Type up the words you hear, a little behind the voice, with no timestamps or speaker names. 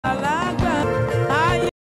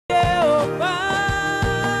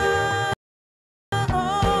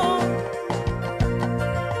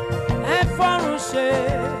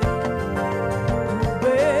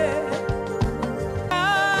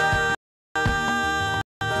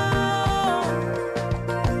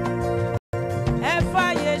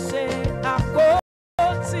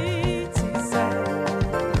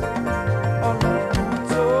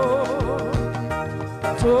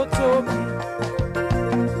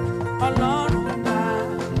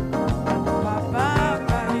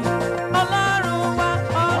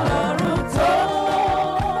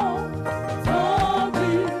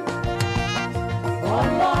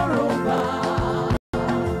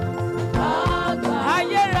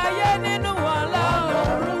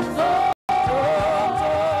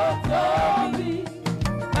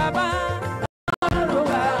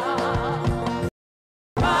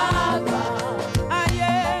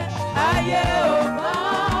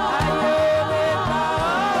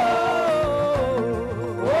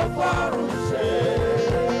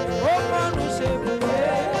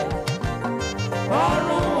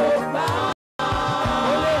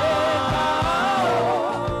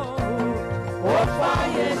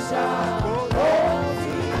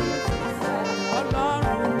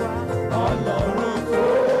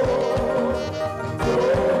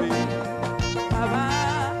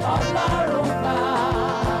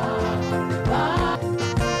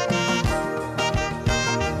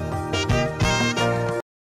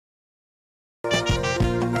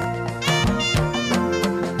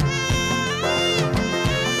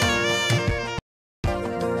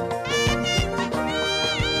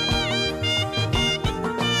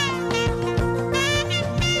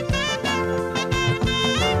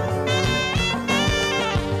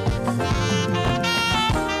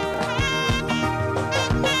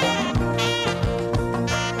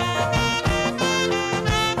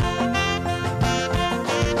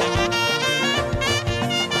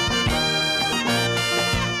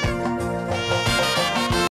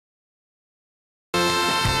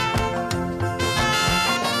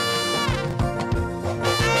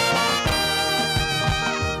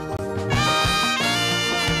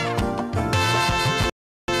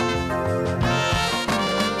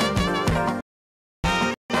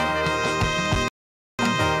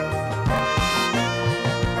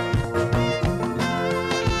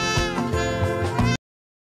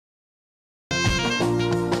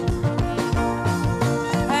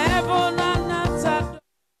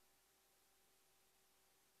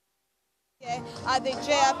At the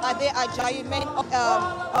J.F Ade-Ajayi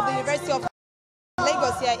of the University of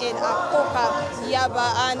Lagos here in Akoka,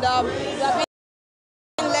 Yaba, and we have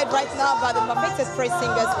been led right now by the perfected praise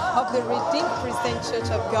singers of the Redeemed Christian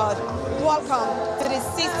Church of God. Welcome to the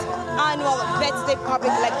 6th annual birthday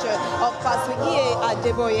public lecture of Pastor J.F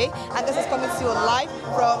Adeboye, and this is coming to you live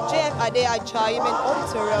from J.F Ade-Ajayi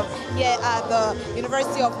Auditorium here at the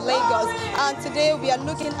University of Lagos. And today we are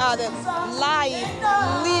looking at the live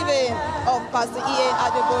living of Pastor J.F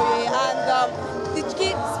Adeboye, and the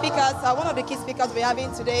key speakers, one of the key speakers we're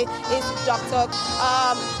having today is Dr.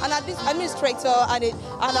 an administrator and a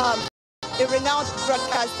renowned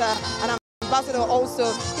broadcaster and ambassador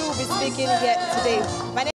also. He will be speaking here today.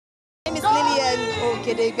 My name is Lillian,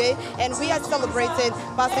 and we are celebrating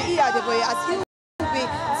Pastor J.F Adeboye as he will be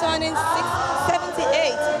turning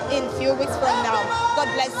 78 in a few weeks from now. God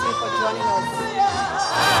bless you for joining us.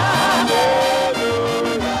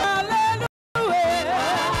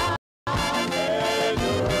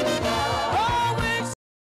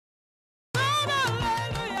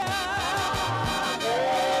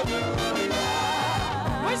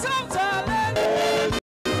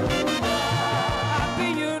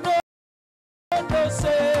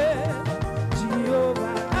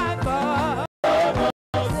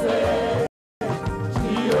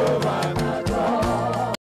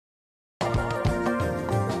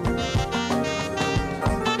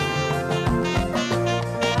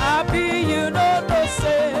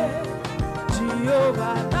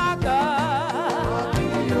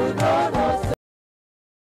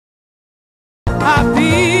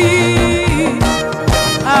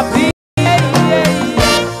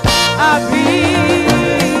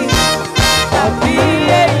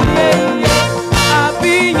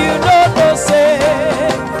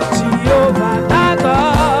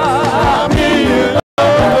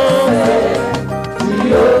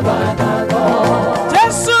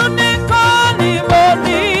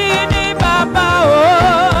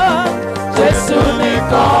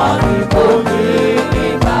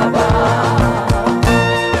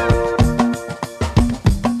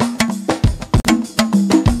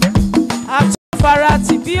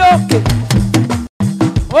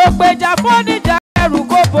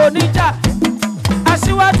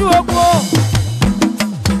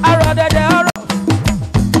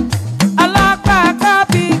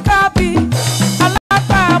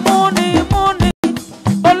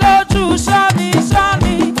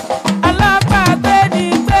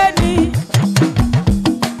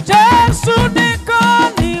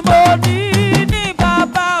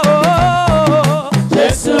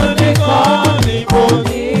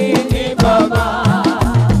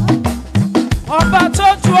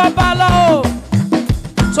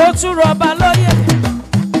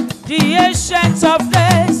 The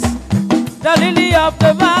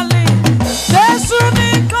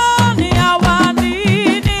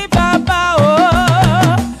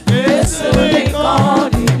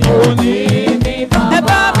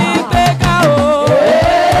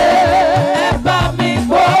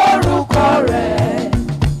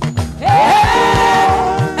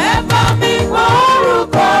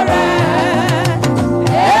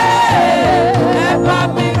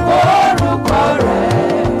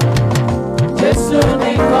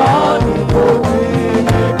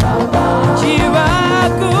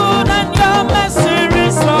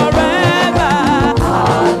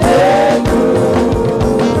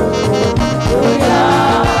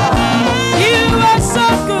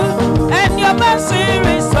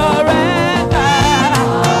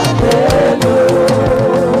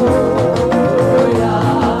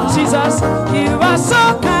Jesus, you are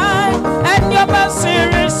so kind, and your mercy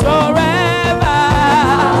is forever.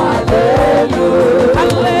 Hallelujah.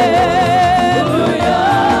 Hallelujah.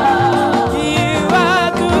 You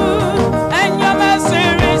are good, and your mercy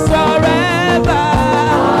is forever.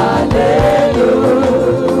 Hallelujah.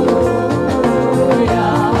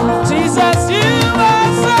 Jesus, you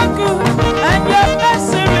are so good, and your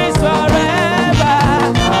mercy is forever.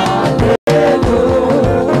 Hallelujah.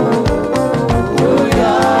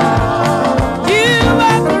 You are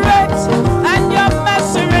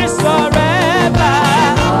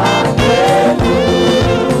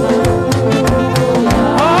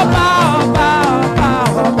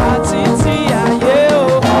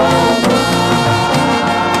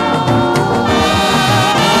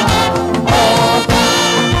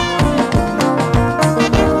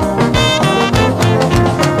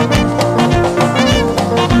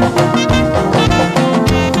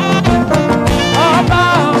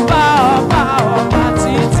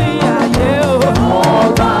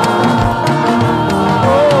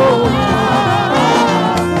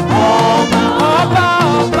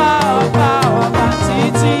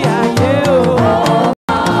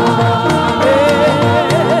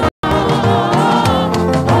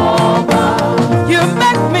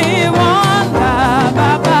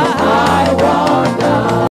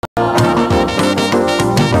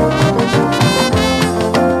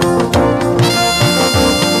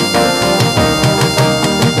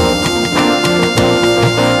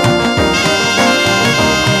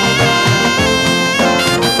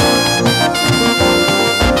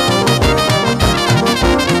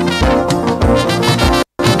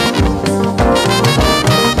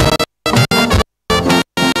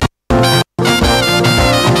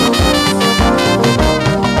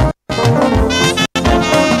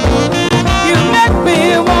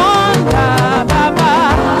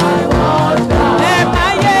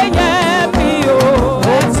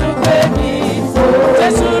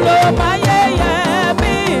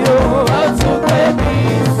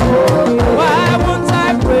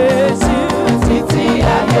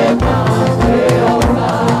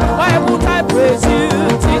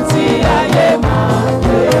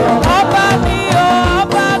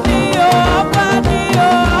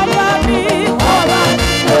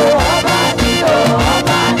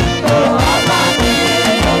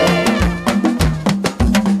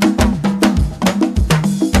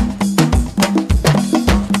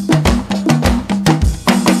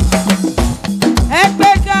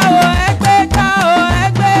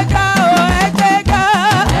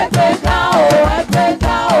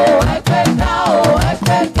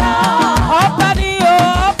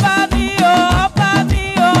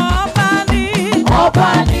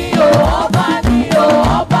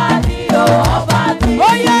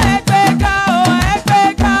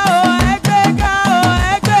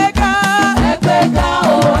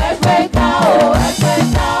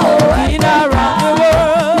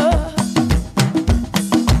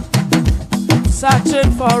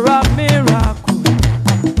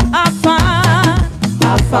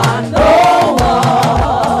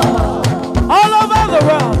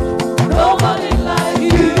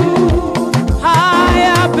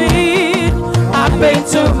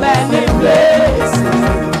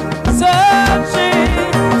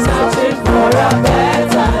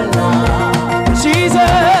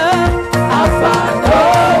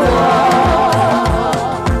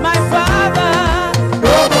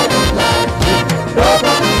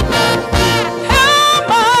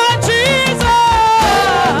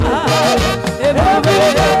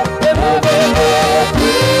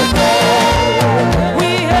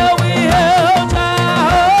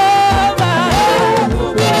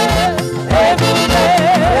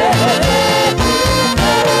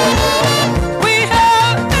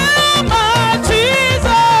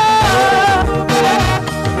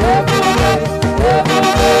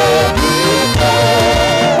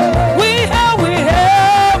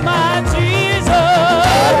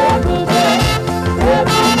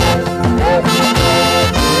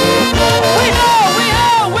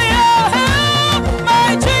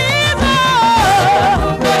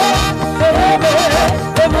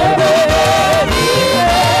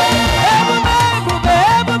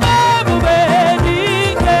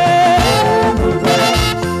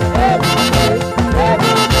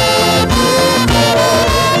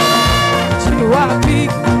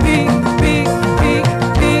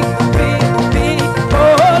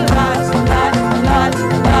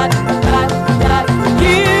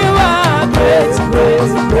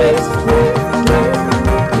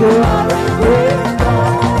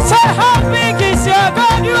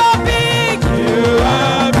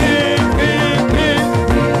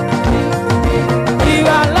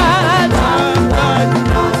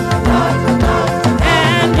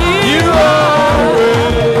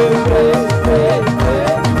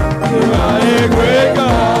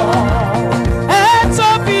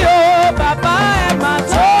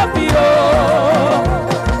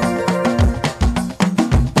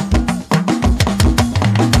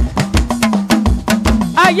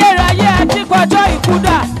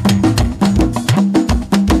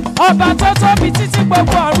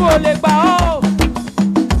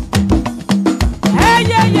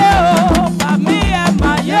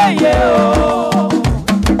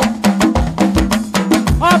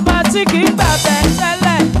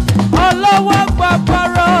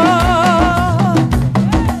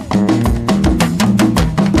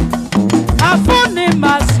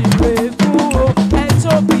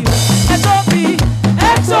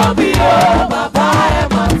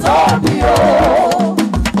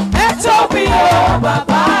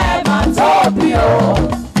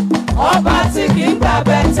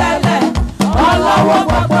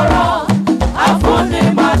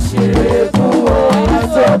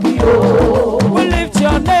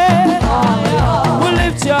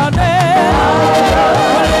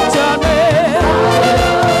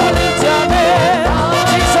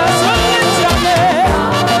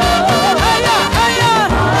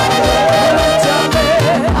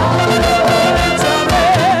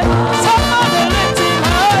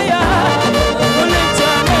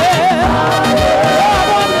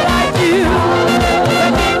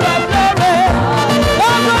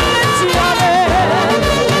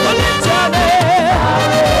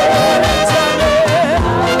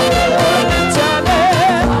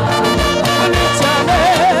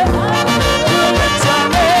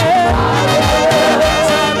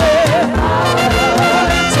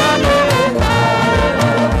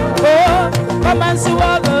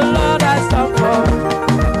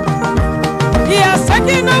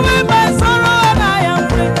taking away my sorrow and I am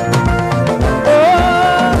free.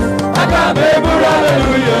 Oh, I got baby,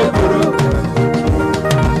 hallelujah, guru.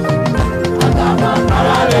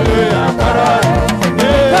 Hallelujah,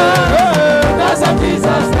 because of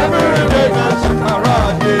Jesus, every day I should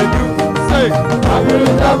around you. Say, I will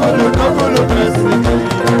double blessing.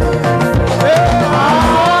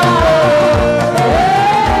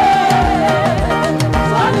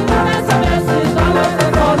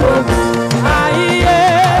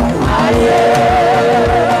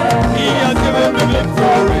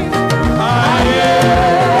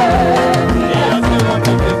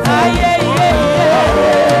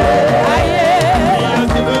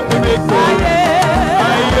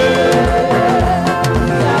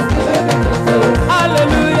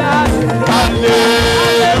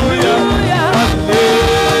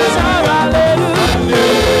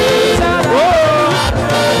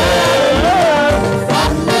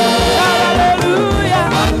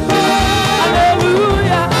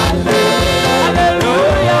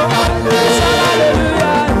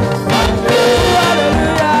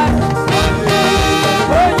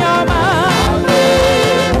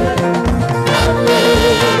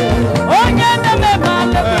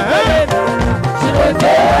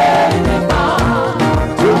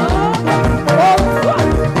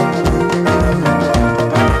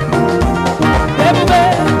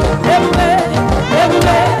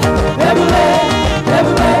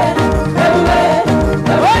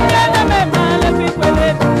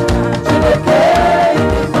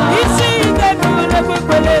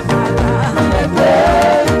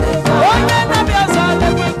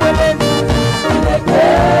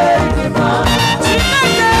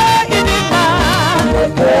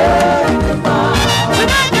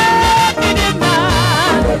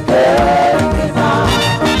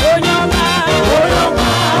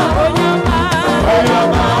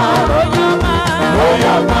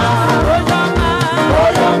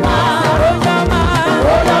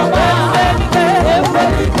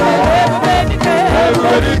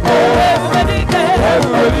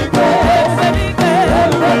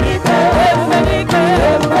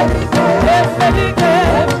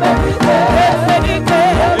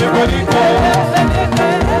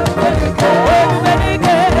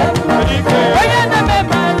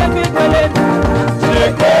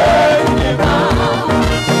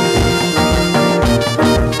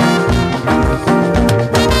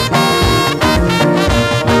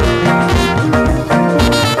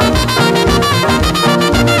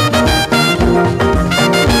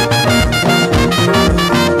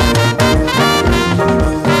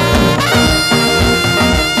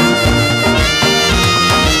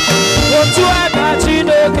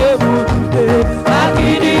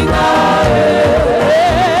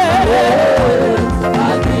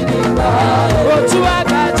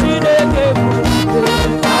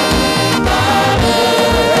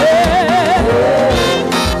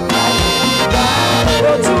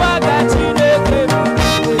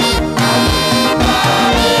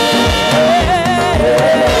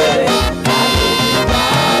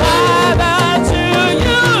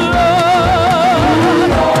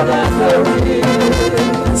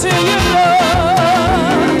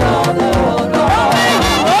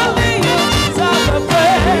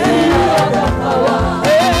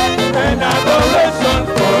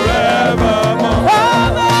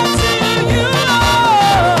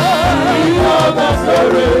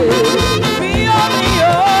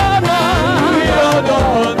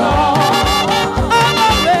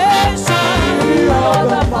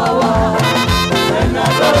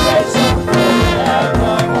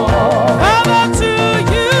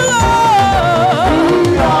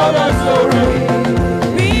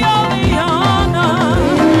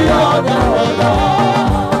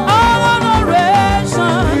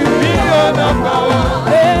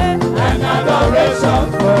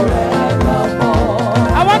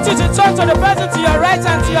 To the person to your right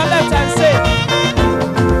and to your left and say,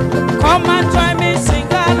 come and join me, sing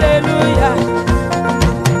hallelujah.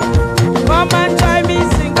 Come and join me,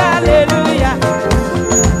 sing hallelujah.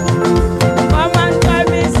 Come and join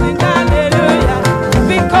me, sing hallelujah.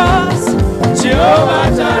 Because Jehovah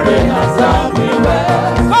Jireh has done me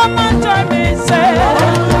well. Come and join me, say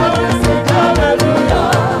hallelujah.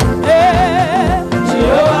 Yeah.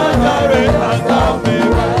 Jehovah Jireh has done me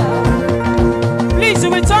well. Please,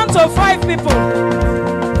 we turn to 5 people.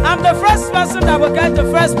 I'm the first person that will get the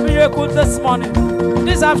first miracle this morning,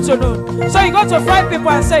 this afternoon. So you go to 5 people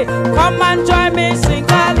and say, come and join me, sing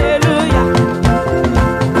hallelujah.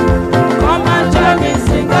 Come and join me,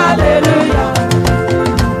 sing hallelujah.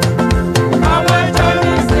 Come and join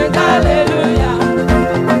me, sing hallelujah.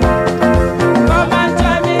 Come and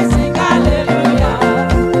join me, sing hallelujah.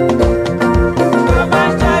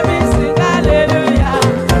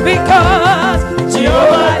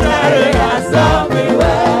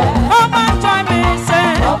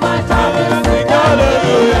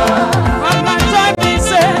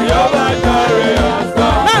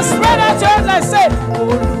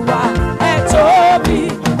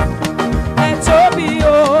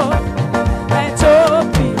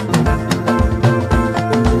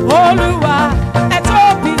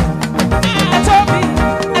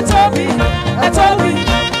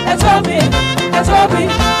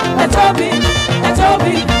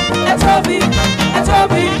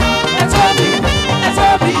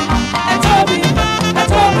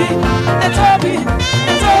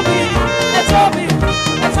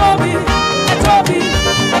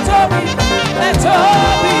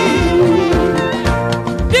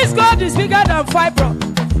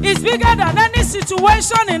 He's bigger than any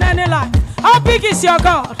situation in any life. How big is your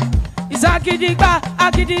God? He's Agidigba,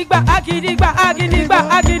 Agidigba, Agidigba, Agidigba,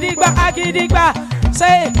 Agidigba, Agidigba.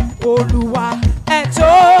 Say, Oluwa,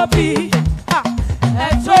 Etobi,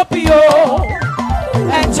 Etobi, oh,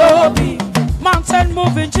 Etobi. Mountain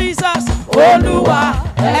moving Jesus, Oluwa,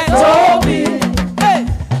 Etobi, hey,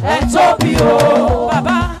 Etobi, oh,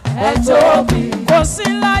 Baba, Etobi. Kò sí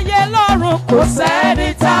láyé lọ́run, kò sẹ́ni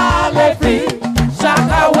tá lè fi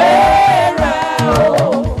ṣàkàwé rẹ̀,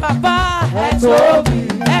 oh, Baba, Etobi,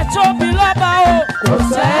 Etobi lọ́ba, oh, kò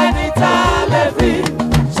sẹ́ni tá lè fi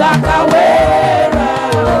ṣàkàwé rẹ̀,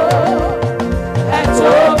 oh,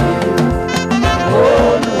 Etobi,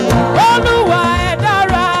 Olúwa ẹ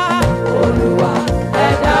dára, Olúwa ẹ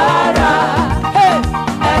dára, hey,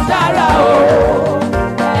 ẹ dára, oh,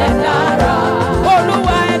 ẹ dára,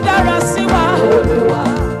 Olúwa ẹ dára sí wa, Olúwa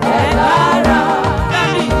ẹ dára,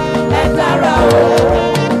 Daddy ẹ dára, oh,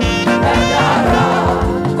 ẹ dára,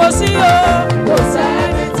 kò sí o, kò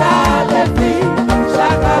sẹ́ni tá lè fi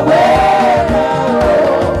ṣàkàwé rẹ̀,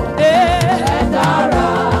 oh, ẹ dára,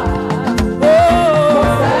 oh, kò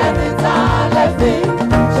sẹ́ni tá lè fi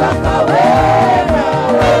ṣàkàwé rẹ̀,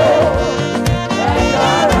 oh, ẹ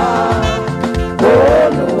dára,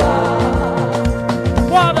 Olúwa.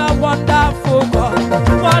 What a wonderful God,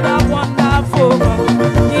 what a wonderful God.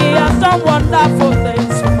 He has done wonderful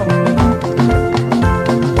things for me.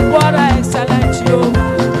 What an excellent Jehovah,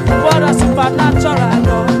 what a supernatural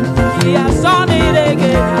God. He has done it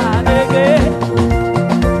again and again.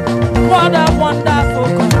 What a wonderful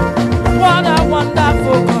God, what a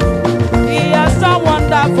wonderful God. He has done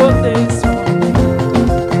wonderful things for me.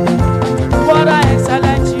 What an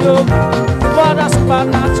excellent Jehovah, what a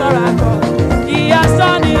supernatural God. He has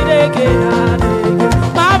done it again and again.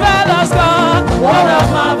 Marvelous God, what a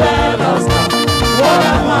marvelous God, what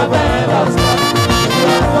a marvelous God. You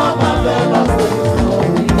have done marvelous things for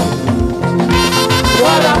me.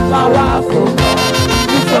 What a powerful God,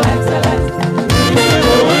 you're so excellent. You're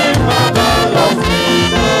doing marvelous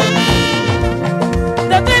things for me.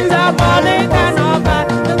 The things that money cannot buy,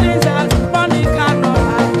 the things that money cannot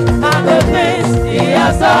buy, and the things He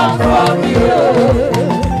has done for me.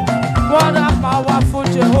 What a powerful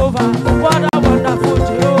Jehovah, what a wonderful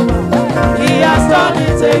Jehovah. He has done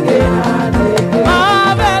it again and again.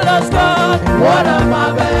 Marvelous God, what a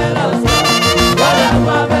marvelous God, what a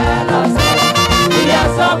marvelous God. He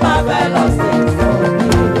has done marvelous things for me.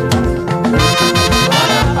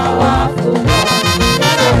 What a powerful God,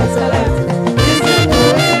 what a excellent. He's been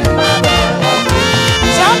doing marvelous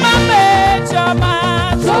things. Shama made your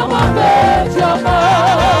man, Shama made your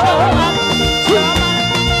man.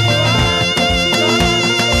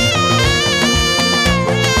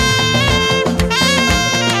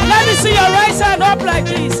 Let me see your right hand up like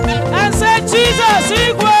this and say, Jesus,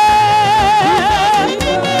 Igwe.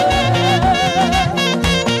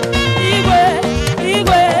 Igwe,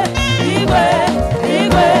 Igwe, Igwe,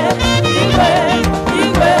 Igwe, Igwe,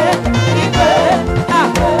 Igwe, Igwe.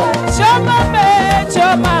 Choma me,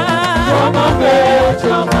 choma. Choma me,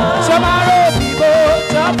 choma. Choma robibo,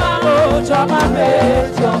 choma mo, choma me,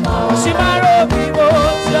 choma. Shima robibo,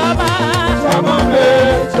 choma. Choma me,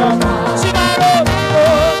 choma. Shima robibo,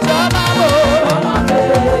 choma mo. Choma me,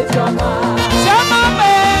 choma. Choma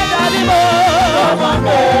me, daddy mo. Choma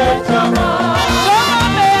me, choma. Choma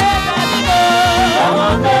me, daddy mo. Choma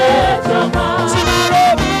me, choma. Shima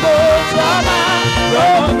robibo, choma.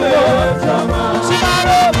 Choma me, choma. Shima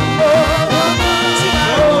robibo, choma. Shima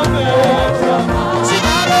robibo, choma.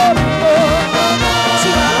 Shima robibo, choma.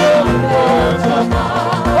 Shima robibo, choma.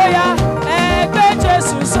 Oh yeah, ẹgbẹ́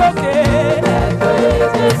Jésù sókè. Ẹgbẹ́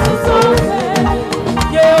Jésù sókè.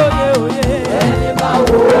 Yé oyè oyè. Ẹni máa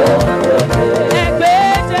wò ó lókè. Ẹgbẹ́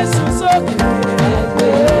Jésù sókè.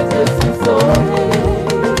 Ẹgbẹ́ Jésù sókè.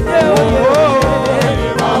 Yé oyè oyè. Ẹni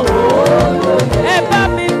máa wò ó lókè. Ẹ bá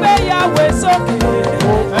mi gbé Yahweh sókè.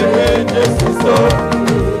 Ẹgbẹ́ Jésù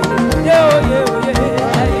sókè. Yé oyè oyè.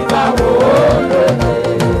 Ẹni máa wò ó lókè.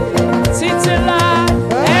 Títí láé.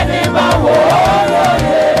 Ẹni máa wò ó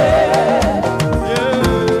lókè.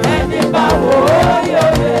 Ẹni máa wò ó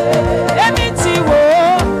lókè. Èmi ti wò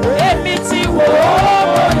ó. Èmi ti wò ó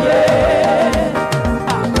lókè.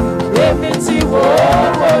 Èmi ti wò ó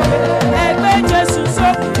lókè. Ẹgbẹ́ Jésù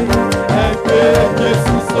sókè. Ẹgbẹ́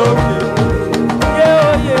Jésù sókè. Yé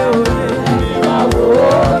oyè oyè. Ẹni máa wò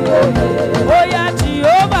ó lókè. Ó yá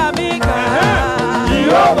Jehovah mi kà.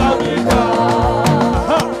 Jehovah mi kà.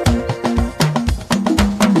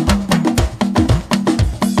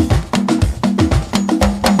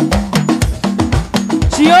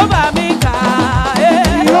 Jehovah mi kà.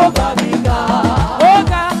 Jehovah mi kà. Ó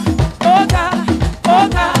kà, ó kà, ó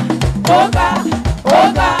kà.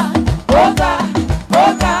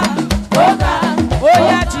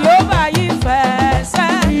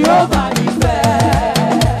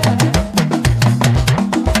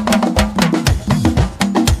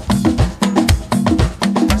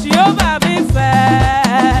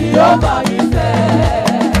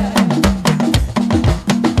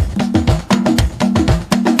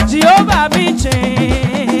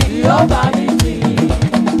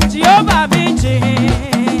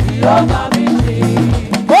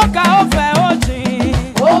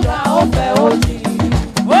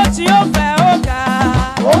 tí ó fẹ́ ó ga.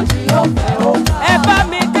 Ó tí ó fẹ́ ó ga. Ẹ bá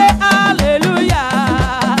mi ké hallelujah.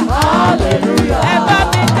 Hallelujah. Ẹ bá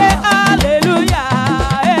mi ké hallelujah.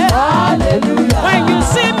 Hallelujah. When you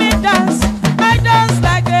see me dance, I dance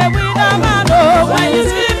like a winner man. Oh, when you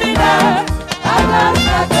see me dance, I dance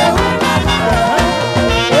like a winner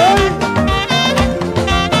man.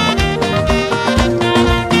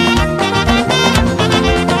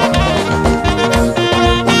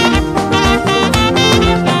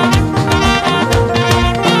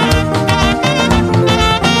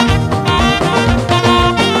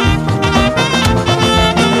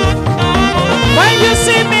 when you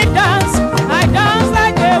see me dance, I dance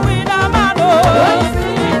like a winner man. When Oh, you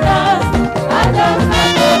see me dance, I dance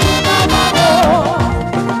like a winner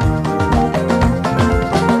man.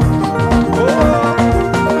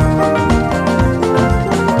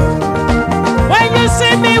 when you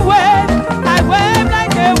see me wave, I wave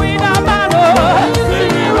like a winner man. When you see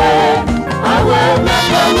me wave, I wave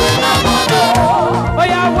like a winner man. Oh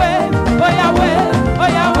yeah, wave, oh yeah, wave, oh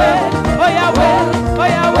yeah, wave, oh yeah, wave, oh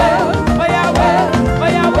yeah, wave, oh yeah, wave, oh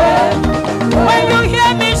yeah, wave. When you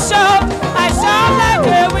hear me shout, I shout like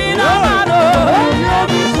a winner man. When you hear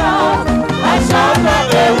me shout, I shout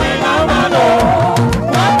like a winner man.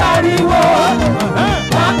 Wọ́n pariwo,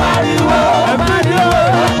 wọ́n pariwo, wọ́n pariwo,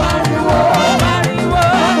 wọ́n pariwo,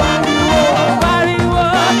 Pariwo, pariwo,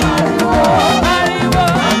 pariwo,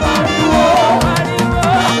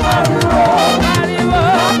 pariwo,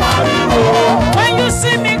 pariwo. When you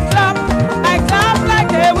see me clap, I clap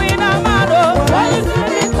like a winner man. when you see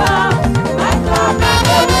me clap, I clap like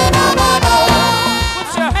a winner man. Put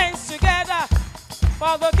your hands together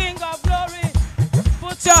for the King of Glory.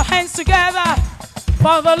 Put your hands together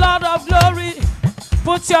for the Lord of Glory.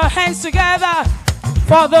 Put your hands together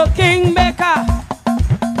for the King Maker.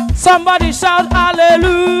 Somebody shout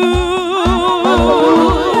hallelujah.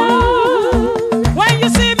 When you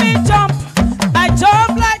see me jump, I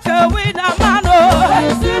jump like a winner man. When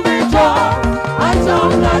you see me jump, I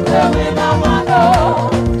jump like a winner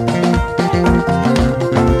man.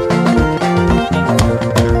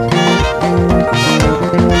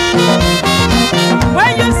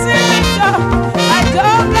 When you see me jump, I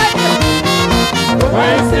jump like a When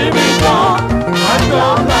you see me jump, I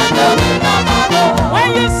jump like a winner man. When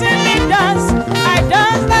you see me dance, I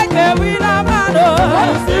dance like a winner man. When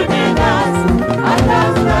you see me dance, I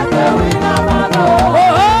dance like a winner man. Oh,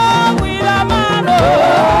 winner man.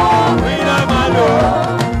 Winner man.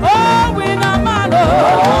 Oh, winner man. Oh,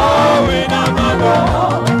 winner man.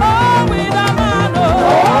 Oh, winner man. Oh,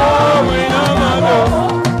 winner man.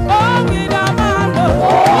 Oh, winner man.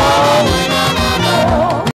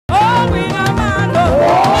 Oh, winner man.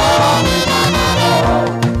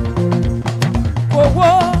 Owó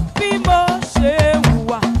bí mo ṣe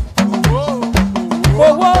hùwà.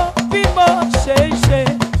 Owó bí mo ṣe ń ṣe.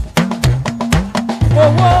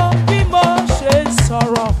 Owó bí mo ṣe ń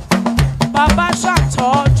sọ̀rọ̀. Bàbá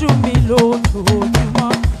ṣàtọ́jú mi lójoojúmọ́.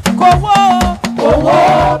 Kówó Owó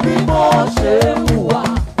bí mo ṣe ń hùwà.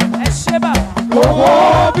 ẹ ṣé bàbá. Owó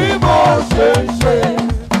bí mo ṣe ń ṣe.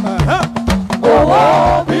 Owó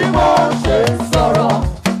bí mo ṣe ń sọ̀rọ̀.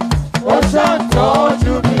 Ó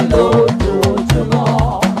ṣàtọ́jú mi lójoojúmọ́.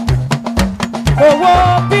 Owó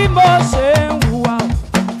bí mo ṣe ń hùwà.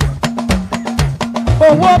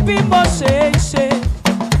 Owó bí mo ṣe ń ṣe.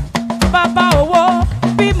 Bàbá owó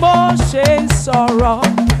bí mo ṣe ń sọ̀rọ̀.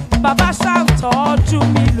 Bàbá ṣàtọ́jú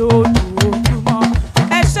mi lójoojúmọ́.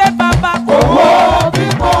 Ẹ ṣé bàbá. Owó bí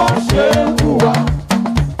mo ṣe ń hùwà.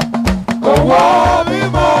 Owó bí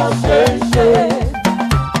mo ṣe ń ṣe.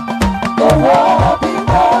 Owó bí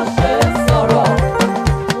mo ṣe ń sọ̀rọ̀.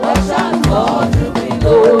 Ó ṣàtọ́jú mi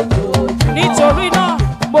lójoojúmọ́. Nítorí náà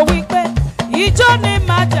mo wí pé ìjọ ni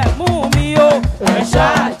májẹ̀mú mi o. Ẹ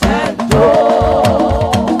ṣáà jẹ́ ń jó.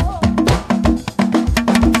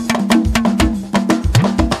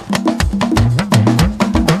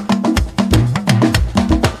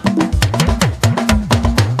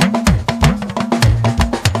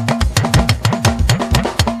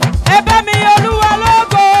 Ẹ bá mi Olúwa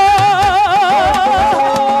lógo.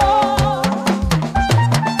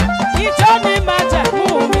 Ìjọ ni májẹ̀mú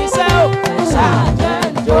mi sẹ́ o. Ẹ ṣáà jẹ́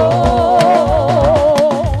ń jó.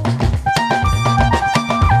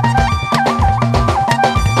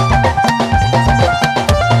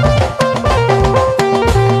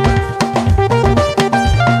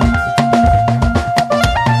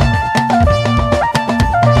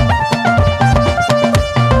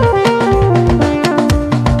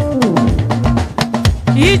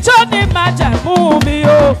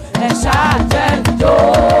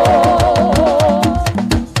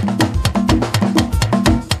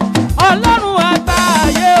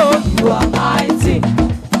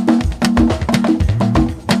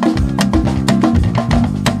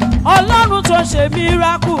 ṣe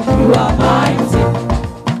miracle. You are mighty.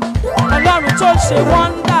 Ọlọ́run tó ṣe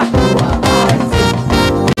wonder. You are mighty.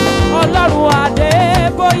 Ọlọ́run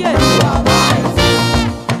Adeboye. You are mighty.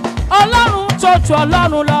 Ọlọ́run tó ju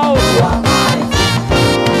Ọlọ́run lọ o. You are mighty.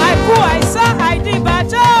 Àìkú àìsàn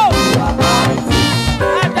àìdìbàjẹ́ o. You are mighty.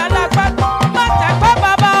 Àdàlàgbà má tẹ̀gbọ́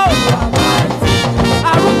bàbá o. You are mighty.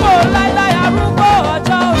 Arúgbó láíláí arúgbó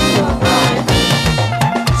ọjọ́ o. You are mighty.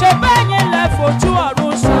 Ṣé bẹ́yìn lẹ fojú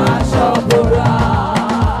ọ̀run sùn? Aṣọ bora.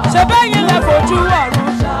 Ṣé bẹ́yìn lẹ fojú ọ̀run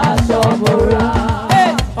sùn? Aṣọ bora.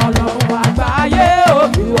 Ọlọ́run àgbáyé o.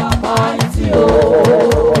 You are mighty, oh.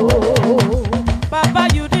 Baba,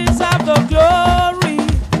 you deserve the glory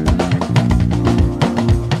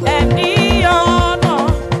and the honor.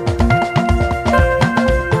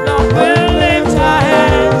 Lord, we lift our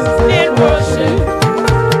hands in worship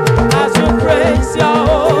as we praise your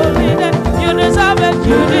holy name. You deserve it,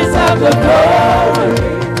 you deserve the glory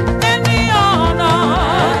and the honor.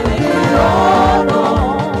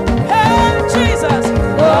 Hey, Jesus,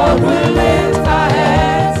 Lord, we lift our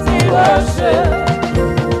hands in worship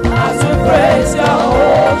as we praise your holy.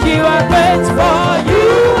 You are great, for you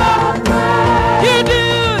are great.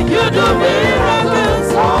 you do miracles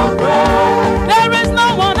so great. There is no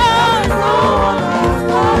one else. No one else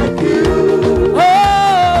like you.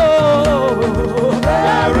 Oh,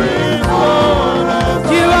 There is no one else.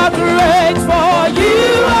 you are great, for you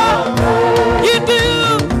are.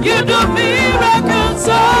 You do miracles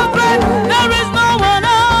so great. There is no one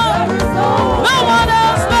else. There is no No one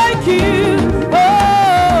else like you.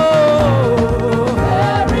 Oh,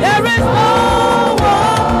 there is no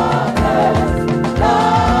one.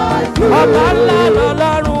 like you. Ọba ńlá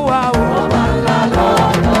lọ́lọ́run wa o. Ọba ńlá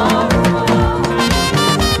lọ́lọ́run.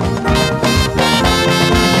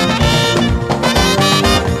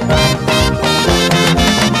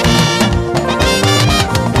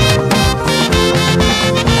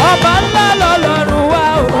 Ọba ńlá lọ́lọ́run wa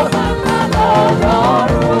o. Ọba ńlá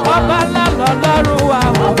lọ́lọ́run. Ọba ńlá lọ́lọ́run wa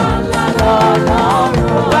o. Ọba ńlá lọ́lọ́run.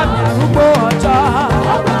 Ọba mi arúgbó ọjọ́.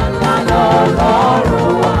 Ọba ńlá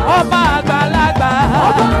lọ́lọ́run. Ọba àgbàlagbà.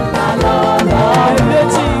 Ọba ńlá lọ́lọ́run. Èlé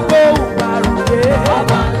tí gbóhùn gbàrúdé.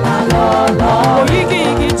 Ọba ńlá lọ́lọ́run.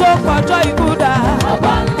 Òyìgìyìgì tó kọjọ́ ikú dà.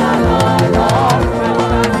 Ọba ńlá lọ́lọ́run.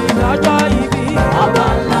 Ìgbàlì lọ́jọ́ ibi. Ọba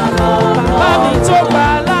ńlá lọ́lọ́run. Bàbá mi tó gbà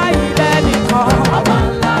láì lẹ́nìkan. Ọba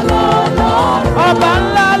ńlá lọ́lọ́run. Ọba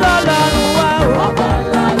ńlá lọ́lọ́run wa o. Ọba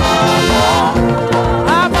ńlá lọ́lọ́run.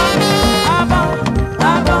 Abba, Abba,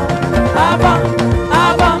 Abba, Abba,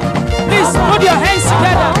 Abba. Please put your hands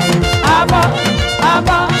together. Abba,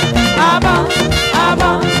 Abba, Abba, Abba.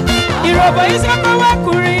 Ìrọ̀bọ̀ yìí sọ́kọ̀ wá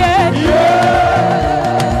kúrì yẹn.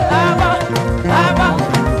 Abba, Abba,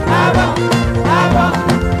 Abba, Abba,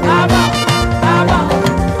 Abba, Abba,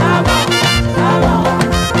 Abba, Abba.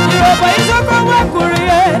 Ìrọ̀bọ̀ yìí sọ́kọ̀ wá kúrì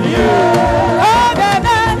yẹn.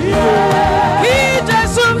 Ọ̀gẹ̀dẹ̀ kí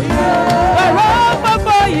Jésù ọ̀rọ̀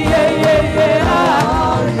gbogbo yeyeye.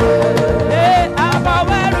 Abba,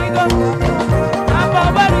 where we go? Abba,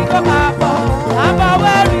 where we go? Abba,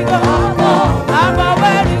 where we go? Abba,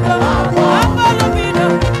 where we go? Abba, Lobino,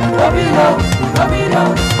 Lobino, Lobino,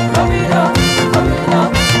 Lobino, Lobino,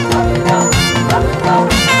 Lobino, Lobino.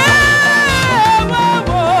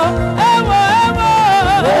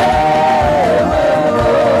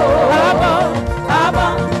 Abba, Abba,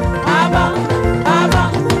 Abba, Abba,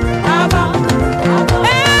 Abba.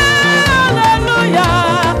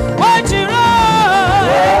 Hallelujah, what you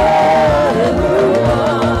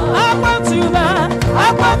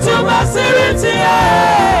Akwatuma siriti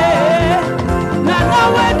na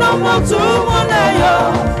nawe no motu munayo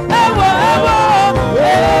ewo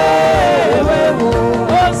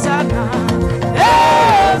Hosanna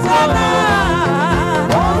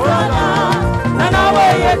Hosanna na nawe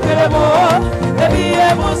yekeremo ebi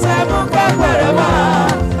emusa mukakwerema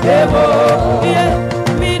ewo ye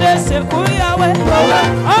mide sekuyawe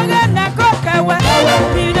oge nakokewe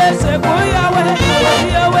mide sekuyawe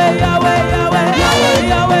yawe yawe yawe yawe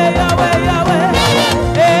yawe yawe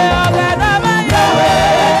oge nama yawe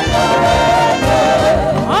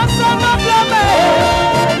osama blome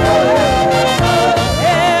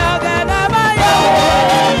oge nama yawe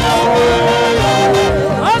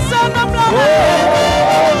osama blome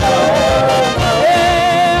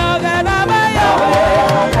oge nama yawe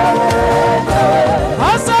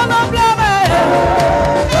osama blome.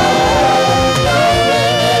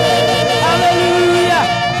 Hallelujah.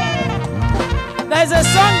 There's a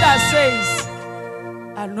song that says,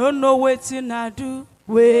 I don't know wetin I do,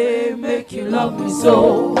 we make you love me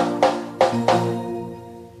so.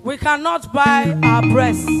 We cannot buy our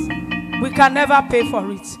breasts. We can never pay for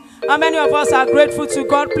it. How many of us are grateful to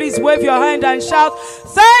God? Please wave your hand and shout,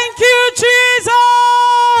 thank you, Jesus.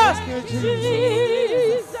 Thank you,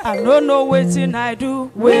 Jesus. I don't know waiting I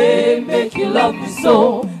do. We make you love me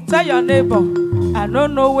so. Tell your neighbor, I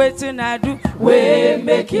don't know waiting I do. We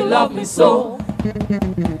make you love me so.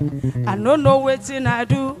 I don't know waiting I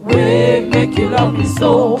do. We make you love me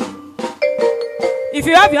so. If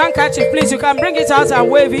you have your handkerchief, please, you can bring it out and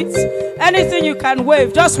wave it. Anything you can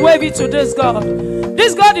wave, just wave it to this God.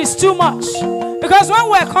 This God is too much. Because when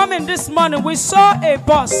we were coming this morning, we saw a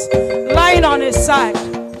bus lying on his side.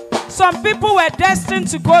 Some people were destined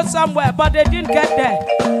to go somewhere, but they didn't get there.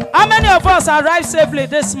 How many of us arrived safely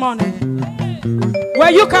this morning? Were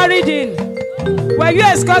you carried in? Were you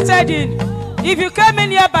escorted in? If you came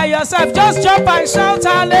in here by yourself, just jump and shout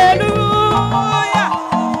hallelujah.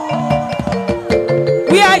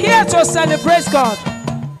 We are here to celebrate God.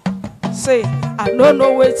 Say, I don't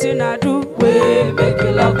know waiting I do. We make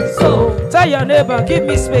you love me so. Tell your neighbor, give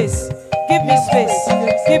me space. Give me space.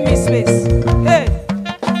 Give me space. Hey,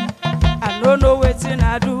 I don't know waiting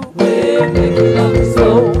I do. We make you love me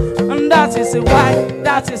so. And that is why,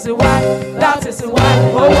 that is why, that is why,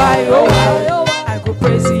 oh why, oh why, I could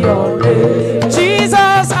praise your name. Jesus,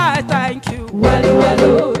 I thank you.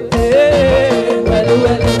 Well, Hey,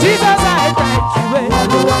 Jesus, I thank you.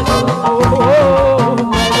 Oh,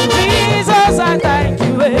 Jesus, I thank you.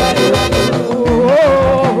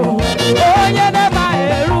 Oh, yeah,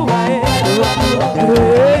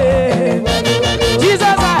 Jesus,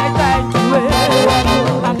 I thank you.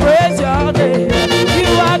 I praise your name. You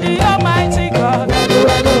are the Almighty God,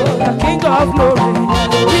 the King of glory.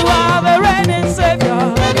 You are the reigning Savior,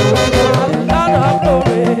 the Lord of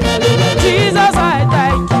glory. Jesus, I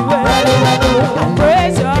thank you. I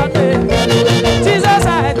praise your name. Jesus,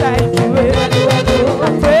 I thank you. I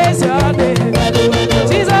praise your name.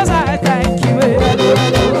 Jesus, I thank you.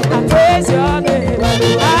 I praise your name.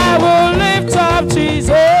 I will lift up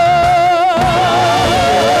Jesus.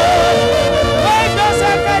 Wave your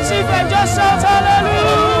handkerchief and just shout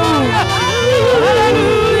hallelujah.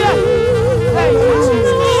 Hallelujah. Thank you,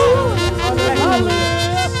 Jesus.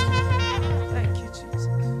 Thank you, Jesus.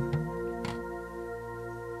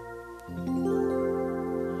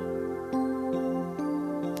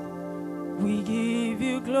 We give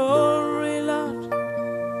you glory, Lord,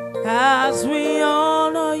 as we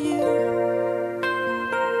honor you.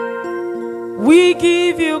 We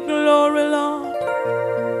give you glory, Lord,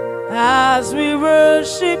 as we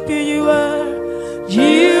worship you.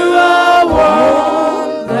 You are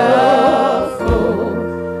wonderful.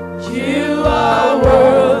 You are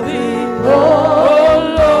worthy, oh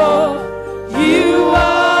Lord. You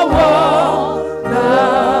are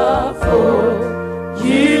wonderful.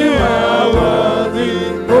 You are worthy,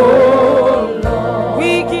 oh Lord.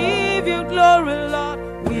 We give you glory, Lord.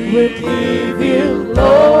 We give you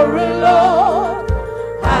glory, Lord,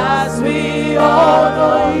 as we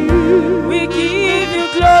honor you. We give you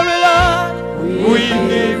glory, Lord. We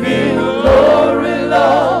give you glory,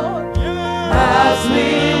 Lord, as we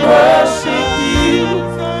worship you.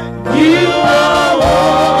 You are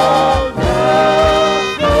wonderful.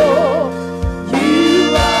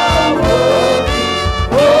 You are worthy,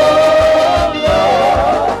 oh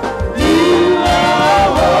Lord. You are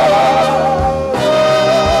wonderful.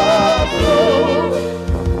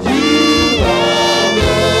 You are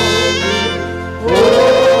worthy, oh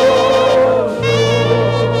Lord.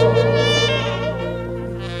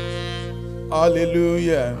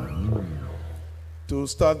 Hallelujah. To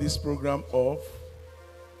start this program off,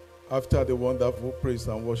 after the wonderful praise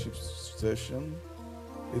and worship session,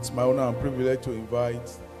 it's my honor and privilege to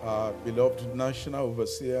invite our beloved National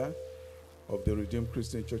Overseer of the Redeemed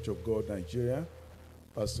Christian Church of God, Nigeria,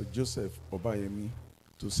 Pastor J.F Ade-Ajayi,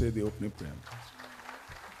 to say the opening prayer.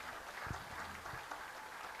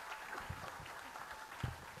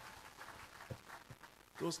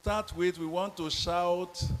 To start with, we want to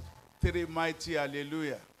shout three mighty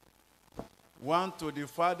hallelujah. One to the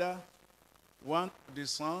Father, one to the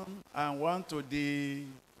Son, and one to the...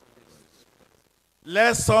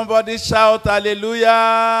 Let somebody shout hallelujah.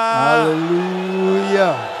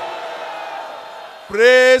 Hallelujah.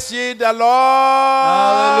 Praise ye the Lord.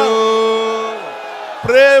 Hallelujah.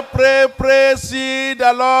 Praise ye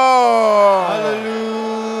the Lord.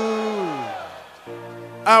 Hallelujah.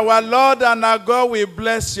 Our Lord and our God, we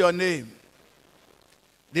bless your name.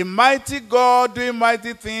 The mighty God doing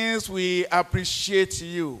mighty things, we appreciate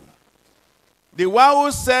you. The one who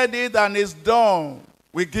said it and is done,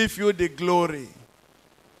 we give you the glory.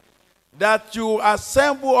 That you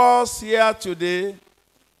assemble us here today,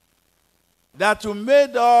 that you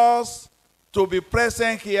made us to be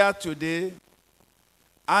present here today,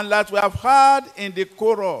 And that we have heard in the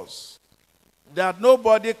chorus, that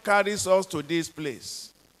nobody carries us to this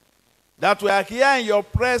place. That we are here in your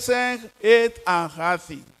presence, eight and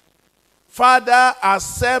healthy. Father,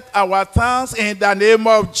 accept our thanks in the name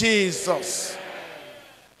of Jesus.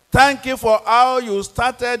 Thank you for how you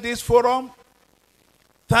started this forum.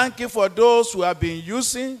 Thank you for those who have been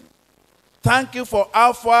using. Thank you for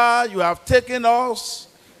how far you have taken us.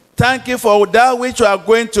 Thank you for that which you are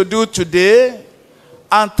going to do today.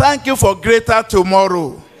 And thank you for greater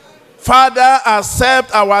tomorrow. Father,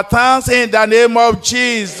 accept our thanks in the name of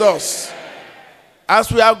Jesus.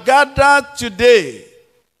 As we have gathered today,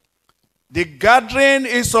 the gathering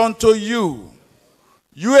is unto you.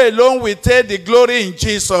 You alone will take the glory in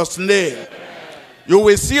Jesus' name. You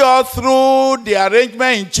will see us through the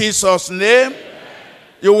arrangement in Jesus' name.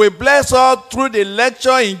 You will bless us through the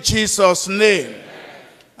lecture in Jesus' name.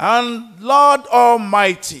 And Lord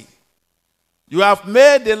Almighty, you have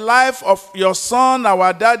made the life of your son,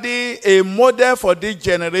 our daddy, a model for this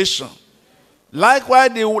generation.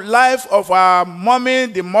 Likewise, the life of our mommy,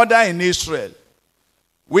 the mother in Israel.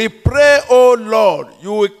 We pray, oh Lord,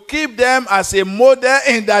 you will keep them as a model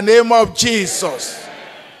in the name of Jesus.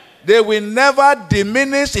 They will never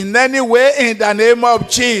diminish in any way in the name of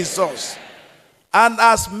Jesus. And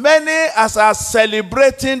as many as are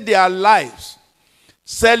celebrating their lives,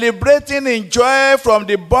 celebrating in joy from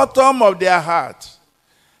the bottom of their heart,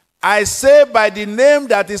 I say by the name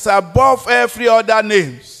that is above every other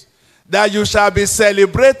name, that you shall be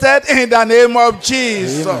celebrated in the name of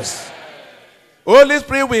Jesus. Amen. Holy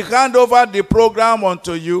Spirit, we hand over the program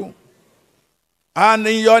unto you. And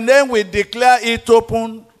in your name we declare it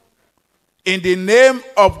open. In the name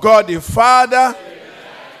of God the Father, amen,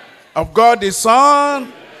 of God the Son,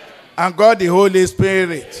 amen, and God the Holy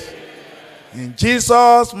Spirit. Amen. In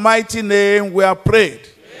Jesus' mighty name we are prayed.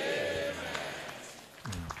 Amen.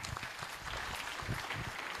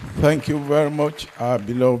 Thank you very much, our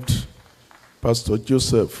beloved Pastor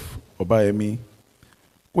Joseph Obayemi.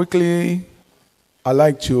 Quickly, I'd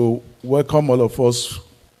like to welcome all of us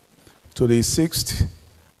to the 6th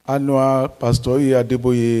annual Pastor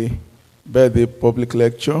Adeboye birthday public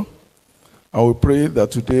lecture. And we pray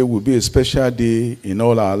that today will be a special day in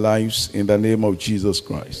all our lives in the name of Jesus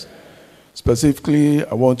Christ. Specifically,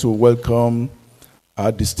 I want to welcome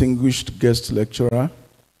our distinguished guest lecturer,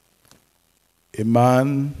 a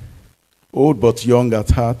man old but young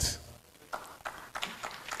at heart,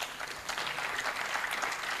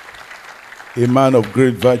 a man of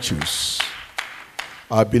great virtues,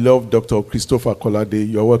 our beloved Dr. Christopher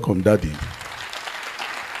Kolade. You're welcome, Daddy.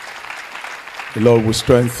 The Lord will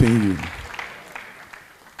strengthen you.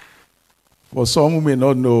 For some who may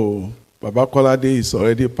not know, Baba Kolade is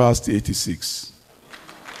already past 86.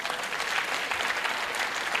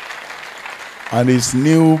 And it's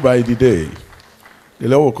new by the day. The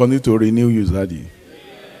Lord will continue to renew you, Daddy.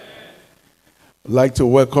 I'd like to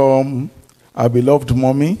welcome our beloved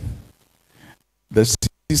mommy, the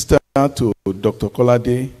sister to Dr.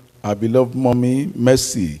 Kolade, our beloved mommy,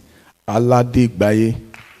 Mercy Aladegbaye.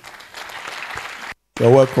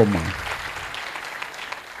 You're welcome, man.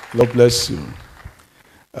 God bless you.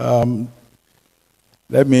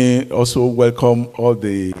 Let me also welcome all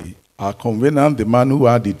our conveners, the man who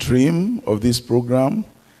had the dream of this program,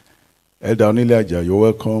 Elder Ade-Ajayi. You're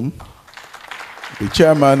welcome. The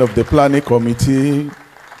chairman of the planning committee,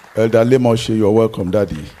 Elder Lemoshe. You're welcome,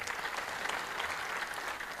 Daddy.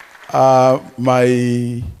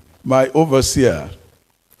 My overseer,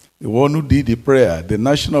 the one who did the prayer, the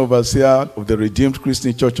national overseer of the Redeemed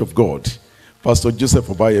Christian Church of God, Pastor Joseph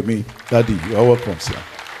Obayemi. Daddy, you are welcome, sir.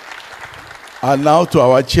 And now to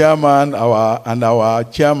our chairman, our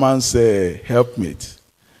chairman's helpmate,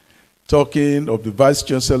 talking of the Vice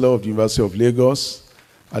Chancellor of the University of Lagos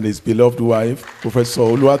and his beloved wife, Professor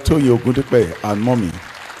Oluwatoyin Ogundipe, and mommy.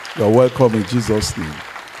 You are welcome in Jesus' name.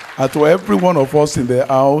 And to every one of us in the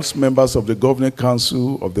house, members of the Governing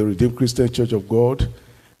Council of the Redeemed Christian Church of God,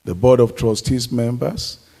 the Board of Trustees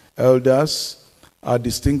members, elders, our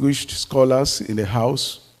distinguished scholars in the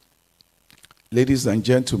house, ladies and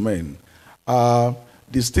gentlemen, our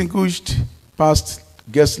distinguished past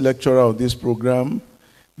guest lecturer of this program,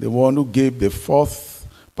 the one who gave the 4th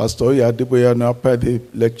Pastor Adeboye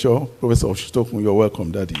lecture, Professor Oshitokun. You're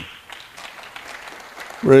welcome, Daddy.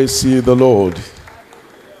 Praise ye the Lord.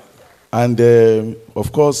 And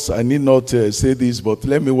of course, I need not say this, but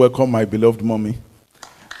let me welcome my beloved mommy,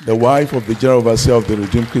 the wife of the General Overseer of the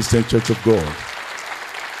Redeemed Christian Church of God,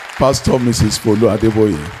 Pastor Mrs. Folu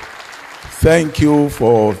Adeboye. Thank you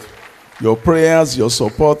for your prayers, your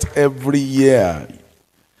support every year.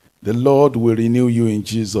 The Lord will renew you in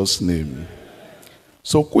Jesus' name.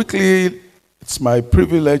 So quickly, it's my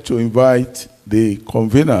privilege to invite the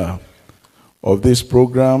convener of this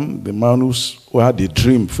program, the man who had the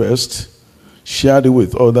dream first, shared it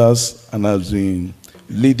with others, and has been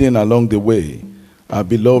leading along the way, our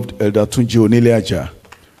beloved Elder Tunji Onile-Aja,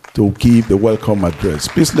 to give the welcome address.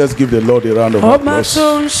 Please let's give the Lord a round of applause.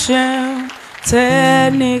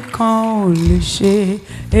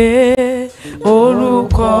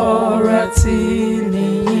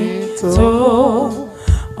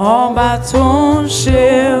 Ọba tó ń ṣe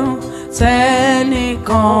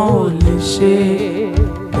tẹ́nìkan ò lè ṣe,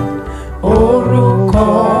 orúkọ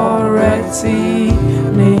rẹ̀ tí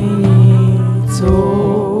níyìn tó.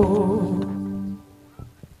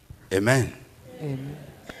 Amen. Amen.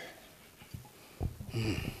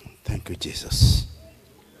 Thank you, Jesus.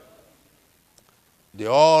 The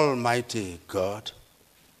Almighty God,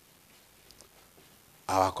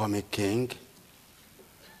 our coming King,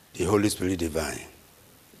 the Holy Spirit Divine.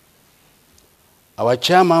 Our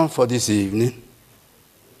chairman for this evening,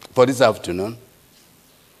 for this afternoon,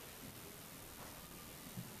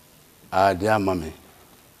 our dear Mommy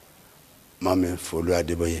Folu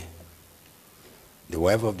Adeboye, the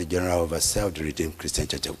wife of the General Overseer of the Redeemed Christian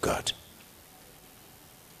Church of God.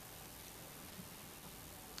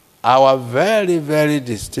 Our very, very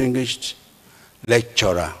distinguished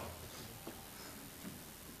lecturer,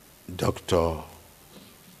 Dr.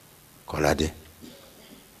 Kolade.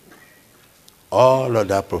 All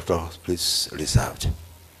other protocols, please, reserved.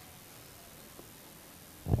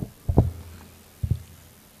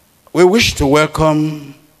 We wish to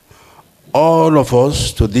welcome all of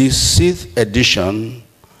us to this 6th edition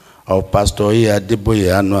of Pastor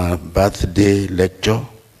Adeboye annual birthday lecture.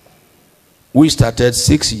 We started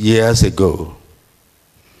 6 years ago,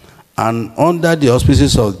 and under the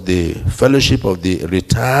auspices of the Fellowship of the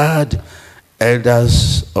Retired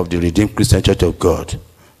Elders of the Redeemed Christian Church of God,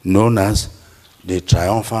 known as the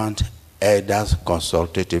Triumphant Elders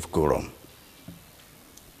Consultative Quorum.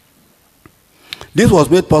 This was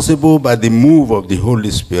made possible by the move of the Holy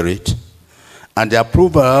Spirit and the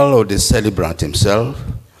approval of the celebrant himself,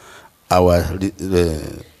 our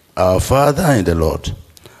Father in the Lord,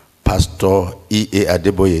 Pastor J.F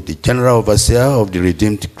Ade-Ajayi, the General Overseer of the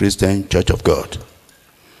Redeemed Christian Church of God.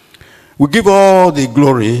 We give all the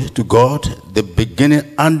glory to God, the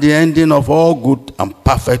beginning and the ending of all good and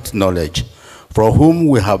perfect knowledge, from whom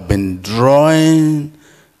we have been drawing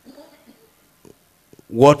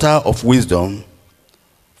water of wisdom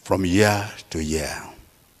from year to year.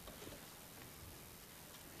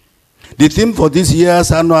 The theme for this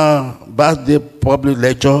year's annual birthday public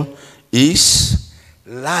lecture is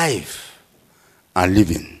Life and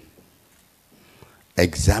Living,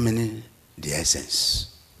 examining the essence.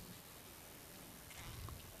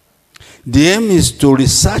 The aim is to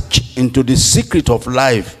research into the secret of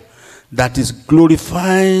life that is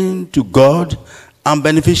glorifying to God and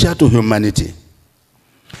beneficial to humanity.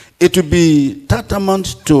 It would be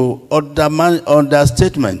tantamount to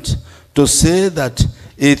understatement to say that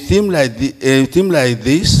a theme like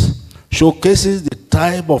this showcases the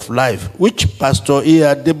type of life which Pastor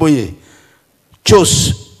J.F Ade-Ajayi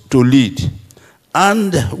chose to lead,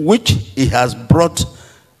 and which he has brought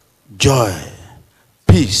joy,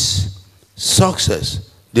 peace,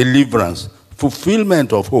 success, deliverance,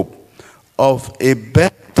 fulfillment of hope, of a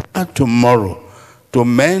better tomorrow to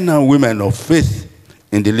men and women of faith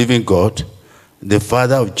in the living God, the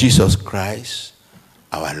Father of Jesus Christ,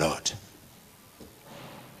 our Lord.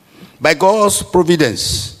 By God's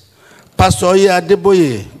providence, Pastor J.F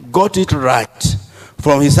Ade-Ajayi got it right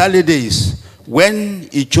from his early days when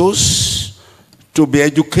he chose to be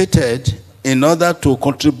educated in order to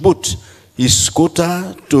contribute his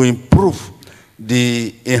quota to improve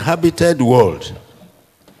the inhabited world.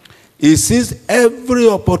 He seized every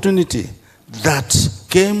opportunity that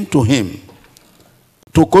came to him,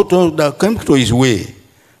 that came to his way,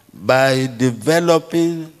 by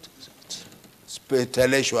developing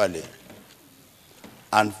intellectually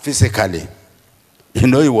and physically. You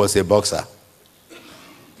know, he was a boxer.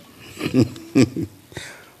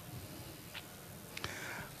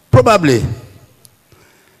 Probably,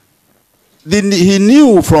 he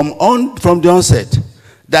knew from the onset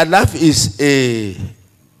that life is a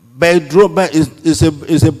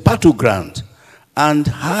battleground and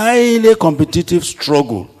highly competitive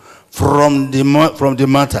struggle from the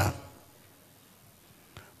matter.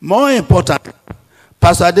 More important,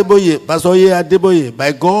 Pastor J.F Ade-Ajayi,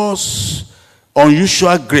 by God's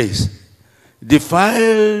unusual grace,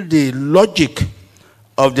 defied the logic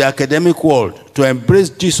of the academic world to embrace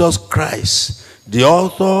Jesus Christ, the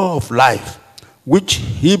author of life, which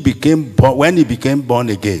he became when he became born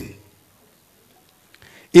again.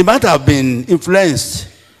 He might have been influenced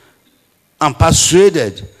and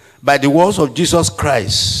persuaded by the words of Jesus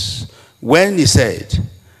Christ when he said,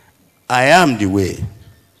 I am the way,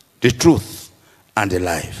 the truth, and the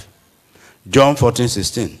life. John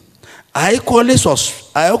 14:16. I equally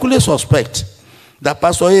suspect that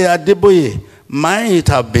Pastor Adeboye might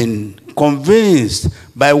have been convinced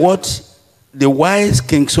by what the wise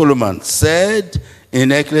King Solomon said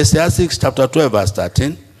in Ecclesiastes chapter 12 verse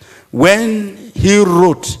 13 when he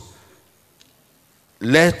wrote,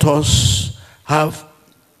 let us have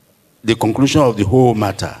the conclusion of the whole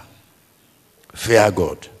matter. Fear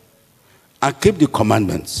God and keep the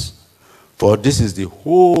commandments, for this is the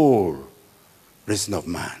whole reason of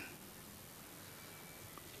man.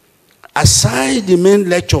 Aside the main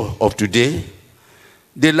lecture of today,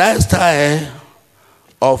 the lifestyle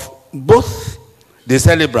of both the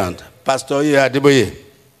celebrant, Pastor Adeboye,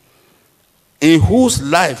 in whose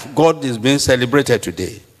life God is being celebrated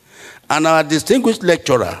today, and our distinguished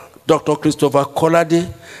lecturer, Dr. Christopher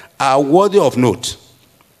Kolade, are worthy of note.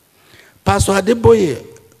 Pastor Adeboye,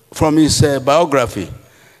 from his biography,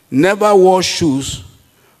 never wore shoes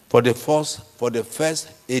for the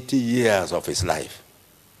first 80 years of his life.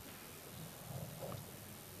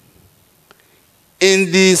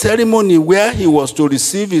 In the ceremony where he was to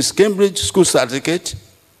receive his Cambridge school certificate,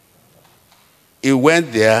 he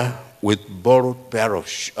went there with borrowed pair of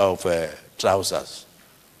trousers.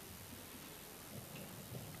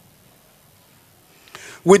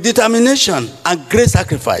 With determination and great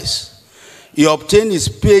sacrifice, he obtained his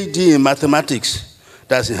PhD in mathematics,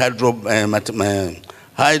 that's in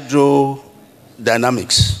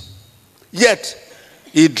hydrodynamics. Yet,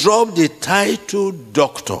 he dropped the title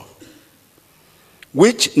doctor,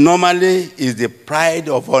 which normally is the pride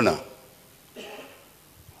of honor,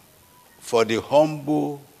 for the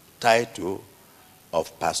humble title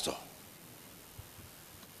of pastor.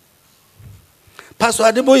 Pastor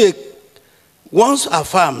Adeboye once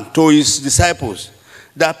affirmed to his disciples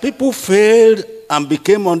that people failed and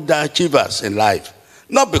became underachievers in life,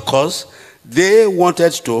 not because they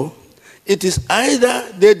wanted to. It is either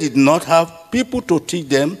they did not have people to teach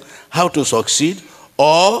them how to succeed,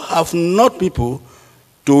 or have not people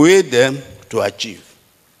to aid them to achieve.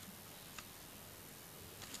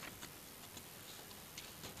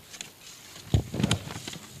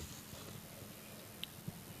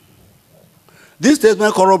 This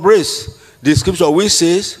statement corroborates the scripture which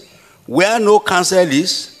says, where no counsel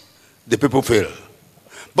is, the people fail.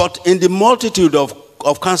 But in the multitude of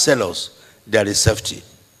counselors, there is safety.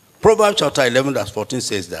 Proverbs chapter 11 verse 14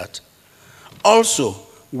 says that. Also,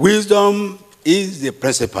 wisdom is the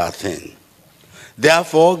principal thing.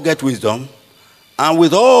 Therefore, get wisdom, and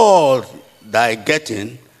with all thy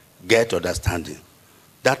getting, get understanding.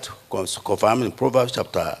 That confirmed in Proverbs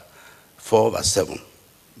chapter 4 verse 7.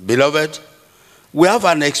 Beloved, we have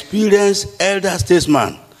an experienced elder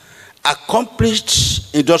statesman,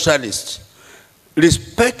 accomplished industrialist,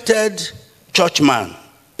 respected churchman,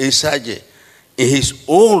 a sergeant in his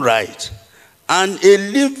own right, and a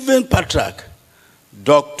living patriarch,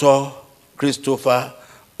 Dr. Christopher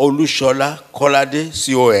Olushola Kolade,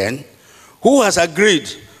 CON, who has agreed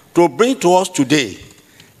to bring to us today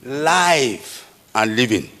life and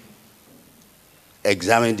living.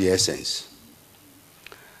 Examine the essence.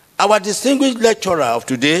 Our distinguished lecturer of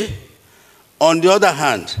today, on the other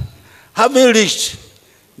hand, having reached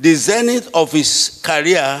the zenith of his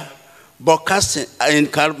career broadcasting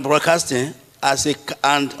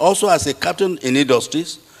and also as a captain in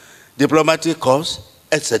industries, diplomatic corps,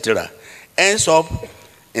 etc., ends up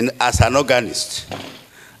as an organist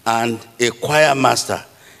and a choir master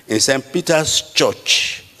in St. Peter's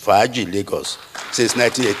Church, Faji, Lagos, since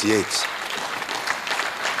 1988.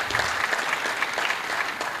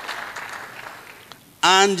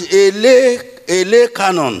 And a lay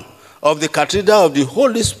canon of the Cathedral of the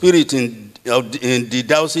Holy Spirit in the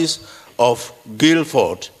Diocese of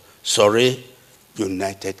Guildford, Surrey,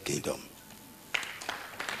 United Kingdom.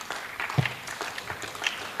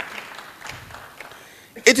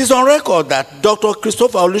 It is on record that Dr.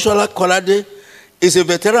 Christopher Olushola Kolade is a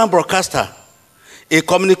veteran broadcaster, a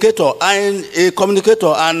communicator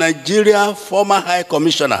and Nigeria former High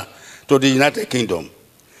Commissioner to the United Kingdom.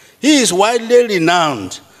 He is widely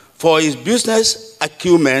renowned for his business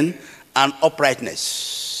acumen and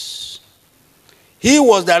uprightness. He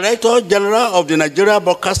was Director General of the Nigeria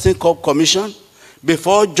Broadcasting Commission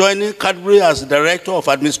before joining Cadbury as Director of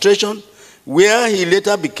Administration, where he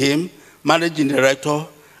later became Managing Director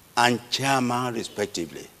and Chairman,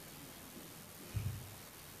 respectively.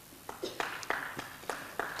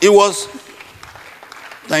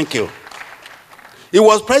 He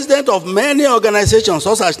was president of many organizations,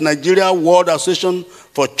 such as Nigeria World Association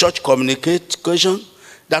for Church Communication,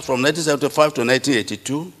 that's from 1975 to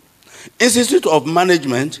 1982, Institute of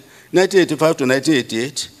Management, 1985 to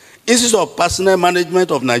 1988, Institute of Personnel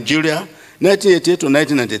Management of Nigeria, 1988 to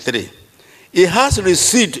 1993. He has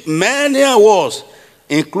received many awards,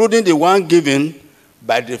 including the one given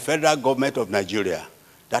by the federal government of Nigeria,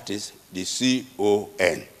 that is the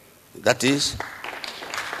CON, that is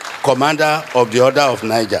Commander of the Order of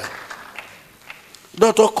Niger.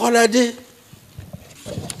 Dr. Kolade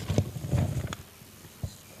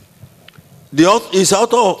is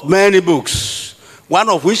author of many books, one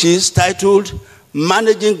of which is titled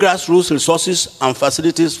Managing Grassroots Resources and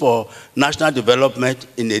Facilities for National Development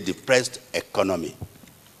in a Depressed Economy.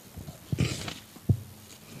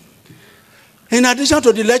 In addition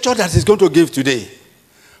to the lecture that he's going to give today,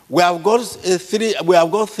 we have got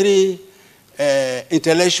three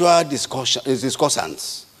intellectual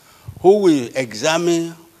discussants who will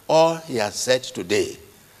examine all he has said today.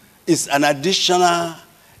 It's an additional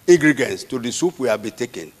ingredient to the soup we have been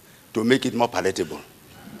taking to make it more palatable.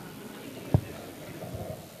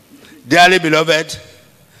 Dearly beloved,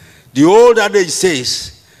 the old adage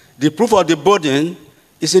says, the proof of the pudding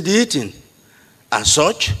is in the eating. As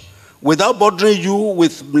such, without bothering you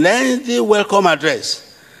with lengthy welcome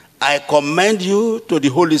address, I commend you to the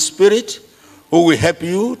Holy Spirit, who will help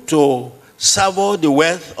you to savor the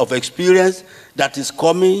wealth of experience that is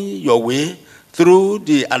coming your way through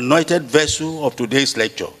the anointed vessel of today's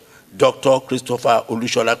lecture, Dr. Christopher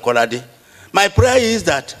Olushola Kolade. My prayer is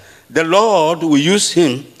that the Lord will use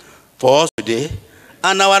him for us today,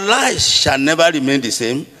 and our lives shall never remain the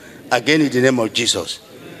same again in the name of Jesus.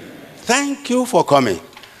 Thank you for coming.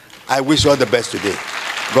 I wish you all the best today.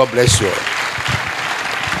 God bless you all.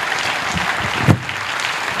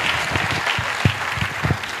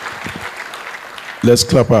 Let's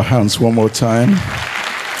clap our hands one more time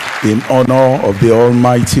in honor of the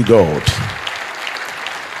Almighty God.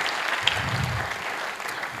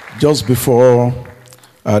 Just before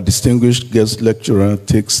our distinguished guest lecturer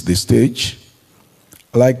takes the stage,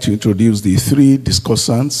 I'd like to introduce the three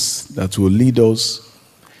discussants that will lead us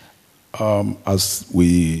as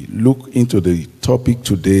we look into the topic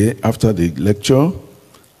today after the lecture,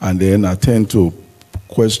 and then attend to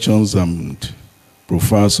questions and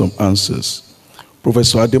provide some answers.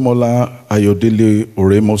 Professor Ademola Ayodele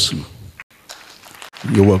Oremosu.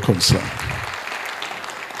 You're welcome, sir.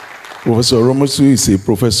 Professor Oremosu is a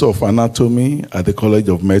professor of anatomy at the College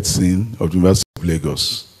of Medicine of the University of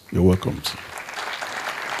Lagos. You're welcome, sir.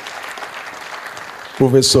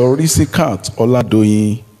 Professor Risikat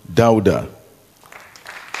Oladoyin Dauda.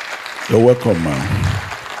 You're welcome, man.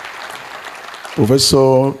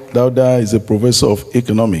 Professor Dauda is a professor of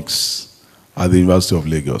economics at the University of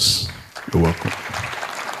Lagos. You're welcome.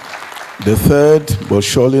 The third, but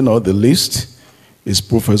surely not the least, is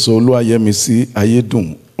Professor Oluwayemisi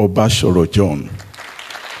Ayedun Obashoro John.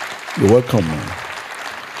 You're welcome, man.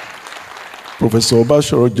 Professor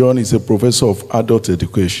Obashoro John is a professor of adult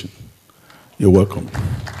education. You're welcome.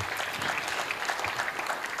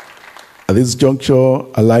 At this juncture,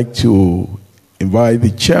 I'd like to invite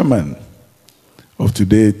the chairman of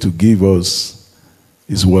today to give us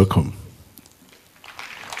his welcome.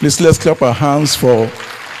 Please, let's clap our hands for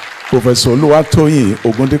Professor Oluwatoyin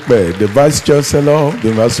Ogundipe, the Vice Chancellor of the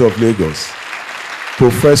University of Lagos.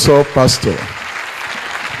 Professor Pastor.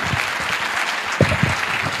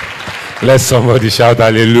 Let somebody shout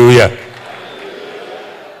hallelujah.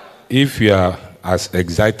 If you are as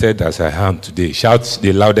excited as I am today, shout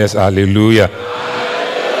the loudest hallelujah.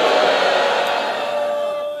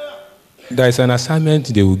 There is an assignment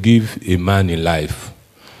they will give a man in life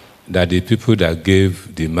that the people that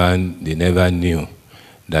gave the man, they never knew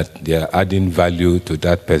that they are adding value to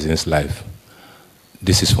that person's life.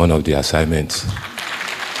 This is one of the assignments.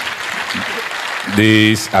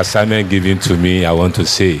 This assignment given to me, I want to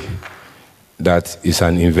say that is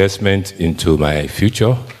an investment into my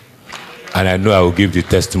future, and I know I will give the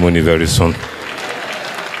testimony very soon.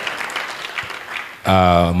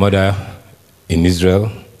 Mother in Israel,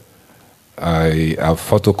 I have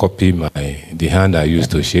photocopied the hand I used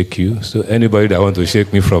to shake you. So anybody that wants to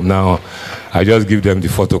shake me from now on, I just give them the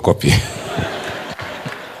photocopy.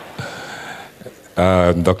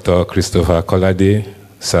 Dr. Christopher Kolade,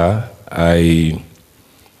 sir, I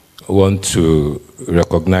want to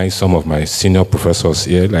recognize some of my senior professors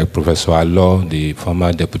here, like Professor Alo, the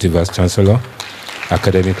former Deputy Vice Chancellor,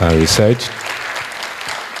 Academic and Research.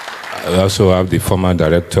 I also have the former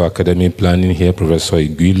Director, Academic Planning here, Professor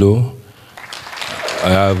Iguilo. I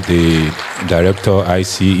have the Director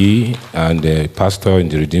ICE, and the pastor in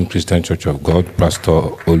the Redeemed Christian Church of God, Pastor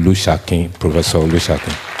Olushakin, Professor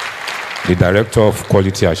Olushakin. The Director of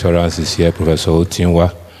Quality Assurance is here, Professor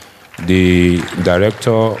Otinwa. The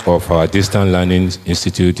Director of our Distant Learning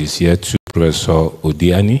Institute is here too, Professor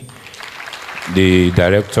Odiani. The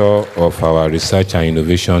Director of our Research and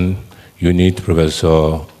Innovation Unit,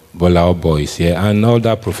 Professor Bola Obo, is here, and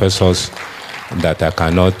other professors that I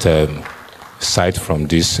cannot cite from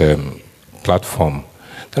this platform.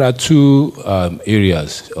 There are two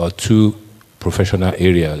areas, or two professional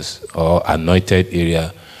areas, or anointed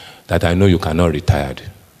area that I know you cannot retire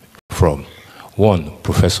from. One,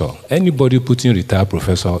 professor. Anybody putting retired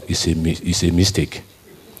professor is a mistake.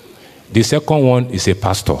 The second one is a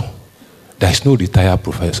pastor. There is no retired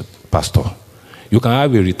pastor. You can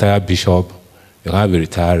have a retired bishop, you can have a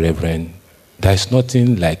retired reverend. There is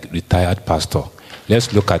nothing like retired pastor.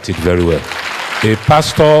 Let's look at it very well. A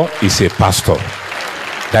pastor is a pastor.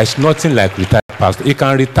 There is nothing like retired pastor. He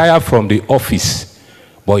can retire from the office,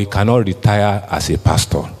 but he cannot retire as a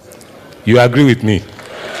pastor. You agree with me?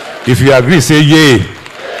 If you agree, say yay.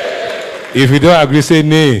 If you don't agree, say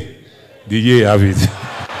nay. The yay have it.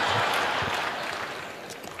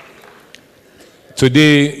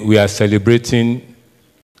 Today, we are celebrating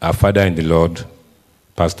our father in the Lord,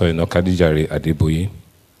 Pastor J.F Ade-Ajayi,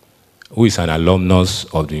 who is an alumnus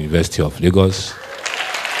of the University of Lagos.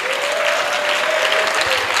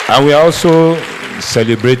 And we are also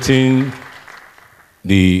celebrating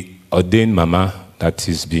the ordained mama that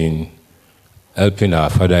has been helping our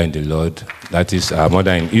father in the Lord, that is our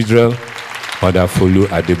mother in Israel, Mother Folu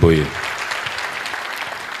Adeboye.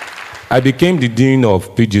 I became the dean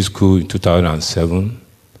of PG School in 2007.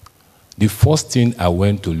 The first thing I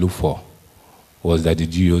went to look for was that the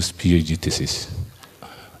GO's PhD thesis.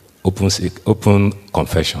 Open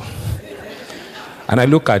confession. And I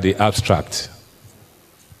look at the abstract.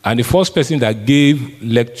 And the first person that gave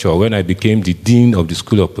lecture when I became the dean of the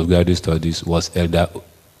School of Postgraduate Studies was Elder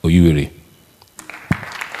Oyuwere.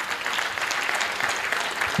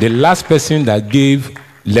 The last person that gave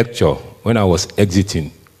lecture when I was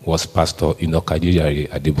exiting was Pastor J.F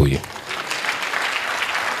Ade-Ajayi.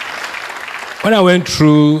 When I went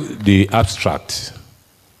through the abstract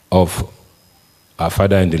of our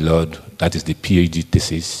father in the Lord, that is the PhD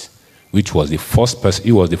thesis, which was the first person,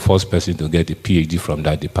 he was the first person to get a PhD from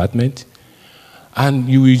that department. And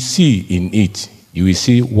you will see in it, you will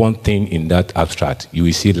see one thing in that abstract, you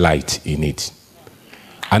will see light in it.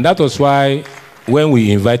 And that was why when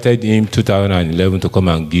we invited him in 2011 to come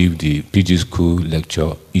and give the PG School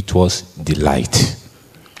lecture, it was the light.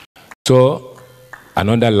 So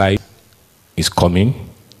another light is coming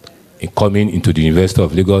into the University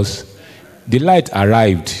of Lagos. The light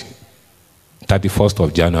arrived 31st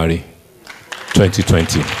of January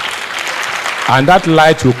 2020. And that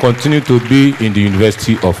light will continue to be in the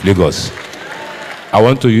University of Lagos. I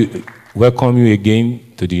want to welcome you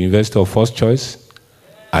again to the University of First Choice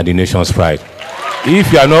and the nation's pride.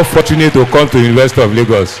 If you are not fortunate to come to the University of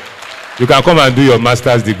Lagos, you can come and do your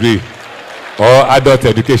master's degree or adult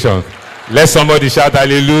education. Let somebody shout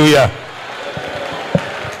hallelujah.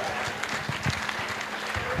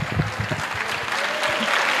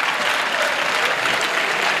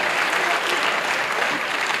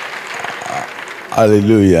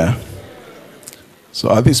 Hallelujah.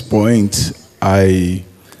 So at this point, I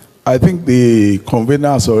think the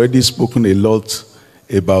convener has already spoken a lot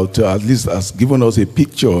about, at least has given us a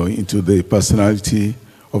picture into the personality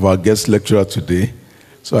of our guest lecturer today.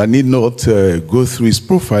 So I need not go through his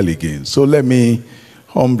profile again. So let me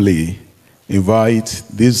humbly invite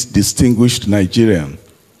this distinguished Nigerian,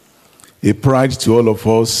 a pride to all of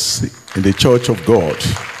us in the Church of God.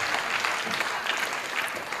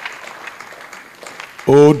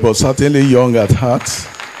 Old but certainly young at heart.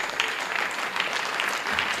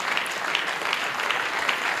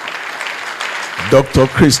 Dr.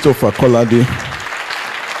 Christopher Kolade.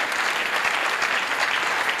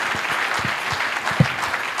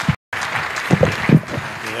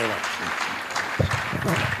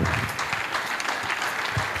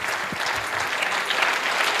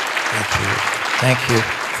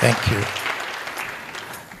 Thank you.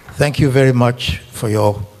 Thank you very much for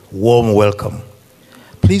your warm welcome.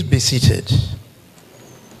 Please be seated.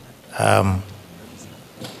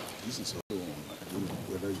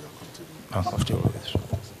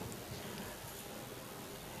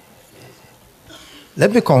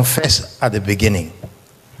 Let me confess at the beginning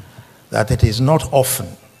that it is not often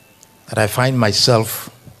that I find myself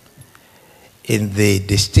in the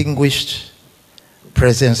distinguished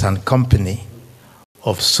presence and company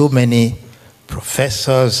of so many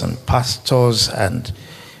professors and pastors and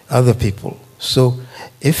other people. So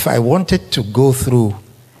if I wanted to go through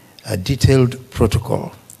a detailed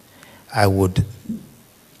protocol, I would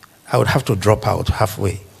have to drop out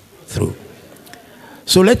halfway through.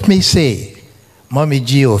 So let me say, Mommy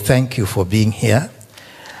Gio, thank you for being here.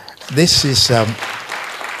 This is,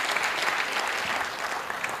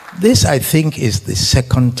 this I think is the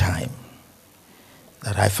second time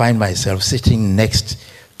that I find myself sitting next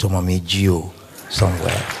to Mommy Gio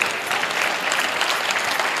somewhere.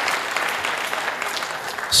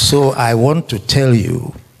 So I want to tell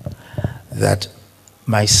you that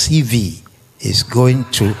my CV is going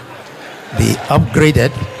to be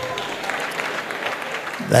upgraded.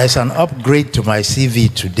 There's an upgrade to my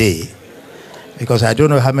CV today, because I don't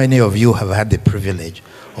know how many of you have had the privilege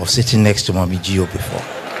of sitting next to Mommy Gio before.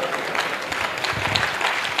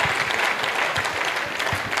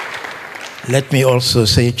 Let me also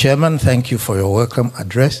say, Chairman, thank you for your welcome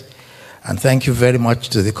address, and thank you very much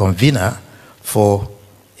to the convener for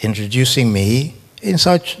introducing me in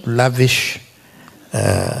such lavish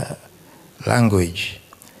language.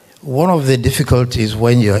 One of the difficulties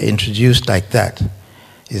when you're introduced like that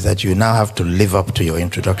is that you now have to live up to your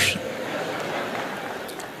introduction.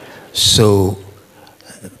 So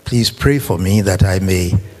please pray for me that I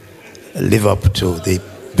may live up to the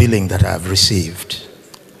billing that I've received.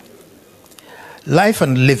 Life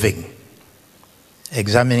and Living,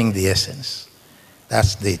 Examining the Essence.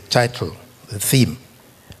 That's the title, the theme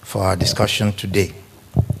for our discussion today.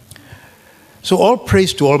 So all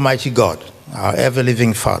praise to Almighty God, our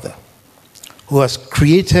ever-living Father, who has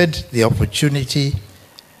created the opportunity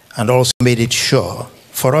and also made it sure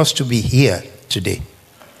for us to be here today,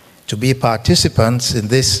 to be participants in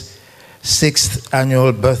this 6th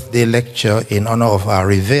annual birthday lecture in honor of our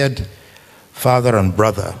revered father and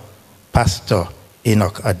brother, Pastor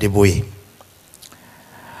Enoch Adeboye.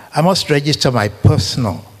 I must register my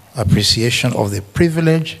personal appreciation of the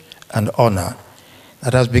privilege and honor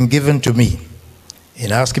that has been given to me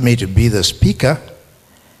in asking me to be the speaker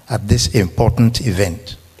at this important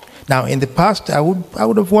event. Now, in the past, I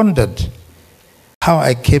would have wondered how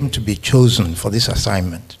I came to be chosen for this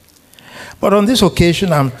assignment. But on this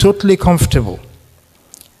occasion, I'm totally comfortable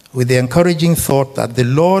with the encouraging thought that the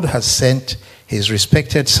Lord has sent his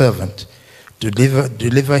respected servant to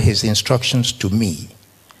deliver his instructions to me.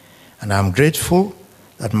 And I'm grateful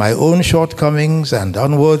that my own shortcomings and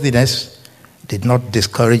unworthiness did not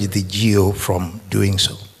discourage the GO from doing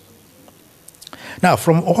so. Now,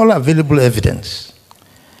 from all available evidence,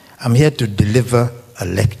 I'm here to deliver a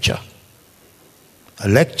lecture. A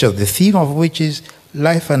lecture, the theme of which is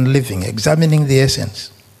Life and Living, Examining the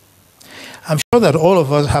Essence. I'm sure that all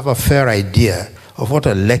of us have a fair idea of what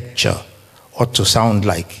a lecture ought to sound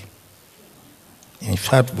like. In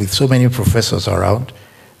fact, with so many professors around,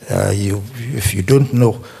 if you don't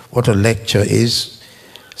know what a lecture is,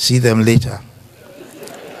 see them later.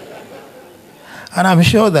 And I'm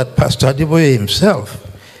sure that Pastor Adeboye himself,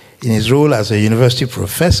 in his role as a university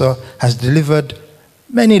professor, has delivered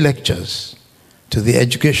many lectures to the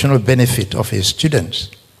educational benefit of his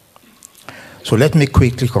students. So let me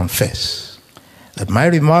quickly confess that my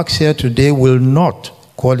remarks here today will not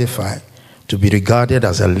qualify to be regarded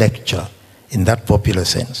as a lecture in that popular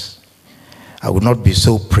sense. I would not be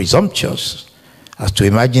so presumptuous as to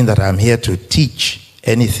imagine that I'm here to teach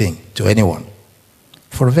anything to anyone,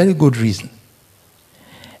 for a very good reason.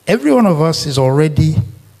 Every one of us is already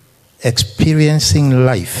experiencing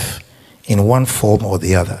life in one form or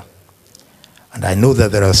the other. And I know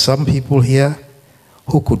that there are some people here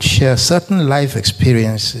who could share certain life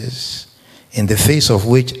experiences in the face of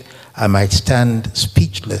which I might stand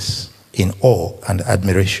speechless in awe and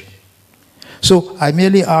admiration. So I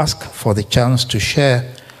merely ask for the chance to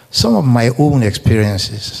share some of my own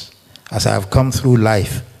experiences as I have come through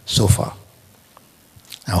life so far.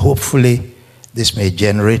 And hopefully this may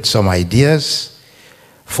generate some ideas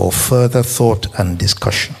for further thought and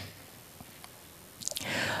discussion.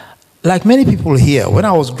 Like many people here, when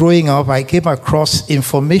I was growing up, I came across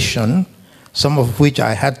information, some of which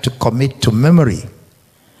I had to commit to memory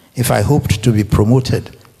if I hoped to be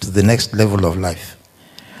promoted to the next level of life.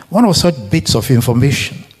 One of such bits of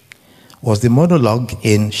information was the monologue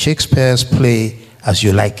in Shakespeare's play, As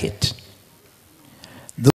You Like It.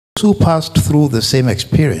 Those who passed through the same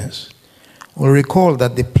experience will recall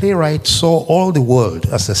that the playwright saw all the world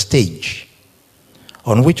as a stage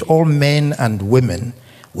on which all men and women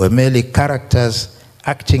were merely characters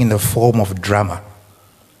acting in the form of drama.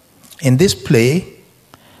 In this play,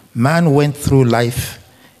 man went through life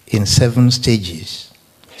in 7 stages.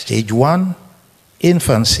 Stage 1,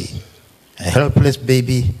 infancy, a helpless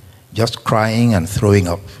baby just crying and throwing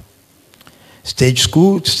up. Stage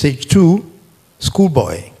 2,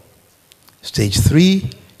 schoolboy. Stage 3,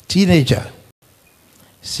 teenager.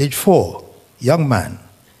 Stage 4, young man.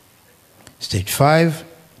 Stage 5,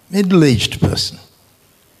 middle-aged person.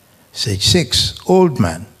 Stage 6, old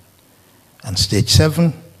man. And stage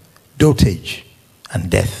 7, dotage and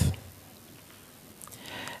death.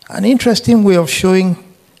 An interesting way of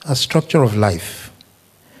showing a structure of life.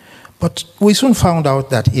 But we soon found out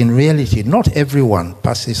that in reality, not everyone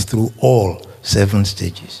passes through all 7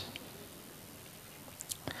 stages.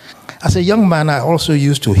 As a young man, I also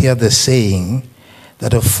used to hear the saying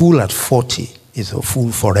that a fool at 40 is a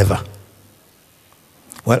fool forever.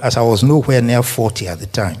 Well, as I was nowhere near 40 at the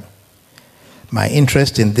time, my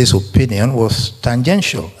interest in this opinion was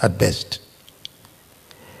tangential at best.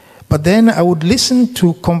 But then I would listen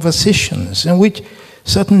to conversations in which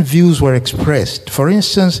certain views were expressed. For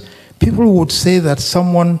instance, people would say that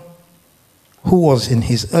someone who was in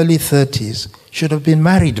his early 30s should have been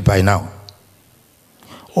married by now.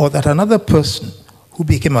 Or that another person who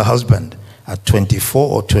became a husband at 24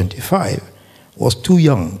 or 25 was too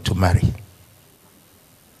young to marry.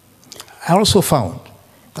 I also found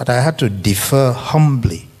that I had to defer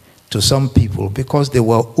humbly to some people because they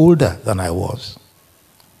were older than I was.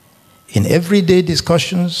 In everyday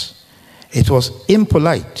discussions, it was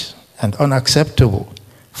impolite and unacceptable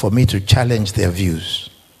for me to challenge their views.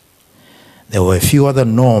 There were a few other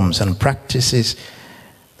norms and practices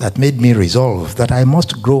that made me resolve that I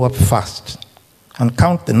must grow up fast and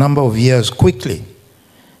count the number of years quickly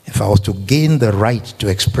if I was to gain the right to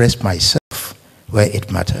express myself where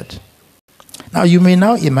it mattered. Now, you may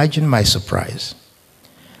now imagine my surprise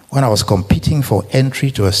when I was competing for entry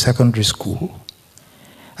to a secondary school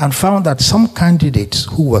and found that some candidates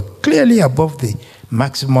who were clearly above the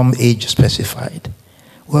maximum age specified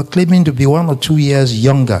were claiming to be 1 or 2 years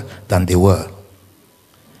younger than they were.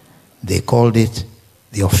 They called it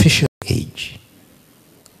the official age.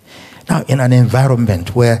 Now, in an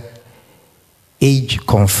environment where age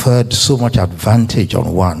conferred so much advantage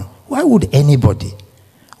on one, why would anybody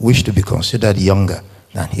wish to be considered younger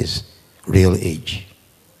than his real age?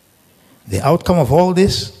 The outcome of all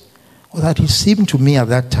this was that it seemed to me at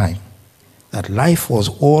that time that life was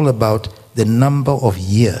all about the number of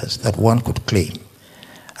years that one could claim.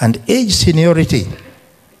 And age seniority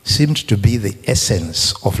seemed to be the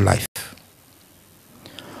essence of life.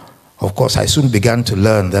 Of course, I soon began to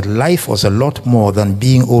learn that life was a lot more than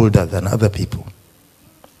being older than other people.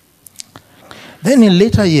 Then in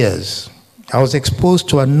later years, I was exposed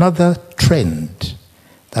to another trend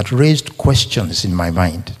that raised questions in my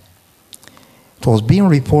mind. It was being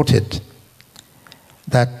reported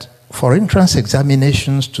that for entrance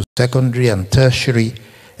examinations to secondary and tertiary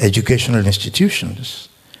educational institutions,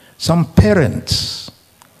 some parents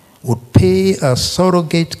would pay a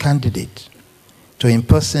surrogate candidate to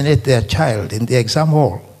impersonate their child in the exam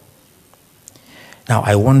hall. Now,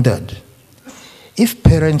 I wondered, if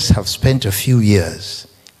parents have spent a few years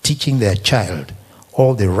teaching their child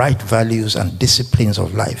all the right values and disciplines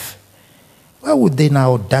of life, why would they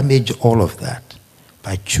now damage all of that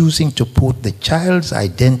by choosing to put the child's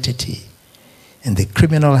identity in the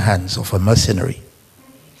criminal hands of a mercenary?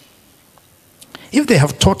 If they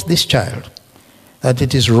have taught this child that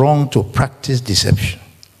it is wrong to practice deception,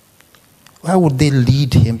 why would they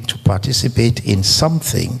lead him to participate in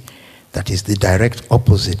something that is the direct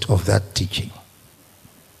opposite of that teaching?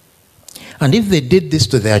 And if they did this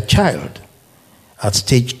to their child at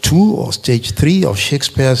stage 2 or stage 3 of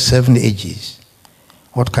Shakespeare's 7 Ages,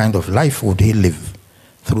 what kind of life would he live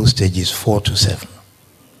through stages 4 to 7?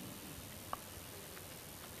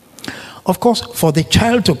 Of course, for the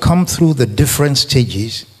child to come through the different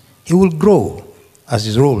stages, he will grow as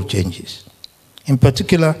his role changes. In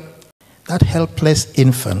particular, that helpless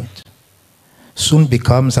infant soon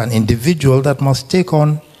becomes an individual that must take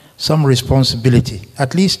on some responsibility,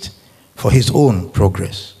 at least for his own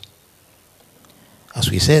progress.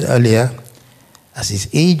 As we said earlier, as his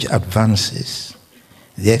age advances,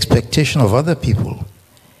 the expectation of other people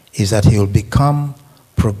is that he will become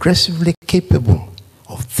progressively capable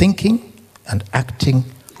of thinking and acting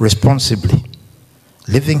responsibly,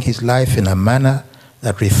 living his life in a manner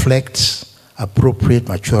that reflects appropriate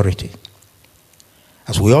maturity.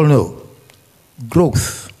 As we all know,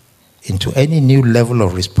 growth into any new level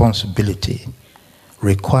of responsibility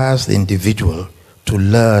requires the individual to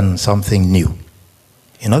learn something new.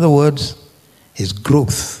 In other words, his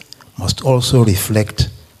growth must also reflect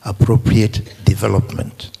appropriate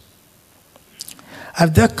development.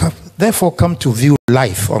 I've therefore come to view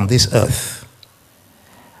life on this earth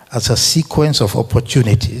as a sequence of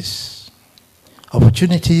opportunities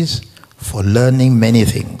for learning many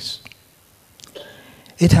things.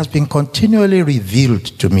 it has been continually revealed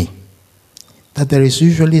to me that there is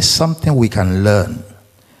usually something we can learn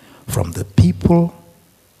from the people,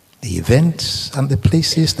 the events, and the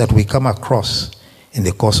places that we come across in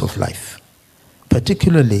the course of life,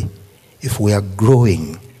 particularly if we are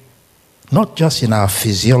growing, not just in our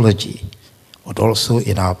physiology, but also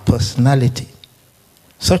in our personality,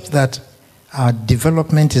 such that our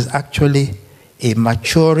development is actually a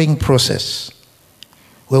maturing process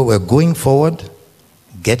where we're going forward,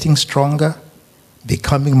 getting stronger,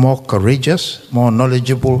 becoming more courageous, more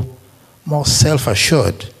knowledgeable, more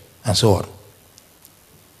self-assured, and so on.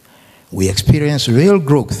 We experience real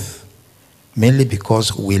growth mainly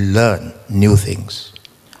because we learn new things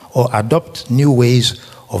or adopt new ways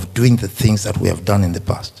of doing the things that we have done in the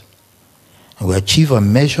past. And we achieve a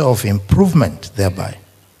measure of improvement thereby.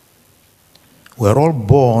 We're all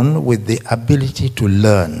born with the ability to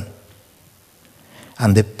learn.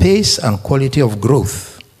 And the pace and quality of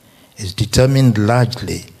growth is determined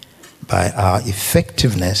largely by our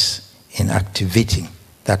effectiveness in activating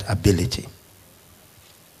that ability.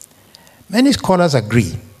 Many scholars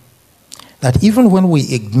agree that even when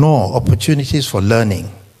we ignore opportunities for learning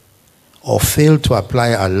or fail to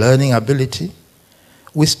apply our learning ability,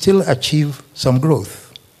 we still achieve some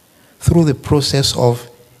growth through the process of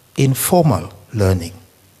informal learning,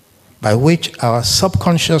 by which our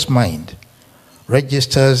subconscious mind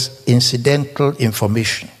registers incidental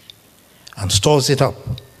information and stores it up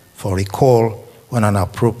for recall when an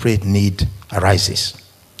appropriate need arises.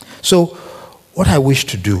 So, what I wish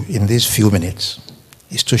to do in these few minutes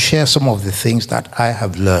is to share some of the things that I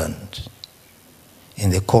have learned in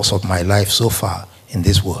the course of my life so far in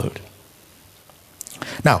this world.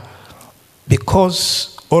 Now,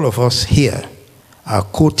 because all of us here are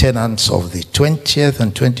co-tenants of the 20th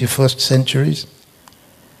and 21st centuries,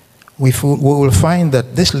 we will find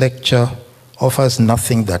that this lecture offers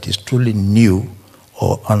nothing that is truly new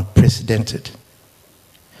or unprecedented.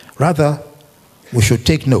 Rather, we should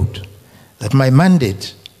take note that my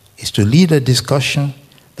mandate is to lead a discussion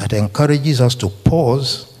that encourages us to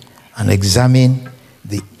pause and examine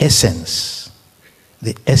the essence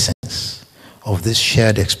of this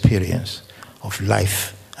shared experience of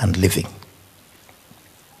life and living.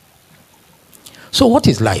 So what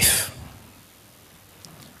is life?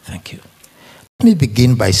 Thank you. Let me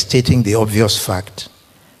begin by stating the obvious fact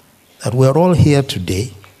that we're all here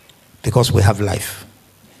today because we have life.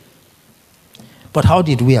 But how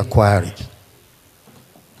did we acquire it?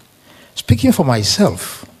 Speaking for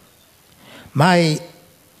myself, my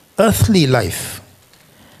earthly life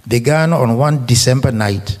began on one December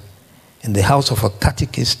night in the house of a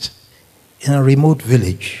catechist in a remote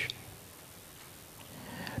village.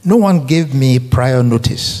 No one gave me prior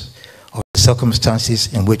notice of the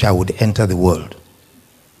circumstances in which I would enter the world.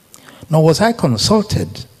 Nor was I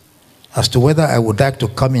consulted as to whether I would like to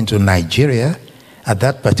come into Nigeria at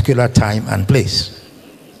that particular time and place.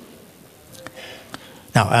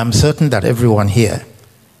 Now, I'm certain that everyone here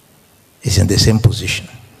is in the same position.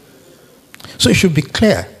 So it should be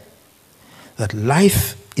clear that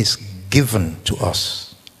life is given to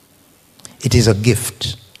us. It is a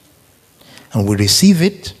gift. And we receive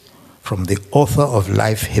it from the author of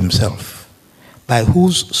life himself, by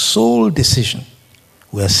whose sole decision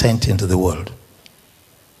we are sent into the world.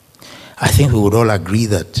 I think we would all agree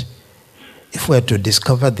that if we are to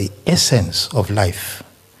discover the essence of life,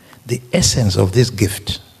 the essence of this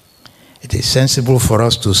gift, it is sensible for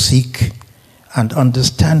us to seek and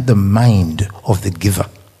understand the mind of the giver,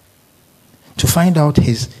 to find out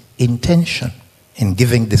his intention in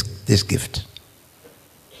giving this gift.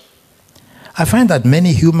 I find that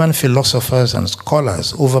many human philosophers and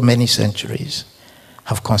scholars over many centuries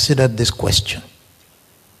have considered this question.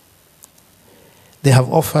 They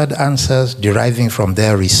have offered answers deriving from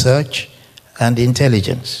their research and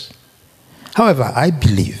intelligence. However, I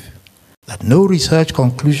believe that no research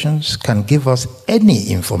conclusions can give us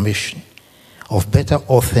any information of better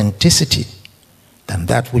authenticity than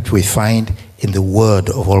that which we find in the Word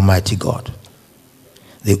of Almighty God,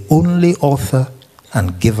 the only author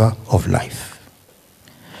and giver of life.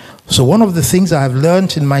 So one of the things I have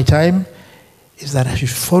learned in my time is that I should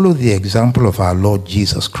follow the example of our Lord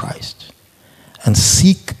Jesus Christ and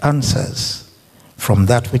seek answers from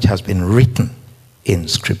that which has been written in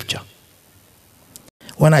Scripture.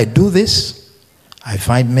 When I do this, I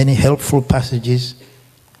find many helpful passages,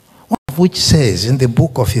 one of which says in the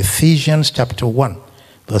book of Ephesians chapter 1,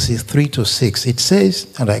 verses 3 to 6, it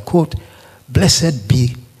says, and I quote, "Blessed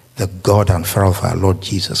be the God and Father of our Lord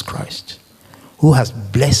Jesus Christ, who has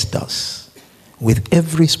blessed us with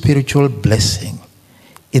every spiritual blessing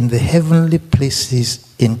in the heavenly places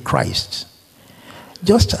in Christ,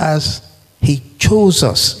 just as he chose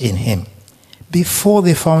us in him before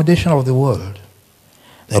the foundation of the world,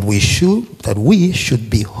 that we should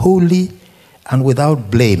be holy and without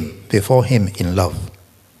blame before him in love,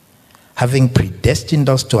 having predestined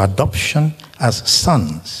us to adoption as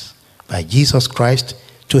sons by Jesus Christ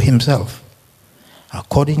to himself,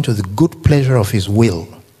 according to the good pleasure of his will,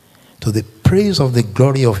 to the praise of the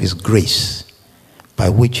glory of his grace, by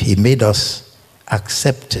which he made us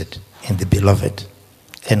accepted in the beloved.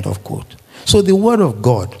 End of quote. So the word of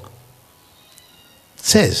God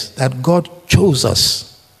says that God chose us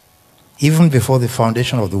even before the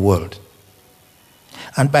foundation of the world.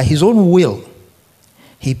 And by his own will,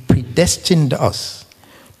 he predestined us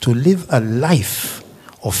to live a life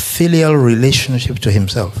of filial relationship to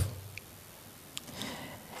himself.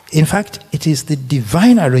 In fact, it is the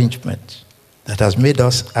divine arrangement that has made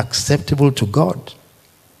us acceptable to God.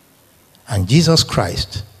 And Jesus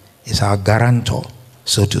Christ is our guarantor,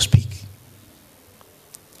 so to speak.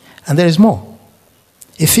 And there is more.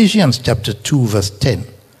 Ephesians chapter 2 verse 10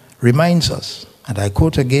 reminds us, and I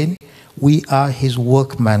quote again, we are his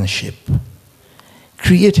workmanship,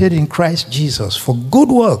 created in Christ Jesus for good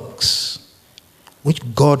works,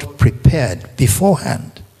 which God prepared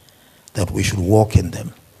beforehand that we should walk in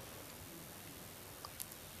them.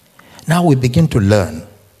 Now we begin to learn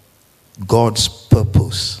God's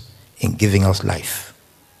purpose in giving us life.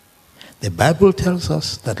 The Bible tells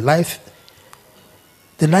us that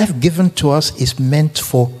the life given to us is meant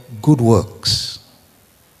for good works.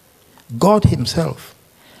 God himself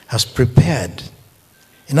has prepared.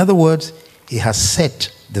 In other words, he has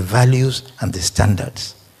set the values and the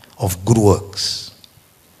standards of good works.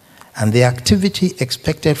 And the activity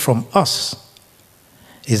expected from us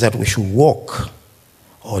is that we should walk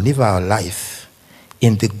or live our life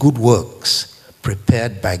in the good works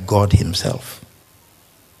prepared by God himself.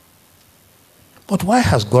 But why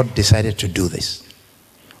has God decided to do this?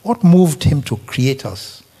 What moved him to create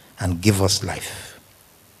us and give us life?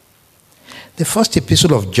 The first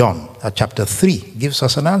epistle of John, chapter 3, gives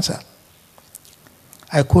us an answer.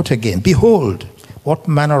 I quote again, behold, what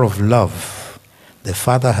manner of love the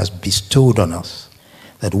Father has bestowed on us,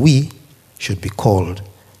 that we should be called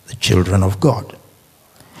the children of God.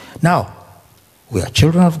 Now, we are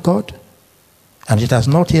children of God, and it has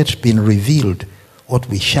not yet been revealed what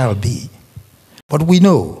we shall be. But we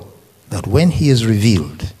know that when he is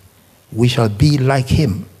revealed, we shall be like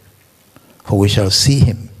him, for we shall see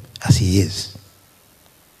him as he is.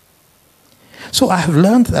 So I have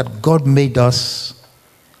learned that God made us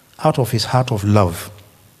out of his heart of love,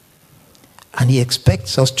 and he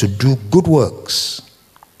expects us to do good works,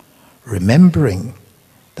 remembering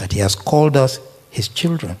that he has called us his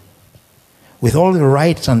children, with all the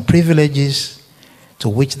rights and privileges to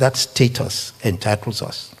which that status entitles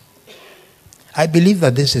us. I believe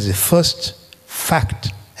that this is the first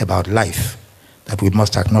fact about life that we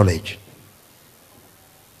must acknowledge.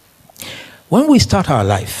 When we start our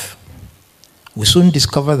life, we soon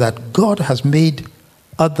discover that God has made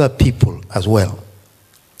other people as well.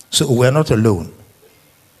 So we're not alone.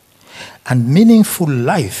 And meaningful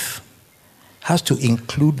life has to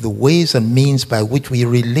include the ways and means by which we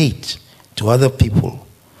relate to other people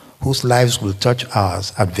whose lives will touch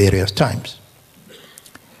ours at various times.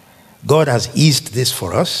 God has eased this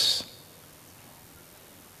for us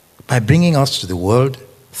by bringing us to the world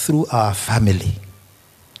through our family.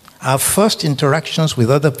 Our first interactions with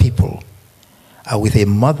other people are with a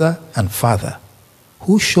mother and father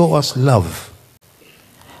who show us love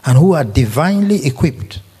and who are divinely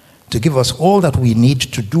equipped to give us all that we need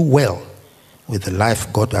to do well with the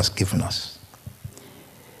life God has given us.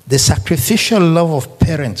 The sacrificial love of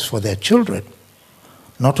parents for their children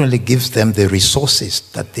not only gives them the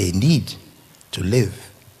resources that they need to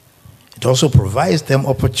live, it also provides them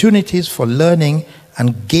opportunities for learning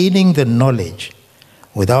and gaining the knowledge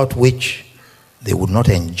without which they would not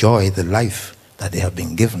enjoy the life that they have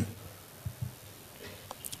been given.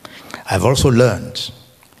 I've also learned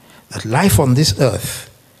that life on this earth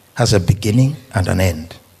has a beginning and an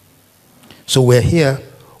end. So we're here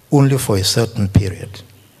only for a certain period,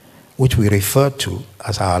 which we refer to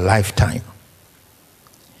as our lifetime.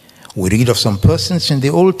 We read of some persons in the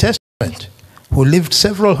Old Testament who lived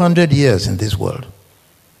several hundred years in this world.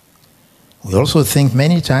 We also think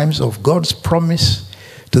many times of God's promise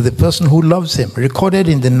to the person who loves him, recorded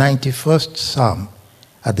in the 91st Psalm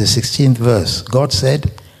at the 16th verse. God said,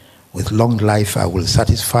 with long life I will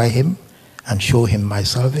satisfy him and show him my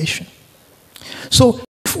salvation. So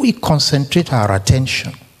if we concentrate our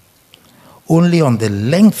attention only on the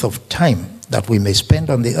length of time that we may spend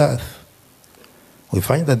on the earth, we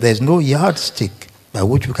find that there's no yardstick by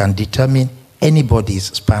which we can determine anybody's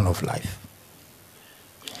span of life.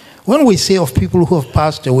 When we say of people who have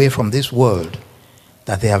passed away from this world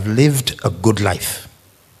that they have lived a good life,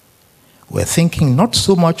 we're thinking not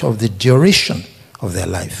so much of the duration of their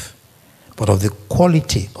life, but of the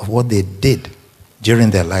quality of what they did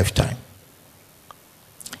during their lifetime.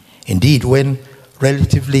 Indeed, when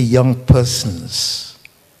relatively young persons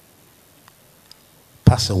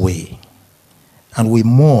pass away and we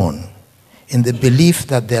mourn in the belief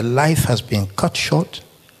that their life has been cut short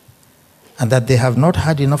and that they have not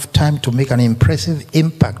had enough time to make an impressive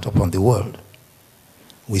impact upon the world,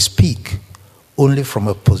 we speak only from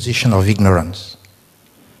a position of ignorance.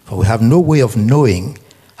 For we have no way of knowing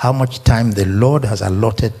how much time the Lord has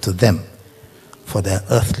allotted to them for their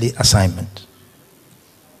earthly assignment.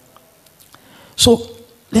 So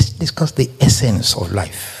let's discuss the essence of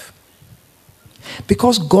life.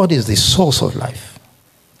 Because God is the source of life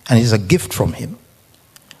and is a gift from Him,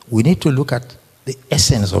 we need to look at the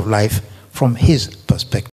essence of life from His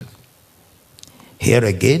perspective. Here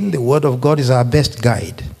again, the Word of God is our best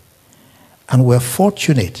guide. And we're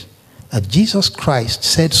fortunate that Jesus Christ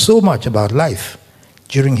said so much about life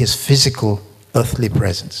during His physical earthly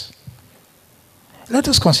presence. Let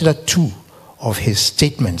us consider two of His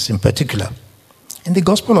statements in particular. In the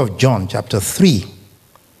Gospel of John, chapter 3,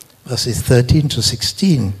 verses 13 to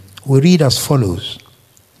 16, we read as follows: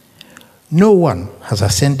 "No one has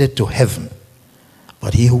ascended to heaven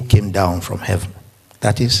but He who came down from heaven,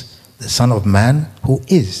 that is, the Son of Man who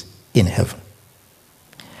is in heaven.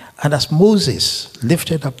 And as Moses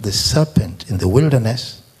lifted up the serpent in the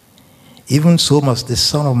wilderness, even so must the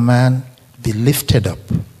Son of Man be lifted up,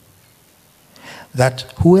 that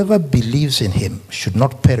whoever believes in Him should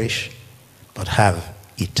not perish, but have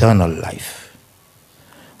eternal life.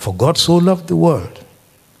 For God so loved the world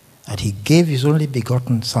that He gave His only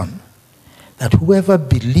begotten Son, that whoever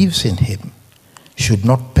believes in Him should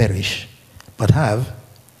not perish, but have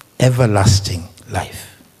everlasting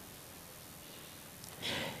life."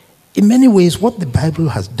 In many ways, what the Bible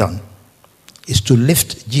has done is to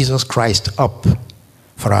lift Jesus Christ up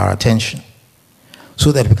for our attention,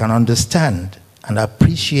 so that we can understand and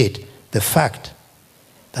appreciate the fact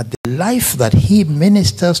that the life that He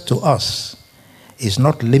ministers to us is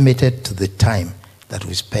not limited to the time that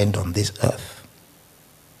we spend on this earth.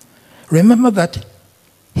 Remember that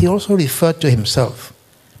He also referred to Himself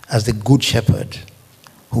as the Good Shepherd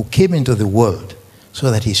who came into the world so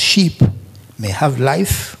that His sheep may have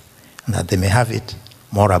life and that they may have it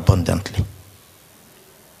more abundantly.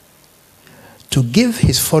 To give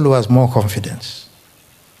His followers more confidence,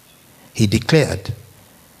 He declared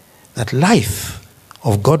that life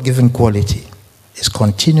of God-given quality is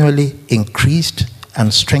continually increased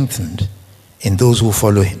and strengthened in those who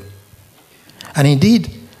follow Him. And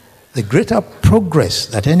indeed, the greater progress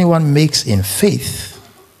that anyone makes in faith,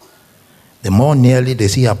 the more nearly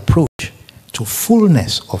does he approach to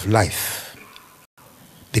fullness of life,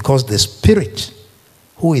 because the Spirit,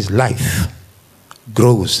 who is life,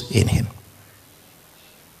 grows in him.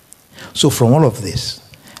 So from all of this,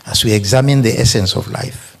 as we examine the essence of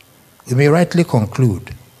life, we may rightly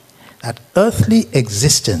conclude that earthly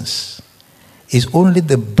existence is only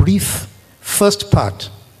the brief first part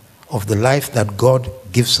of the life that God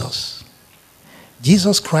gives us.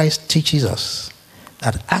 Jesus Christ teaches us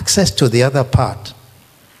that access to the other part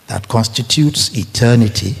that constitutes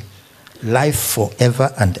eternity, life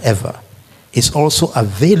forever and ever, is also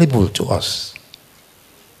available to us.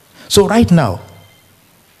 So right now,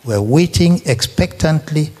 we're waiting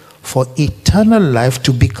expectantly for eternal life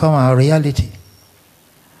to become our reality.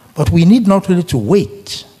 But we need not really to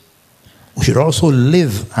wait. We should also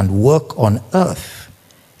live and work on earth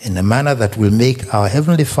in a manner that will make our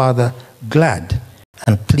Heavenly Father glad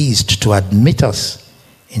and pleased to admit us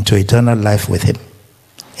into eternal life with Him.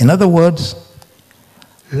 In other words,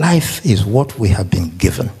 life is what we have been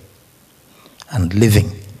given, and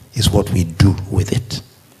living is what we do with it.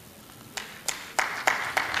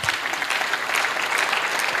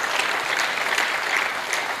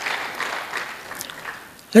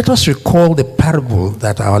 Let us recall the parable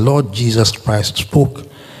that our Lord Jesus Christ spoke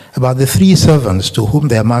about the 3 servants to whom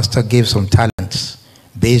their master gave some talents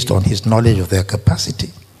based on his knowledge of their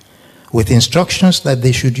capacity, with instructions that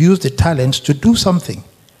they should use the talents to do something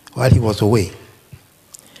while he was away.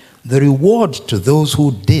 The reward to those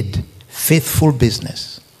who did faithful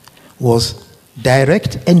business was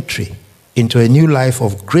direct entry into a new life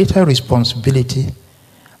of greater responsibility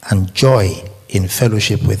and joy in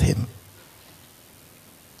fellowship with him.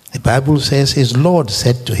 The Bible says his Lord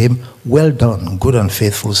said to him, "Well done, good and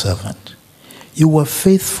faithful servant. You were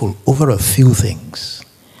faithful over a few things.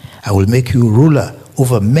 I will make you ruler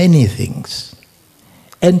over many things.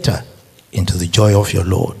 Enter into the joy of your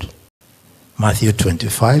Lord. Matthew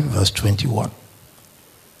 25, verse 21.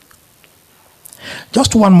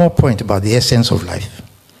 Just one more point about the essence of life,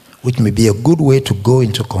 which may be a good way to go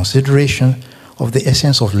into consideration of the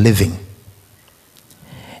essence of living.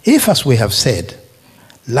 If, as we have said,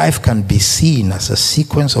 life can be seen as a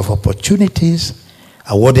sequence of opportunities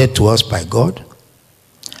awarded to us by God,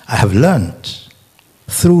 I have learned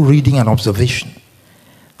through reading and observation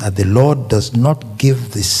that the Lord does not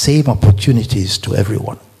give the same opportunities to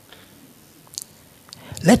everyone.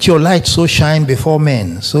 Let your light so shine before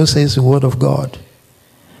men, so says the word of God,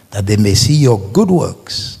 that they may see your good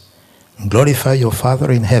works and glorify your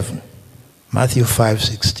Father in heaven. Matthew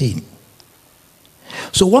 5:16.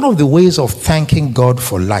 So one of the ways of thanking God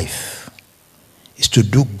for life is to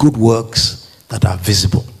do good works that are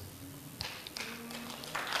visible.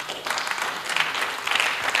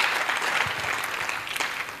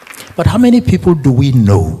 But how many people do we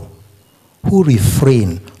know who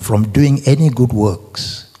refrain from doing any good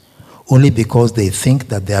works only because they think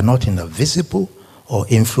that they are not in a visible or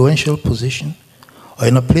influential position or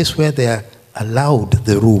in a place where they are allowed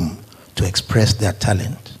the room to express their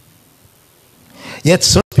talent? Yet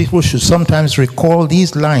such people should sometimes recall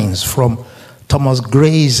these lines from Thomas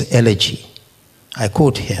Gray's elegy. I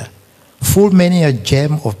quote here, "Full many a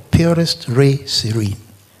gem of purest ray serene,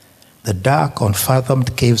 the dark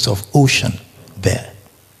unfathomed caves of ocean bear.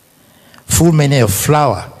 Full many a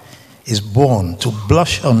flower is born to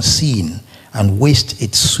blush unseen and waste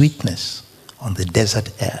its sweetness on the desert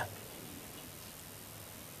air."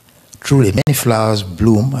 Truly, many flowers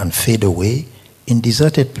bloom and fade away in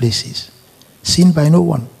deserted places, seen by no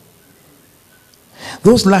one.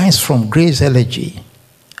 Those lines from Gray's elegy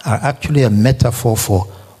are actually a metaphor for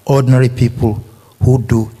ordinary people who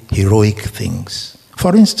do heroic things.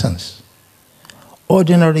 For instance,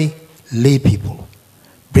 ordinary lay people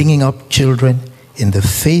bringing up children in the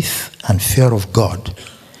faith and fear of God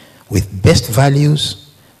with best values,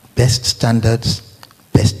 best standards,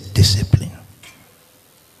 best discipline.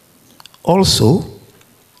 Also,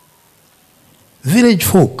 village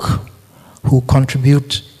folk who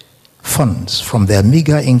contribute funds from their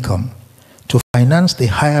meager income to finance the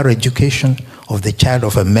higher education of the child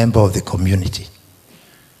of a member of the community.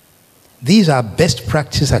 These are best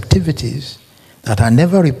practice activities that are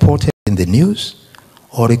never reported in the news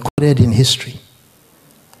or recorded in history.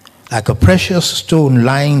 Like a precious stone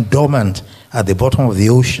lying dormant at the bottom of the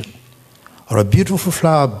ocean, or a beautiful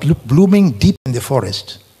flower blooming deep in the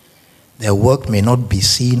forest, their work may not be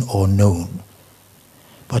seen or known,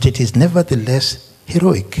 but it is nevertheless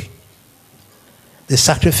heroic. The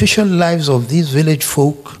sacrificial lives of these village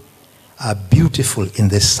folk are beautiful in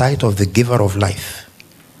the sight of the giver of life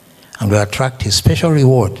and will attract his special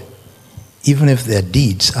reward, even if their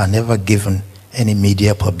deeds are never given any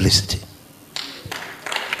media publicity.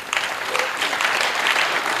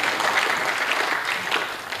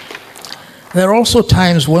 There are also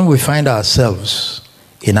times when we find ourselves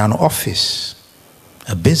in an office,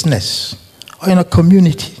 a business, or in a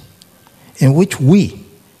community in which we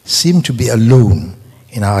seem to be alone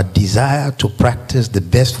in our desire to practice the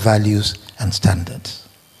best values and standards.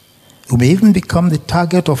 We may even become the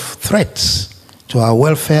target of threats to our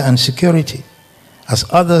welfare and security as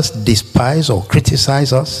others despise or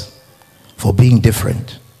criticize us for being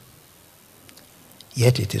different.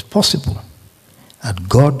 Yet it is possible that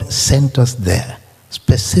God sent us there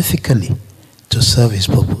specifically to serve his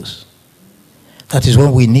purpose. That is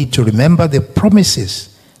when we need to remember the promises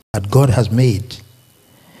that God has made.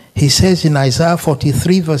 He says in Isaiah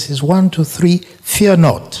 43 verses 1 to 3, "Fear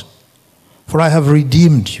not, for I have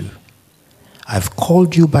redeemed you. I have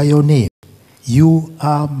called you by your name. You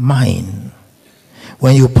are mine.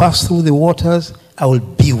 When you pass through the waters, I will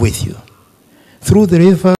be with you. Through the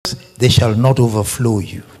rivers, they shall not overflow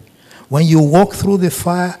you. When you walk through the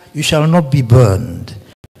fire, you shall not be burned,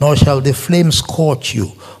 nor shall the flame scorch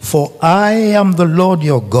you. For I am the Lord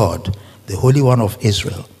your God, the Holy One of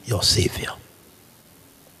Israel, your Savior."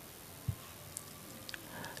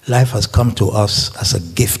 Life has come to us as a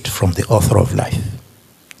gift from the author of life.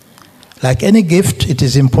 Like any gift, it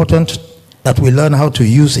is important that we learn how to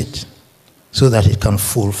use it so that it can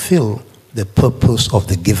fulfill the purpose of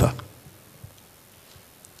the giver.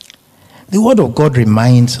 The Word of God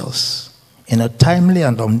reminds us in a timely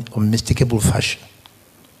and unmistakable fashion.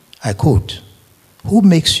 I quote, "Who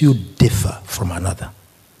makes you differ from another?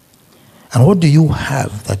 And what do you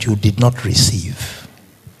have that you did not receive?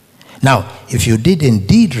 Now, if you did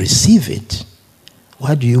indeed receive it,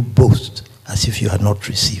 why do you boast as if you had not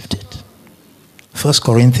received it?" 1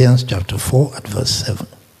 Corinthians chapter 4 at verse 7.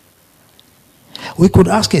 we could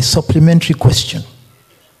ask a supplementary question.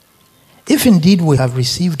 If indeed we have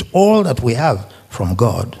received all that we have from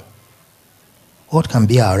God, what can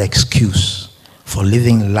be our excuse for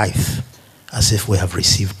living life as if we have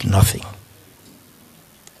received nothing?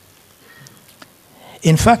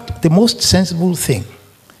 In fact, the most sensible thing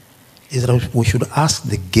is that we should ask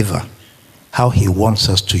the giver how he wants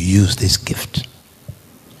us to use this gift.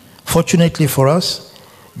 Fortunately for us,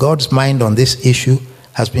 God's mind on this issue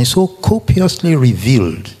has been so copiously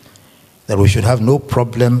revealed that we should have no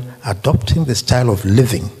problem adopting the style of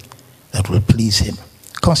living that will please him.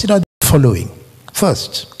 Consider the following.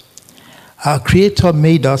 First, our Creator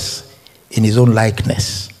made us in his own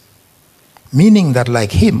likeness, meaning that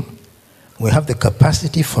like him, we have the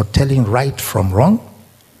capacity for telling right from wrong,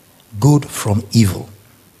 good from evil.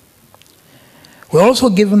 We're also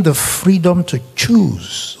given the freedom to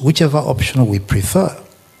choose whichever option we prefer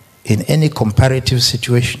in any comparative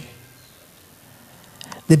situation.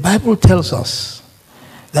 The Bible tells us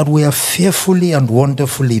that we are fearfully and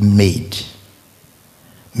wonderfully made,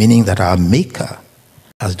 meaning that our Maker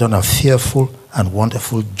has done a fearful and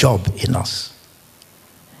wonderful job in us.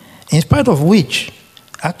 In spite of which,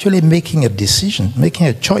 actually making a decision, making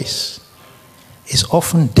a choice, is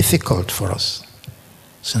often difficult for us,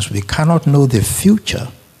 since we cannot know the future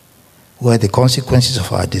where the consequences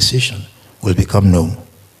of our decision will become known.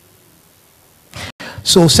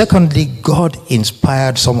 So secondly, God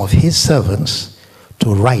inspired some of his servants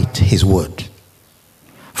to write his word,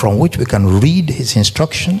 from which we can read his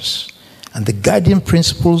instructions and the guiding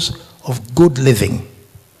principles of good living.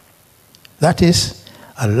 That is,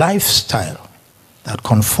 a lifestyle that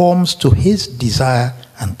conforms to his desire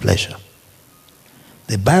and pleasure.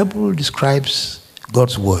 The Bible describes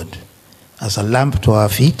God's word as a lamp to our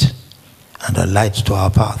feet and a light to our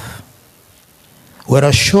path. We're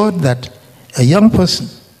assured that a young person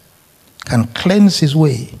can cleanse his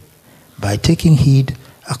way by taking heed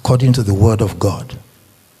according to the word of God.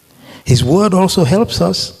 His word also helps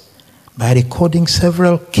us by recording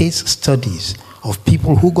several case studies of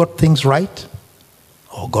people who got things right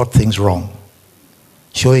or got things wrong,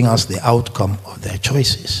 showing us the outcome of their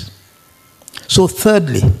choices. So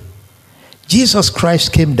thirdly, Jesus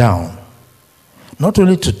Christ came down not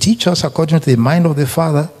only to teach us according to the mind of the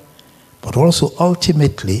Father, but also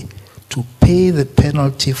ultimately to pay the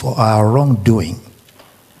penalty for our wrongdoing,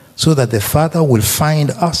 so that the Father will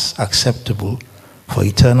find us acceptable for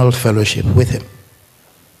eternal fellowship with him.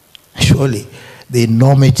 Surely the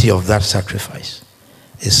enormity of that sacrifice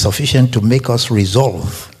is sufficient to make us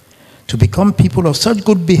resolve to become people of such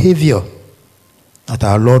good behavior that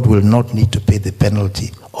our Lord will not need to pay the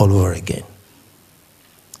penalty all over again.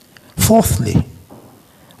 Fourthly,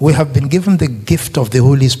 we have been given the gift of the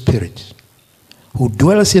Holy Spirit, who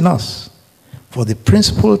dwells in us for the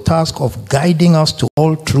principal task of guiding us to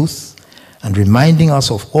all truth and reminding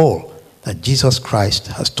us of all that Jesus Christ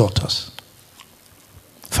has taught us.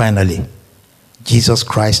 Finally, Jesus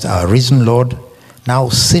Christ, our risen Lord, now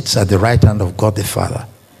sits at the right hand of God the Father,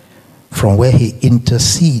 from where he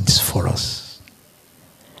intercedes for us.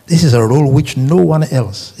 This is a role which no one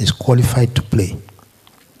else is qualified to play.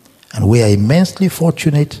 And we are immensely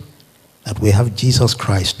fortunate that we have Jesus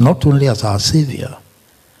Christ not only as our Savior,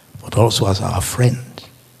 but also as our friend.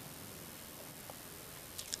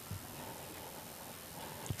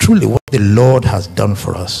 Truly, what the Lord has done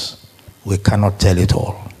for us, we cannot tell it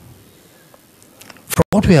all. From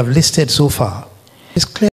what we have listed so far, it's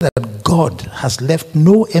clear that God has left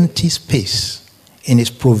no empty space in his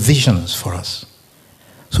provisions for us,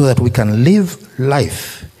 so that we can live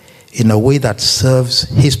life in a way that serves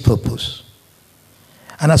his purpose.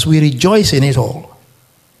 And as we rejoice in it all,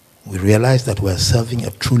 we realize that we are serving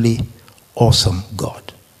a truly awesome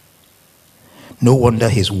God. No wonder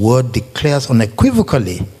his word declares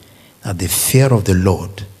unequivocally that the fear of the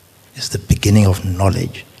Lord is the beginning of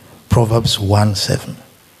knowledge. Proverbs 1:7.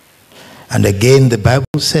 And again the Bible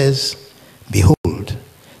says, behold,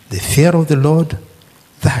 the fear of the Lord,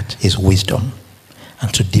 that is wisdom,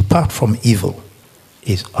 and to depart from evil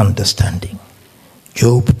is understanding.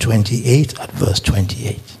 Job 28 at verse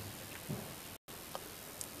 28.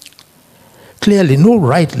 Clearly, no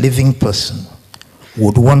right living person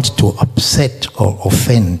would want to upset or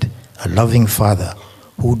offend a loving father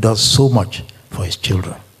who does so much for his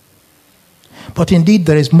children. But indeed,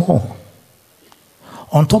 there is more.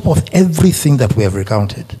 On top of everything that we have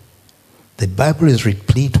recounted, the Bible is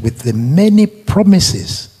replete with the many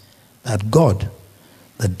promises that God,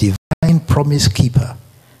 the divine promise keeper,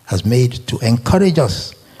 has made to encourage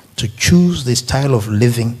us to choose the style of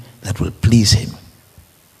living that will please him.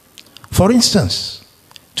 For instance,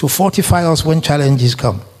 to fortify us when challenges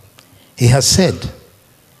come, He has said,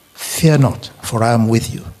 "Fear not, for I am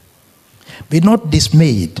with you. Be not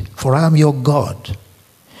dismayed, for I am your God.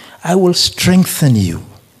 I will strengthen you.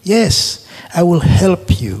 Yes, I will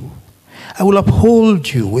help you. I will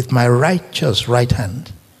uphold you with my righteous right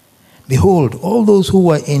hand. Behold, all those who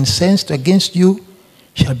were incensed against you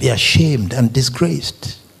shall be ashamed and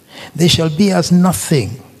disgraced. They shall be as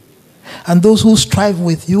nothing. And those who strive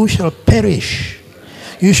with you shall perish.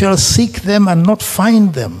 You shall seek them and not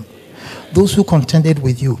find them. Those who contended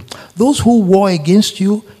with you, those who war against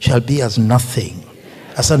you shall be as nothing,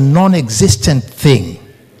 as a non-existent thing.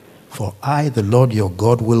 For I, the Lord your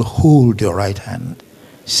God, will hold your right hand,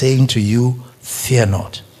 saying to you, fear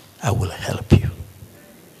not, I will help you."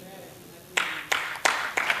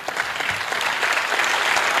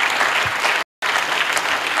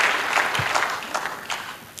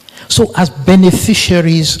 So as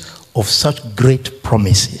beneficiaries of such great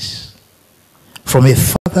promises, from a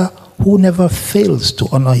Father who never fails to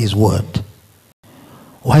honor his word,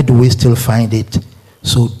 why do we still find it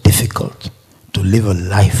so difficult to live a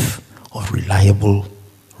life of reliable,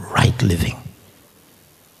 right living?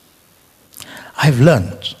 I've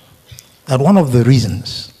learned that one of the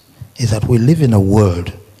reasons is that we live in a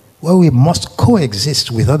world where we must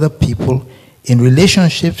coexist with other people in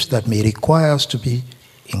relationships that may require us to be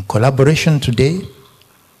in collaboration today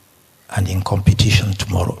and in competition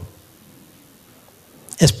tomorrow.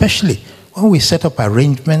 Especially when we set up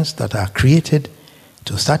arrangements that are created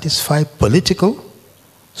to satisfy political,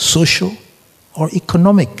 social, or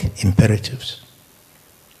economic imperatives.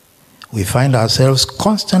 We find ourselves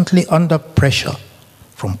constantly under pressure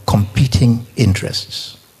from competing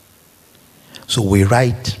interests. So we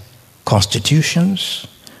write constitutions,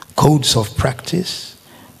 codes of practice,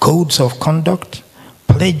 codes of conduct,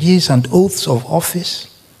 pledges and oaths of office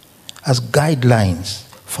as guidelines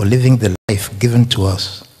for living the life given to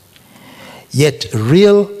us. Yet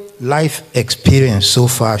real life experience so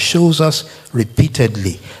far shows us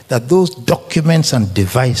repeatedly that those documents and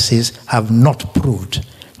devices have not proved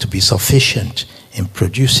to be sufficient in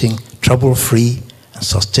producing trouble-free and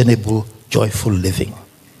sustainable, joyful living.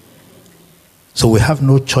 So we have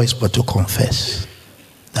no choice but to confess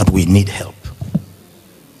that we need help.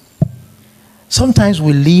 Sometimes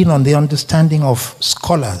we lean on the understanding of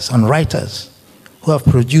scholars and writers who have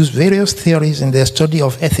produced various theories in their study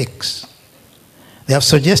of ethics. They have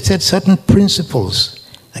suggested certain principles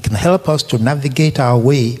that can help us to navigate our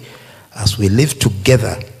way as we live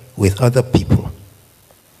together with other people.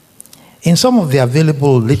 In some of the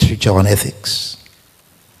available literature on ethics,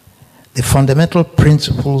 the fundamental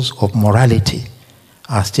principles of morality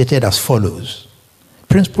are stated as follows.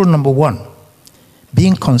 Principle number 1,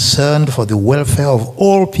 being concerned for the welfare of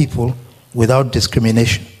all people without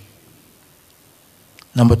discrimination.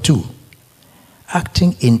 Number 2,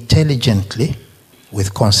 acting intelligently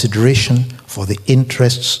with consideration for the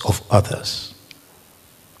interests of others.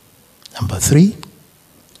 Number 3,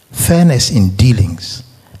 fairness in dealings,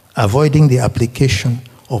 avoiding the application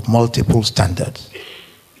of multiple standards.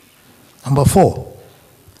 Number 4,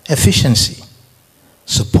 efficiency,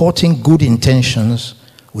 supporting good intentions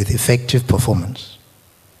with effective performance.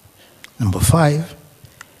 Number 5,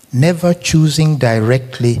 never choosing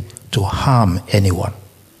directly to harm anyone.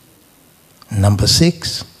 Number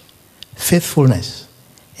 6, faithfulness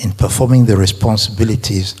in performing the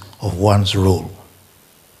responsibilities of one's role.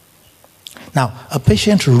 Now, a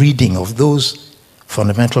patient reading of those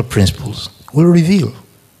fundamental principles will reveal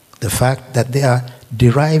the fact that they are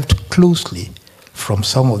derived closely from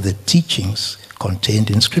some of the teachings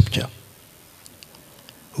contained in Scripture.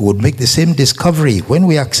 We would make the same discovery when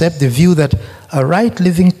we accept the view that a right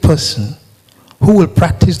living person who will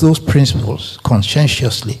practice those principles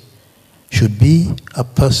conscientiously should be a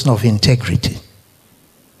person of integrity.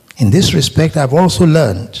 In this respect, I've also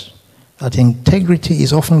learned that integrity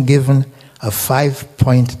is often given a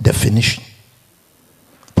 5-point definition.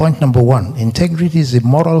 Point number 1, integrity is the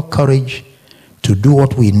moral courage to do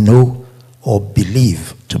what we know or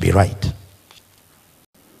believe to be right.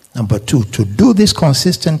 Number 2, to do this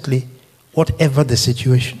consistently, whatever the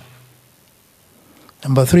situation.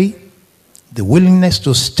 Number 3, the willingness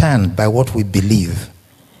to stand by what we believe,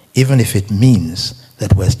 even if it means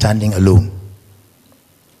that we're standing alone.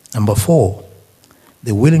 Number 4,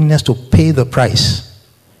 the willingness to pay the price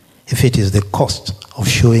if it is the cost of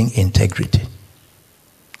showing integrity.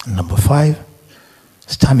 And number 5,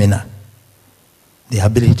 stamina, the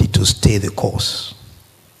ability to stay the course.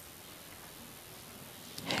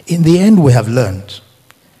 In the end, we have learned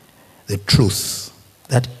the truth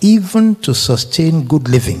that even to sustain good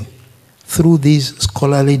living through these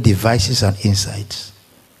scholarly devices and insights,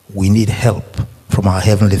 we need help from our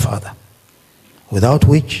Heavenly Father. without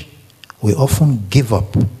which we often give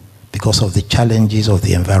up because of the challenges of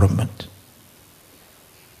the environment.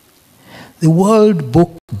 The World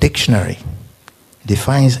Book Dictionary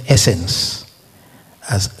defines essence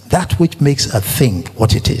as that which makes a thing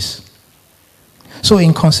what it is. So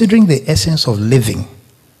in considering the essence of living,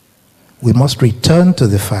 we must return to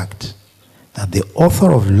the fact that the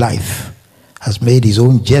author of life has made his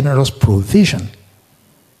own generous provision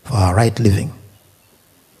for our right living.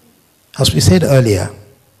 As we said earlier,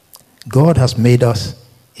 God has made us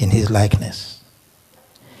in his likeness.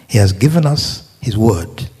 He has given us his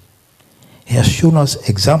word. He has shown us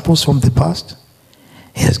examples from the past.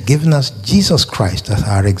 He has given us Jesus Christ as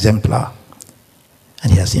our exemplar.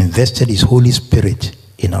 And he has invested his Holy Spirit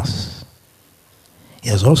in us. He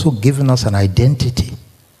has also given us an identity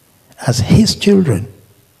as his children.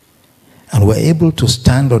 And we're able to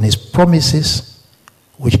stand on his promises,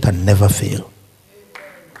 which can never fail.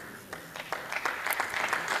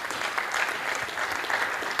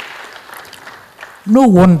 No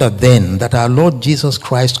wonder then that our Lord Jesus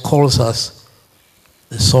Christ calls us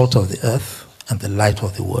the salt of the earth and the light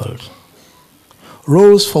of the world.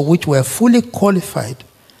 Roles for which we are fully qualified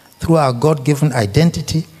through our God-given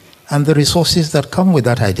identity and the resources that come with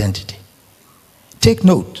that identity. Take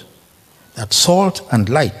note that salt and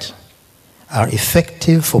light are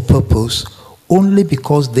effective for purpose only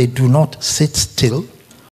because they do not sit still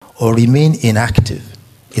or remain inactive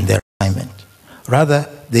in their assignment. Rather,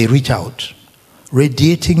 they reach out,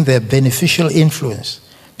 radiating their beneficial influence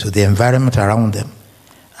to the environment around them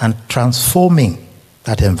and transforming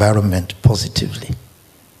that environment positively.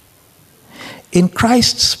 In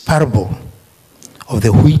Christ's parable of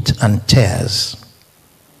the wheat and tares,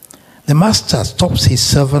 the master stops his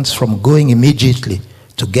servants from going immediately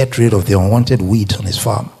to get rid of the unwanted weeds on his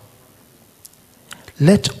farm.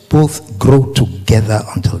 Let both grow together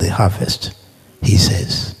until the harvest, he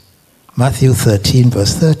says. Matthew 13,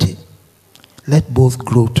 verse 30. Let both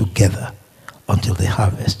grow together until the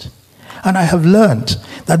harvest. And I have learned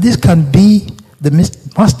that this can be the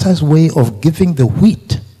master's way of giving the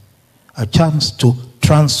wheat a chance to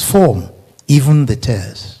transform even the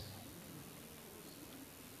tares.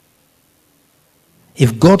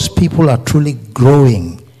 If God's people are truly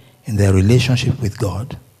growing in their relationship with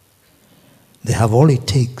God, they have all it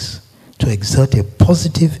takes to exert a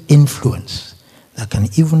positive influence that can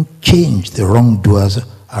even change the wrongdoers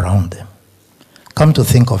around them. Come to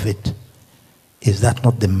think of it, is that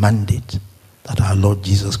not the mandate that our Lord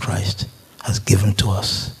Jesus Christ has given to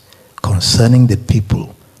us concerning the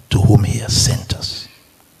people to whom he has sent us?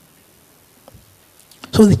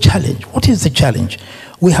 So the challenge, what is the challenge?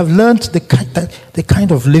 We have learned the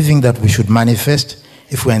kind of living that we should manifest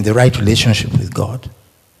if we're in the right relationship with God.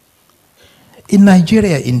 In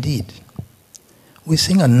Nigeria, indeed, we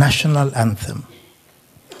sing a national anthem,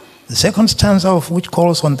 the second stanza of which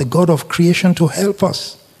calls on the God of creation to help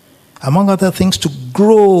us, among other things, to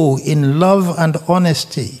grow in love and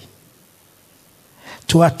honesty,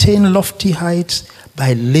 to attain lofty heights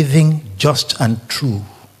by living just and true.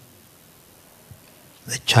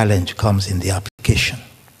 The challenge comes in the application.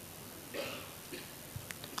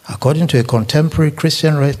 According to a contemporary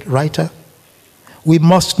Christian writer, we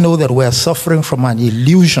must know that we are suffering from an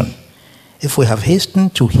illusion if we have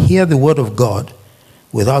hastened to hear the word of God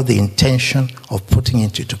without the intention of putting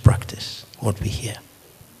it into practice, what we hear.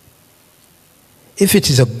 If it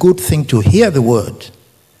is a good thing to hear the word,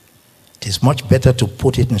 it is much better to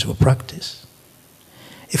put it into practice.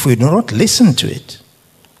 If we do not listen to it,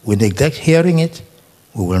 we neglect hearing it,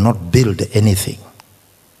 we will not build anything.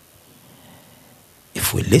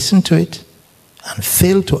 If we listen to it and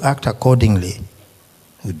fail to act accordingly,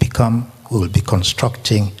 we will be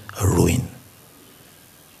constructing a ruin.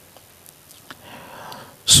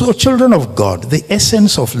 So, children of God, the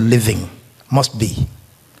essence of living must be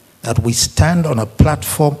that we stand on a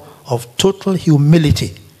platform of total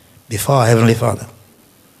humility before our Heavenly Father.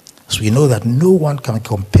 So we know that no one can be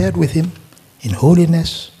compared with him in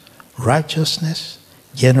holiness, righteousness,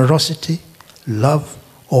 generosity, love,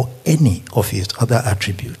 or any of his other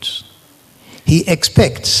attributes. He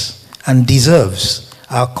expects and deserves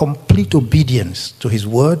our complete obedience to his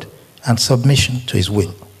word and submission to his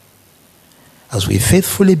will. As we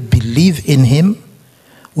faithfully believe in him,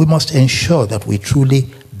 we must ensure that we truly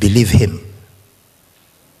believe him.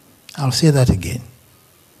 I'll say that again.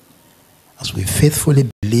 As we faithfully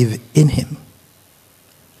believe in him,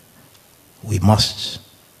 we must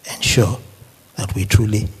ensure that we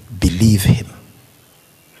truly believe him.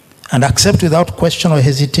 And accept without question or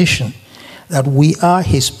hesitation that we are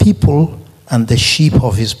his people and the sheep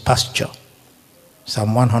of his pasture.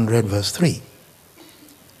 Psalm 100 verse 3.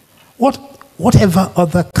 What whatever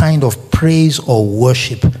other kind of praise or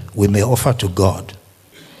worship we may offer to God,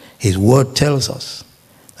 his word tells us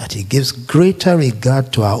that he gives greater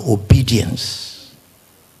regard to our obedience.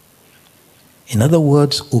 In other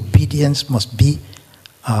words, obedience must be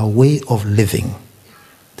our way of living,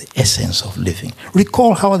 the essence of living.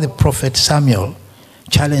 Recall how the prophet Samuel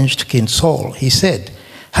challenged King Saul. He said,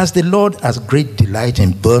 "Has the Lord as great delight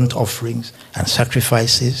in burnt offerings and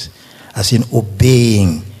sacrifices as in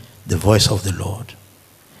obeying the voice of the Lord?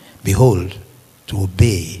 Behold, to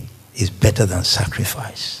obey is better than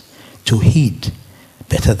sacrifice, to heed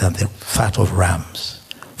better than the fat of rams.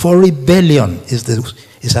 For rebellion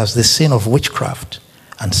is as the sin of witchcraft,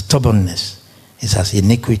 and stubbornness is as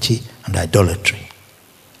iniquity and idolatry."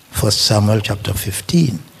 1 Samuel chapter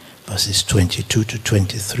 15, verses 22 to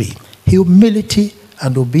 23. Humility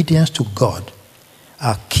and obedience to God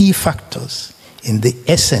are key factors in the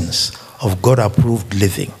essence of God-approved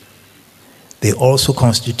living. They also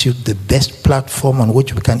constitute the best platform on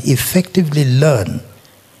which we can effectively learn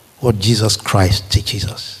what Jesus Christ teaches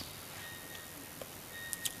us.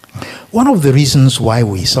 One of the reasons why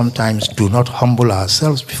we sometimes do not humble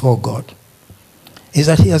ourselves before God is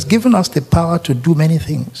that he has given us the power to do many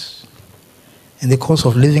things in the course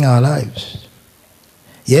of living our lives.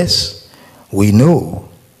 Yes, we know,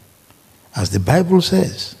 as the Bible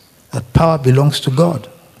says, that power belongs to God.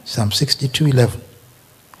 Psalm 62:11.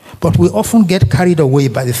 But we often get carried away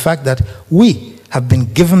by the fact that we have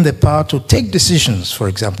been given the power to take decisions, for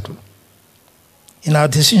example. In our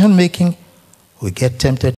decision making, we get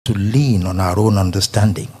tempted to lean on our own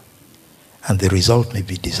understanding, and the result may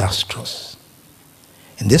be disastrous.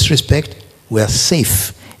 In this respect, we are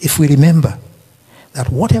safe if we remember that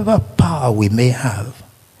whatever power we may have,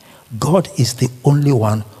 God is the only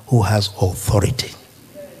one who has authority.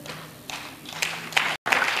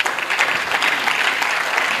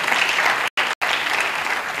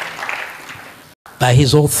 By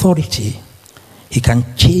his authority, he can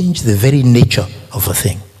change the very nature of a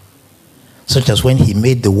thing, such as when he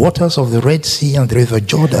made the waters of the Red Sea and the River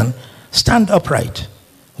Jordan stand upright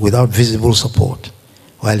without visible support,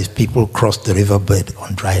 while his people crossed the riverbed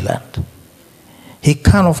on dry land. He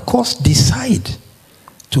can, of course, decide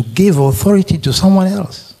to give authority to someone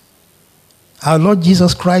else. Our Lord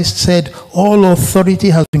Jesus Christ said, "All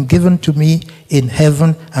authority has been given to me in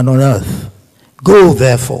heaven and on earth. Go,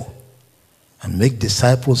 therefore, and make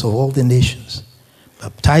disciples of all the nations,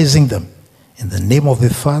 baptizing them in the name of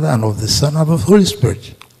the Father and of the Son and of the Holy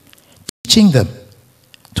Spirit, teaching them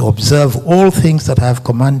to observe all things that I have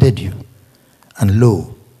commanded you. And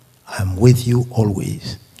lo, I am with you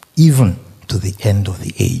always, even to the end of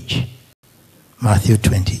the age." Matthew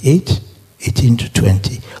 28:18 to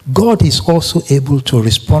 20. God is also able to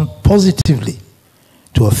respond positively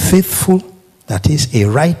to a faithful, that is, a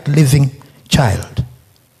right living child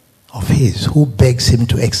of his who begs him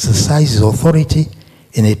to exercise his authority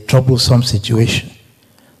in a troublesome situation,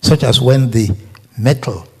 such as when the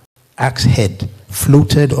metal axe head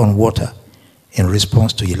floated on water in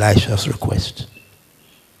response to Elisha's request.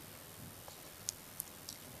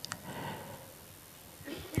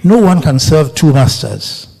 No one can serve two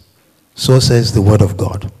masters, so says the word of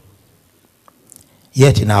God.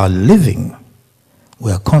 Yet in our living,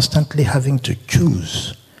 we are constantly having to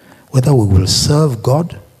choose whether we will serve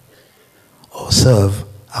God or serve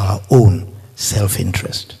our own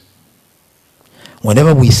self-interest.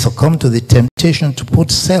 Whenever we succumb to the temptation to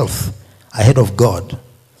put self ahead of God,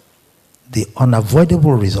 the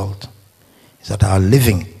unavoidable result is that our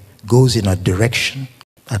living goes in a direction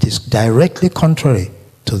that is directly contrary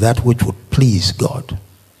to that which would please God.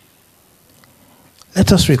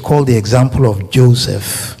 Let us recall the example of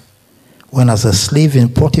Joseph, when as a slave in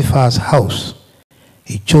Potiphar's house,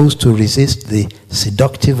 he chose to resist the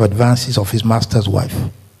seductive advances of his master's wife.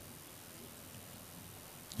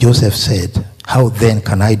 Joseph said, "How then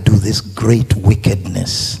can I do this great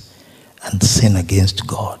wickedness and sin against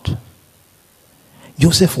God?"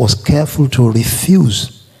 Joseph was careful to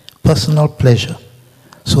refuse personal pleasure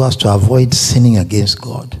so as to avoid sinning against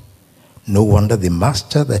God. No wonder the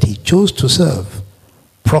master that he chose to serve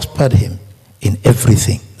prospered him in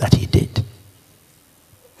everything that he did.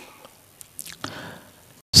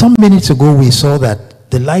 Some minutes ago we saw that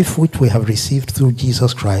the life which we have received through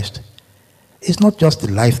Jesus Christ is not just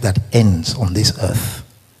the life that ends on this earth.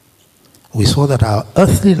 We saw that our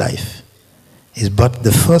earthly life is but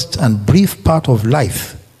the first and brief part of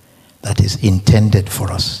life that is intended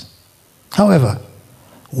for us. However,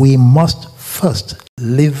 we must first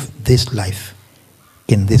live this life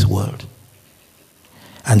in this world.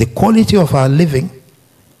 And the quality of our living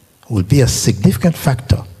will be a significant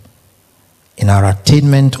factor in our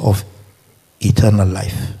attainment of eternal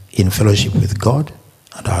life in fellowship with God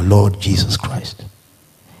and our Lord Jesus Christ.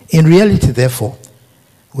 In reality, therefore,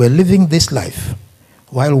 we're living this life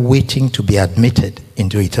while waiting to be admitted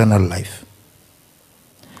into eternal life.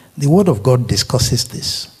 The Word of God discusses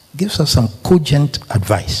this, gives us some cogent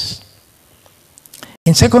advice.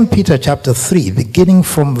 In 2 Peter chapter 3, beginning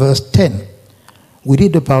from verse 10, we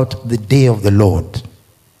read about the day of the Lord.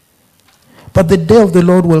 But the day of the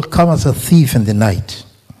Lord will come as a thief in the night,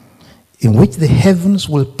 in which the heavens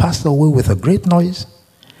will pass away with a great noise,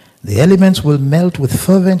 the elements will melt with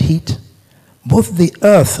fervent heat, both the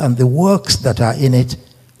earth and the works that are in it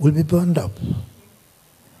will be burned up.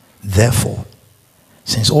 Therefore,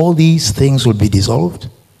 since all these things will be dissolved,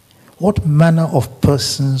 what manner of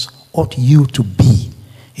persons ought you to be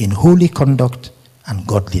in holy conduct and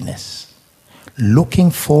godliness,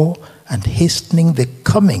 looking for and hastening the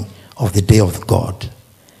coming of the day of God,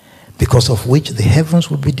 because of which the heavens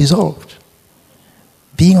will be dissolved,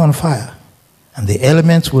 being on fire, and the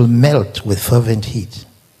elements will melt with fervent heat.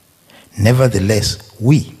 Nevertheless,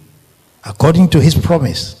 we, according to his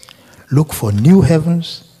promise, look for new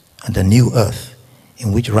heavens and a new earth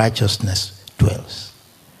in which righteousness dwells.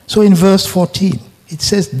 So in verse 14, it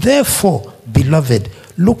says, therefore, beloved,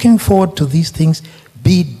 looking forward to these things,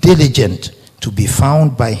 be diligent to be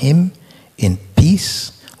found by him in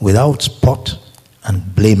peace, without spot,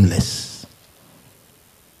 and blameless.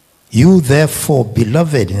 You therefore,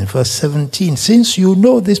 beloved, in verse 17, since you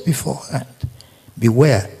know this beforehand,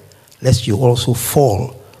 beware lest you also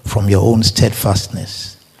fall from your own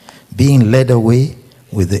steadfastness, being led away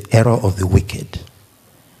with the error of the wicked.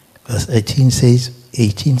 Verse 18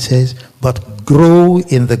 says, but grow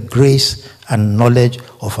in the grace and knowledge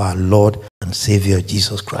of our Lord and Savior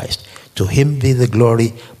Jesus Christ. To him be the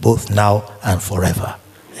glory both now and forever.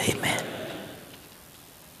 Amen.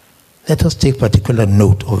 Let us take particular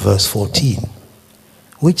note of verse 14,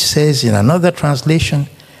 which says in another translation,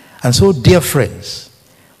 and so, dear friends,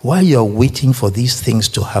 while you are waiting for these things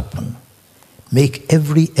to happen, make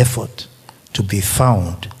every effort to be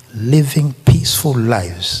found living peaceful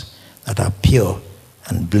lives that are pure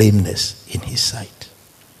and blameless in his sight.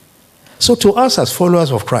 So to us as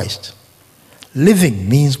followers of Christ, living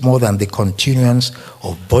means more than the continuance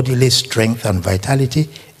of bodily strength and vitality.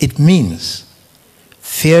 It means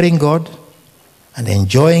fearing God and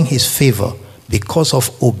enjoying his favor because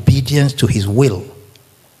of obedience to his will.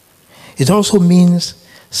 It also means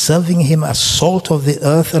serving him as salt of the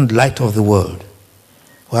earth and light of the world,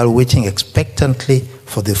 while waiting expectantly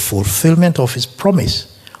for the fulfillment of his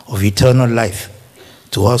promise of eternal life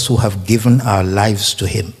to us who have given our lives to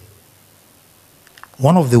him.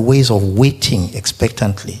 One of the ways of waiting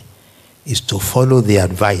expectantly is to follow the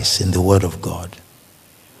advice in the Word of God.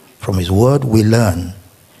 From his Word we learn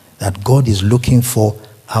that God is looking for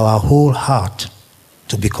our whole heart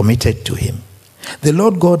to be committed to him. The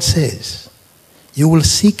Lord God says, you will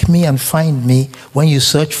seek me and find me when you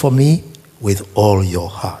search for me with all your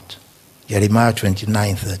heart. Jeremiah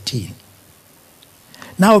 29:13.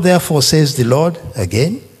 Now therefore, says the Lord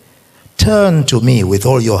again, turn to me with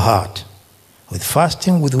all your heart, with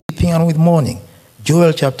fasting, with weeping, and with mourning.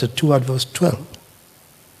 Joel chapter 2 at verse 12.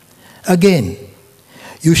 Again,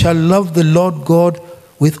 you shall love the Lord God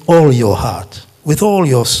with all your heart, with all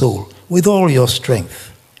your soul, with all your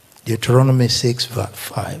strength. Deuteronomy 6 verse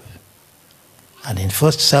 5. And in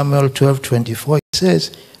 1 Samuel 12:24 it says,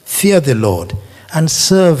 fear the Lord and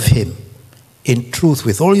serve him in truth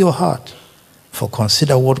with all your heart, for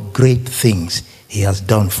consider what great things he has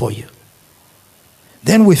done for you.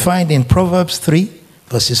 Then we find in Proverbs 3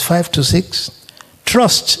 verses 5 to 6,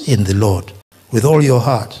 trust in the Lord with all your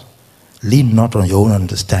heart, lean not on your own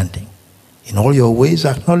understanding. In all your ways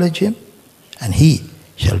acknowledge him, and he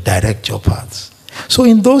shall direct your paths. So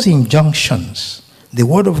in those injunctions, the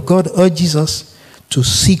Word of God urges us to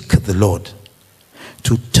seek the Lord,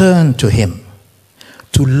 to turn to him,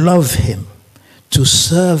 to love him, to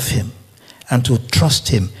serve him, and to trust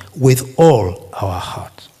him with all our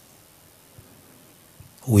heart.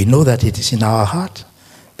 We know that it is in our heart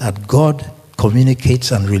that God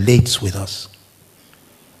communicates and relates with us.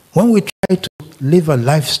 When we try to live a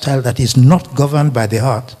lifestyle that is not governed by the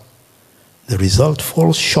heart, the result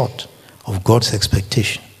falls short of God's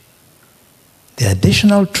expectation. The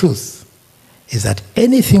additional truth is that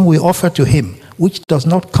anything we offer to him which does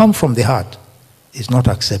not come from the heart is not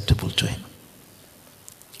acceptable to him.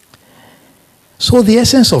 So the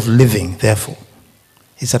essence of living, therefore,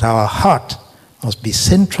 is that our heart must be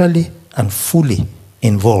centrally and fully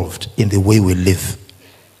involved in the way we live.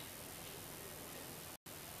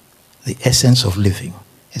 The essence of living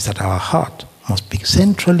is that our heart must be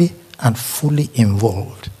centrally and fully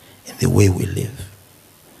involved in the way we live.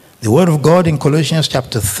 The word of God in Colossians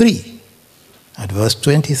chapter 3 at verse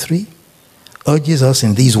 23 urges us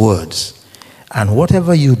in these words, and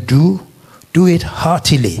whatever you do, do it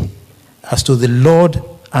heartily as to the Lord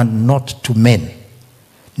and not to men,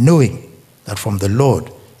 knowing that from the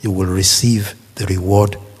Lord you will receive the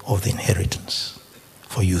reward of the inheritance,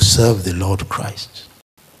 for you serve the Lord Christ.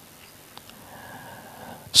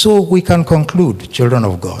 So we can conclude, children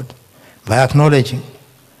of God, by acknowledging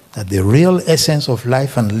that the real essence of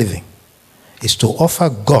life and living is to offer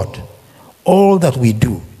God all that we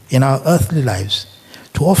do in our earthly lives,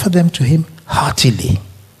 to offer them to him heartily,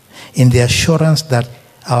 in the assurance that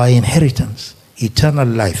our inheritance, eternal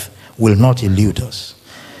life, will not elude us.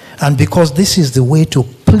 And because this is the way to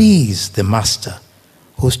please the Master,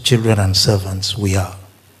 whose children and servants we are.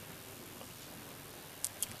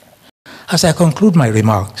 As I conclude my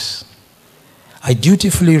remarks, I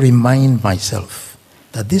dutifully remind myself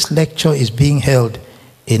that this lecture is being held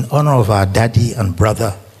in honor of our daddy and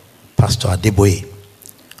brother, Pastor Adeboye,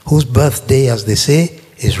 whose birthday, as they say,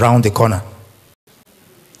 is round the corner.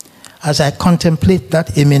 As I contemplate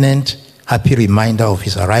that imminent, happy reminder of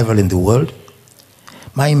his arrival in the world,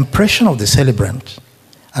 my impression of the celebrant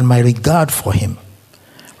and my regard for him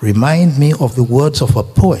remind me of the words of a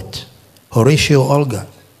poet, Horatio Olga,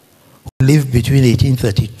 who lived between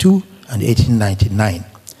 1832 and 1899.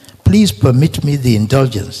 Please permit me the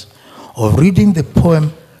indulgence of reading the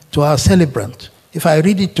poem to our celebrant. If I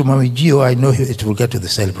read it to Mami Gio, I know it will get to the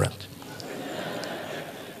celebrant.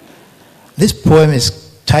 This poem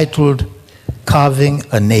is titled, Carving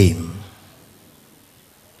a Name.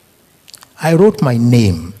 I wrote my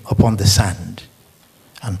name upon the sand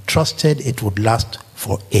and trusted it would last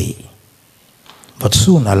for aye. But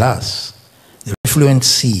soon, alas, the refluent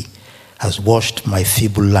sea has washed my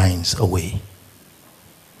feeble lines away.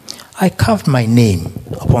 I carved my name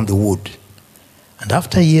upon the wood, and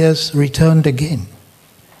after years returned again.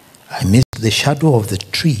 I missed the shadow of the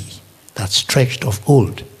tree that stretched of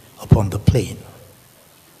old upon the plain.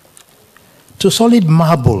 To solid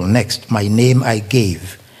marble next my name I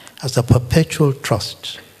gave as a perpetual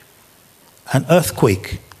trust. An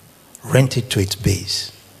earthquake rent it to its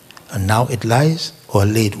base, and now it lies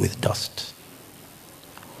o'erlaid with dust.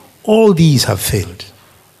 All these have failed.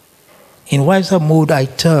 In wiser mood I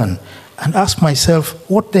turn and ask myself,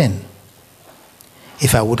 what then?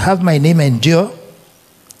 If I would have my name endure,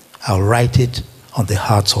 I'll write it on the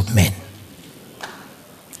hearts of men.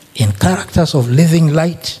 In characters of living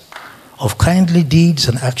light, of kindly deeds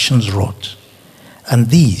and actions wrought, and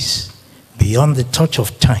these, beyond the touch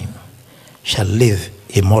of time, shall live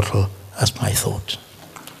immortal as my thought.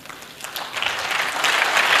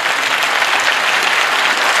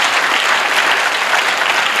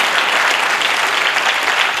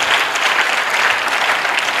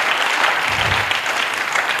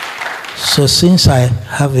 So since I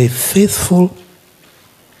have a faithful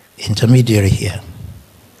intermediary here,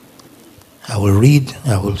 I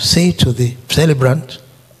will say to the celebrant,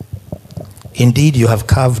 indeed you have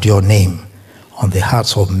carved your name on the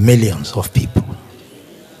hearts of millions of people.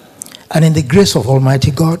 And in the grace of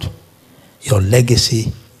Almighty God, your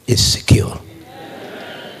legacy is secure.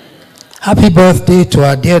 Happy birthday to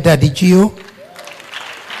our dear Daddy Gio.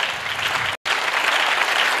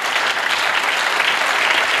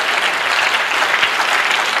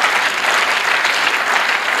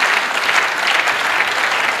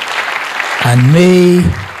 And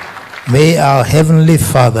may our Heavenly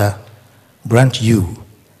Father grant you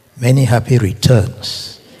many happy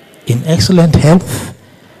returns in excellent health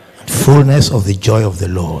and fullness of the joy of the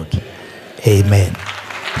Lord. Amen.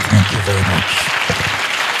 Thank you very much.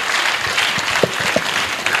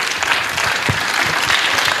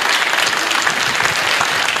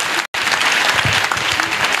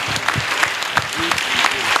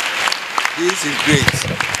 This is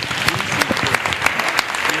great.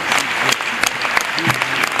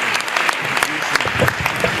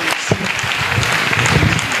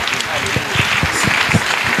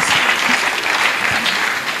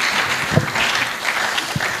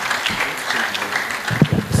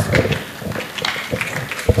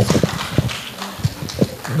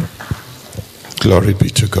 Glory be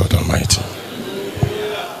to God Almighty.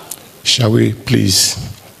 Shall we please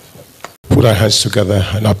put our hands together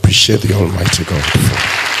and appreciate the Almighty God?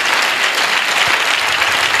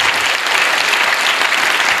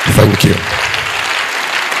 Thank you.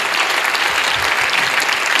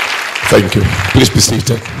 Thank you. Please be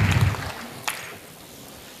seated.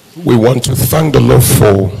 We want to thank the Lord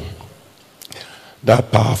for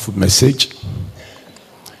that powerful message.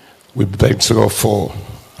 We thank God for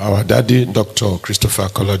our daddy, Dr. Christopher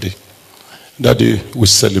Kolade. Daddy, we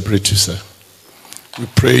celebrate you, sir. We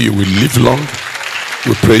pray you will live long.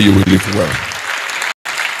 We pray you will live well.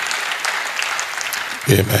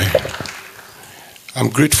 Amen. I'm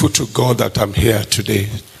grateful to God that I'm here today,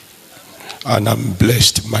 and I'm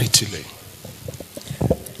blessed mightily.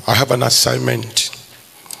 I have an assignment,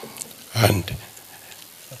 and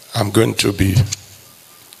I'm going to be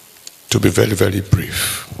very, very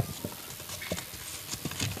brief.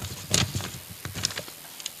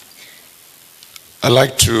 I'd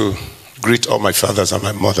like to greet all my fathers and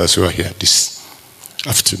my mothers who are here this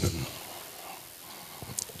afternoon.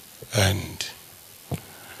 And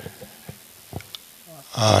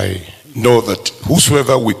I know that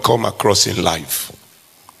whosoever we come across in life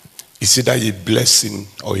is either a blessing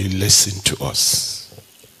or a lesson to us.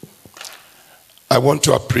 I want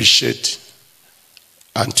to appreciate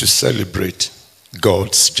and to celebrate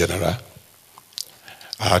God's general,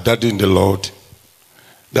 our daddy in the Lord,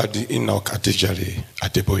 Daddy J.F Ade-Ajayi,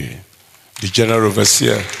 the general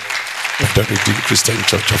overseer of the Redeemed Christian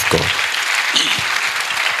Church of God.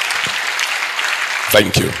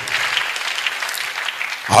 Thank you.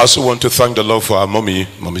 I also want to thank the Lord for our mommy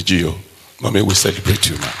Gio. Mommy, we celebrate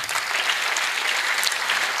you, man.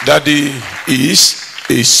 Daddy is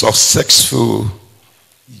a successful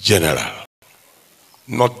general.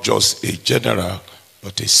 Not just a general,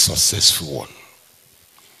 but a successful one.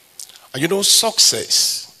 And you know,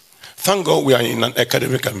 success, thank God we are in an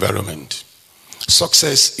academic environment.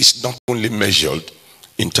 Success is not only measured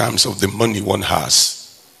in terms of the money one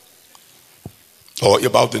has, or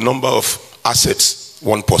about the number of assets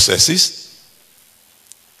one possesses.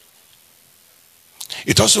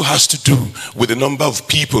 It also has to do with the number of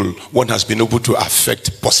people one has been able to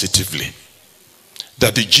affect positively.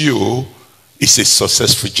 That the Geo is a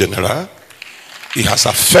successful general. He has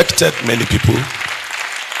affected many people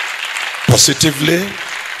positively.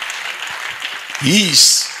 He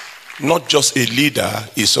is not just a leader,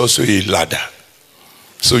 he's also a ladder.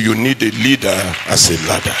 So you need a leader as a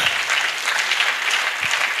ladder.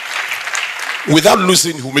 Without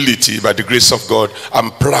losing humility, by the grace of God,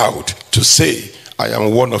 I'm proud to say I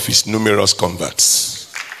am one of his numerous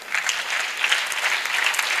converts.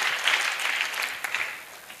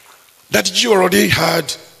 That you already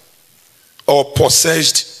had or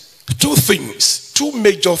possessed two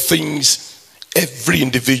major things every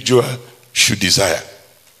individual should desire.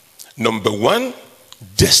 Number one,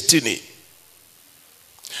 destiny.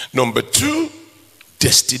 Number two,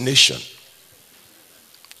 destination.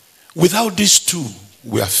 Without these two,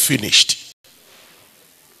 we are finished.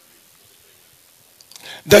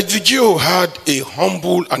 That the Jew had a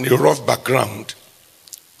humble and a rough background,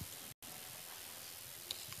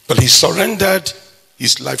 but he surrendered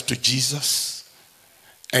his life to Jesus,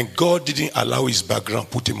 and God didn't allow his background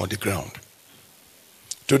put him on the ground.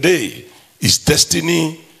 Today, his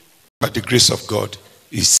destiny, by the grace of God,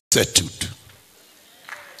 is settled.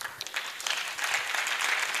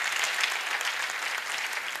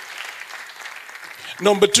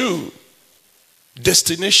 Number two,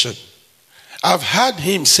 destination. I've heard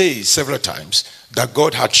him say several times that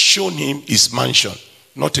God had shown him his mansion,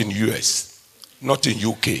 not in US, not in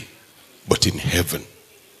UK, but in heaven.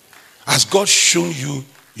 Has God shown you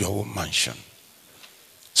your own mansion?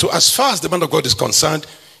 So as far as the man of God is concerned,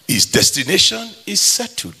 his destination is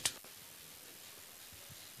settled.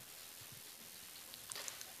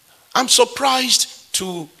 I'm surprised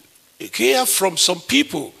to hear from some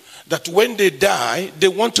people that when they die, they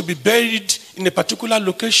want to be buried in a particular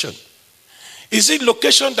location. Is it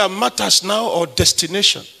location that matters now or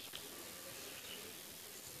destination?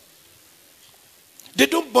 They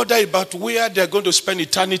don't bother about where they're going to spend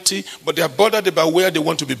eternity, but they are bothered about where they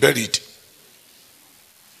want to be buried.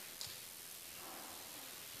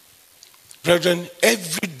 Brethren,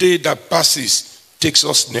 every day that passes takes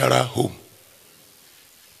us nearer home.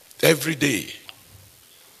 Every day.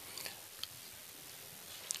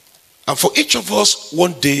 And for each of us,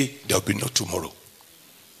 one day there will be no tomorrow.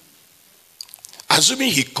 Assuming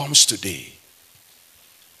he comes today,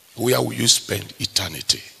 where will you spend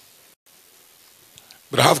eternity?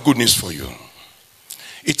 But I have good news for you.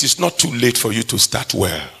 It is not too late for you to start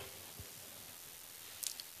well.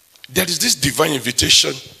 There is this divine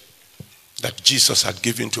invitation that Jesus had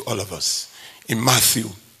given to all of us in Matthew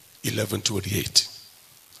 11:28.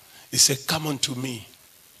 He said, "Come unto me."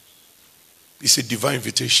 It's a divine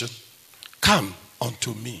invitation. Come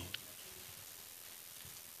unto me.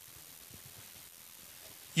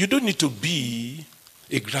 You don't need to be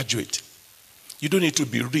a graduate. You don't need to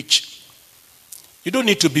be rich. You don't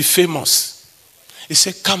need to be famous. He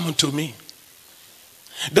said, "Come unto me."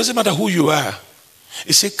 It doesn't matter who you are.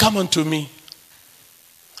 He said, "Come unto me.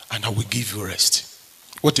 and I will give you rest.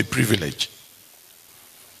 What a privilege.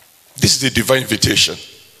 This is the divine invitation.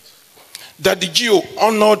 That the Jew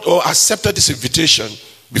honored or accepted this invitation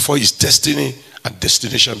before his destiny and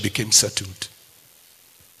destination became settled.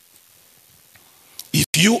 If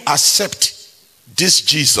you accept this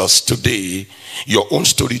Jesus today, your own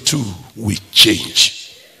story too will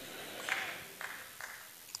change.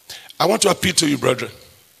 I want to appeal to you, brethren.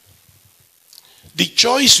 The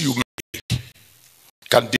choice you make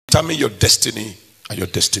can determine your destiny and your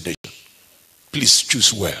destination. Please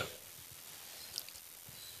choose well.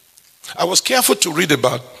 I was careful to read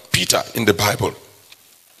about Peter in the Bible.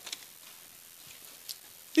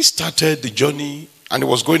 He started the journey and he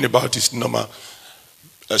was going about his normal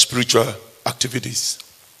spiritual activities.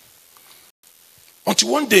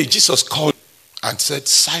 Until one day Jesus called and said,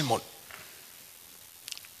 Simon,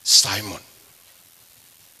 Simon,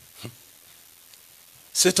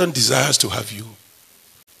 Satan desires to have you.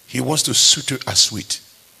 He wants to suit you as sweet.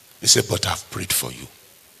 He said, but I've prayed for you.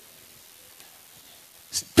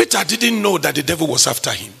 Peter didn't know that the devil was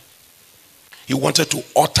after him. He wanted to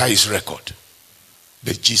alter his record.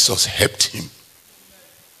 But Jesus helped him.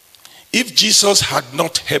 If Jesus had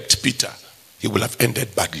not helped Peter, he would have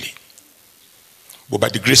ended badly. But by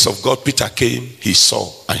the grace of God, Peter came, he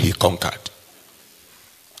saw, and he conquered.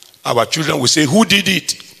 Our children will say, who did it?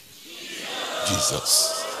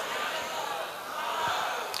 Jesus.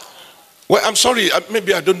 Well, I'm sorry,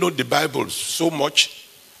 maybe I don't know the Bible so much.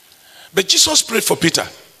 But Jesus prayed for Peter.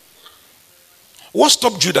 What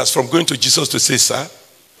stopped Judas from going to Jesus to say, sir,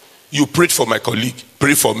 you prayed for my colleague,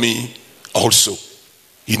 pray for me also.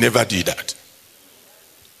 He never did that.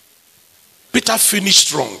 Peter finished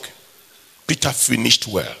strong. Peter finished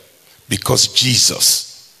well because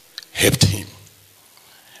Jesus helped him.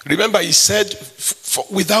 Remember, he said,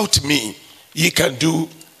 without me, ye can do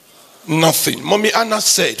nothing. Mommy Anna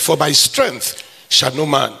said, for by strength shall no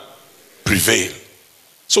man prevail.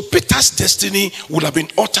 So Peter's destiny would have been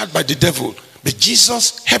altered by the devil, but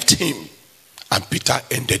Jesus helped him and Peter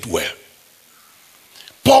ended well.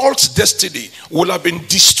 Paul's destiny would have been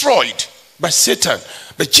destroyed by Satan,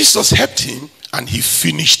 but Jesus helped him and he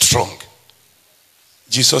finished strong.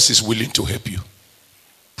 Jesus is willing to help you,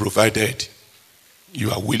 provided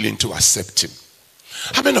you are willing to accept him.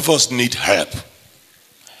 How many of us need help?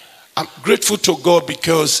 I'm grateful to God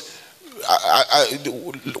because,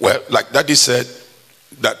 well, like Daddy said,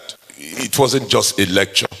 that it wasn't just a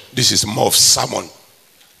lecture. This is more of sermon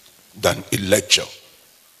than a lecture.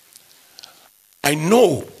 I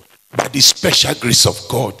know by the special grace of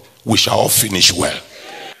God, we shall all finish well.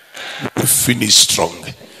 We finish strong.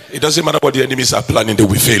 It doesn't matter what the enemies are planning, they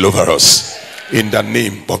will fail over us. In the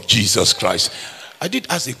name of Jesus Christ. I did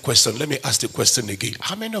ask a question. Let me ask the question again.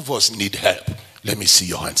 How many of us need help? Let me see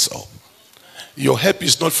your hands up. Your help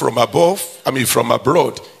is not from above. From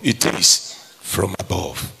abroad. It is from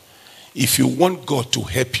above. If you want God to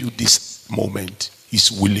help you this moment,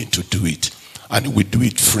 he's willing to do it. And he will do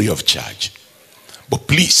it free of charge. But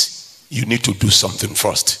please, you need to do something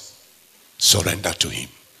first. Surrender to him.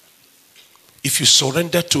 If you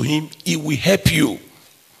surrender to him, he will help you.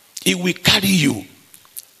 He will carry you.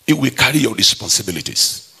 He will carry your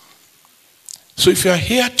responsibilities. So if you are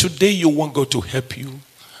here today, you want God to help you,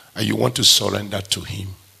 and you want to surrender to him,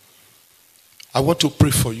 I want to pray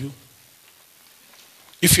for you.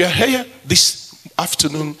 If you are here this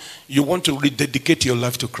afternoon, you want to rededicate your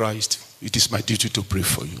life to Christ, it is my duty to pray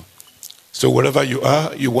for you. So wherever you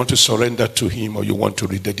are, you want to surrender to him or you want to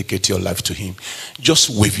rededicate your life to him, just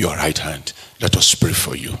wave your right hand. Let us pray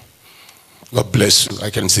for you. God bless you. I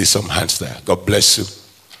can see some hands there. God bless you.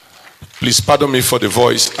 Please pardon me for the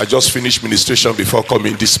voice. I just finished ministration before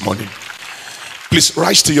coming this morning. Please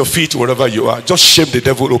rise to your feet wherever you are. Just shame the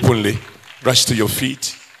devil openly. Rise to your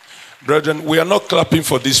feet. Brethren, we are not clapping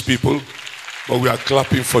for these people, but we are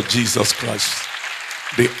clapping for Jesus Christ,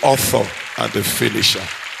 the author and the finisher.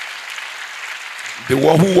 The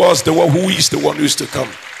one who was, the one who is, the one who is to come.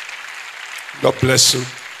 God bless you.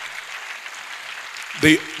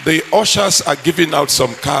 The ushers are giving out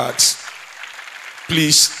some cards.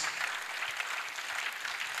 Please,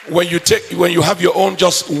 when you have your own,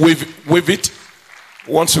 just wave it.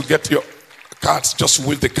 Once you get your cards, just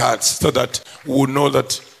wave the cards so that we'll know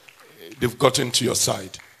that they've gotten to your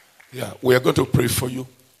side. Yeah, we are going to pray for you.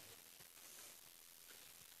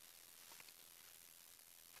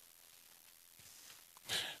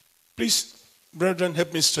 Please, brethren,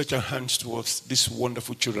 help me stretch your hands towards these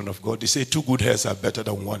wonderful children of God. They say 2 good hairs are better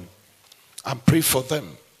than 1. And pray for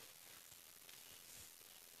them.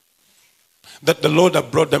 That the Lord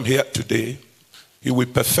that brought them here today, he will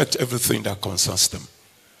perfect everything that concerns them.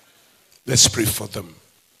 Let's pray for them.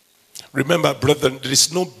 Remember, brethren, there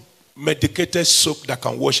is no medicated soap that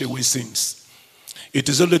can wash away sins. It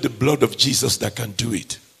is only the blood of Jesus that can do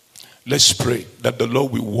it. Let's pray that the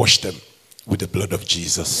Lord will wash them with the blood of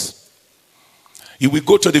Jesus. He will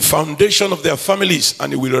go to the foundation of their families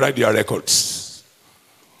and he will write their records.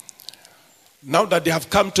 Now that they have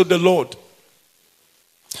come to the Lord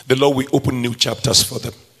will open new chapters for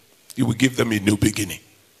them. He will give them a new beginning.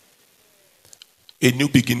 A new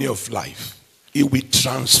beginning of life. He will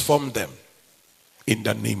transform them in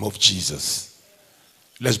the name of Jesus.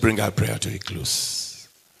 Let's bring our prayer to a close.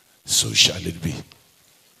 So shall it be.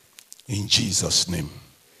 In Jesus' name.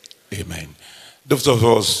 Amen. Those of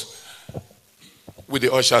us with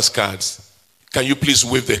the usher's cards, can you please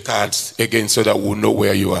wave the cards again so that we'll know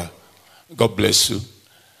where you are? God bless you.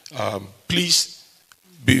 Please,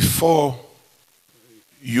 before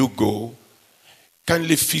you go,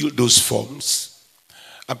 kindly fill those forms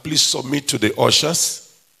and please submit to the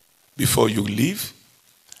ushers before you leave.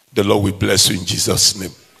 The Lord will bless you in Jesus'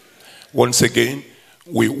 name. Once again,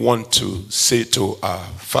 we want to say to our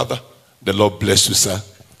Father, the Lord bless you, sir,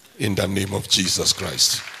 in the name of Jesus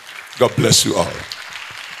Christ. God bless you all.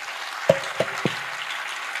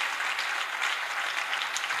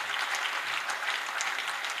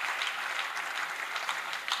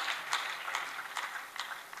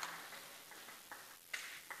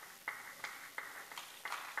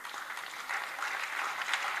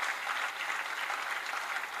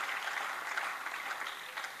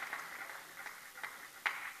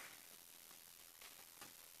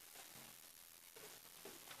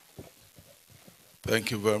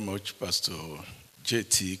 Thank you very much, Pastor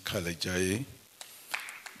J.T. Ade-Ajayi,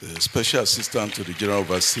 the Special Assistant to the General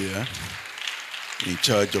Overseer in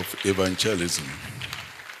charge of evangelism.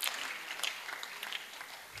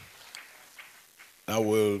 I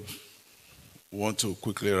will want to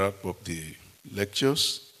quickly wrap up the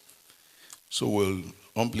lectures, so we'll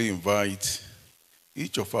humbly invite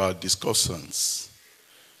each of our discussants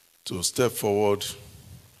to step forward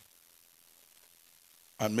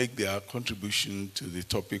and make their contribution to the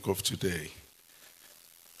topic of today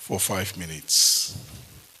for 5 minutes.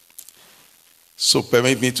 So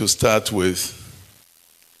permit me to start with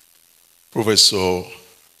Professor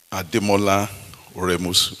Ademola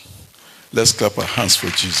Oremosu. Let's clap our hands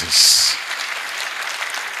for Jesus.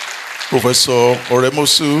 Professor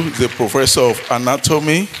Oremosu is a professor of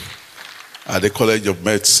anatomy at the College of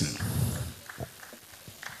Medicine.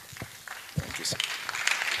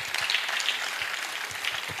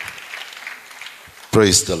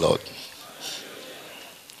 Praise the Lord.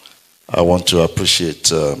 I want to appreciate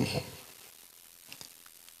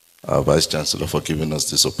our Vice Chancellor for giving us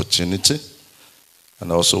this opportunity.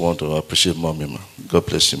 And I also want to appreciate Mommy, ma. God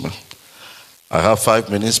bless you, ma. I have 5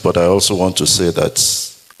 minutes, but I also want to say that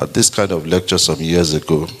at this kind of lecture some years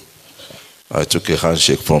ago, I took a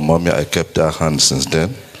handshake from Mommy. I kept that hand since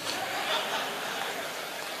then.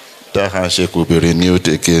 That handshake will be renewed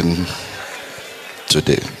again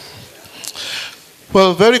today.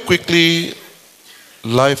 Well, very quickly,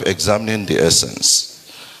 life examining the essence.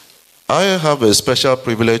 I have a special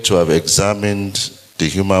privilege to have examined the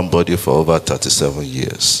human body for over 37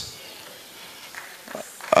 years.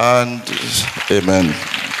 And, amen.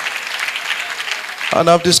 And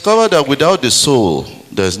I've discovered that without the soul,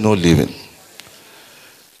 there's no living.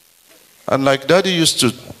 And like Daddy used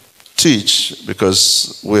to teach,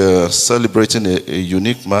 because we're celebrating a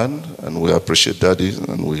unique man, and we appreciate Daddy,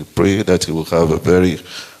 and we pray that he will have a very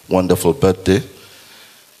wonderful birthday,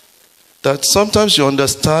 that sometimes you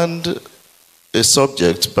understand a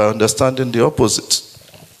subject by understanding the opposite.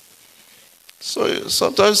 So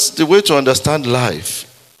sometimes the way to understand life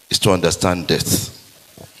is to understand death.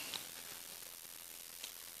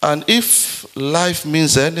 And if life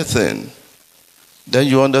means anything, then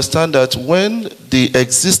you understand that when the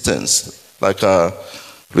existence, like our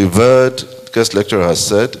revered guest lecturer has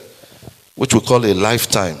said, which we call a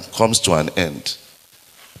lifetime, comes to an end,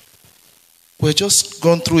 we're just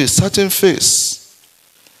gone through a certain phase.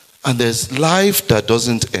 And there's life that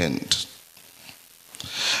doesn't end.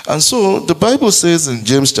 And so the Bible says in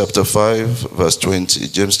James chapter 5, verse 20,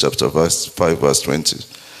 James chapter 5, verse 20,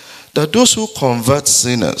 that those who convert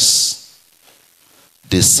sinners,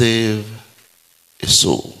 they save a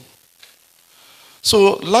soul.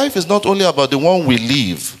 So life is not only about the one we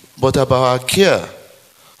live, but about our care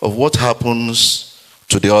of what happens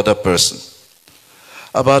to the other person.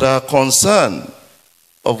 About our concern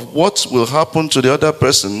of what will happen to the other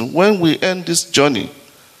person when we end this journey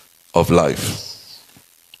of life.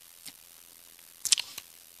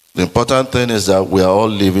 The important thing is that we are all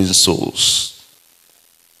living souls.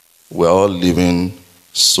 We are all living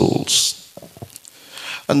souls.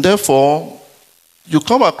 And therefore, you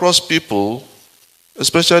come across people,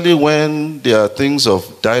 especially when there are things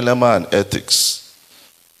of dilemma and ethics.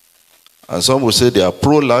 And some will say they are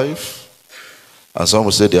pro-life, and some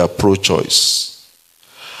will say they are pro-choice.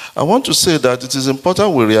 I want to say that it is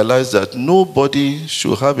important we realize that nobody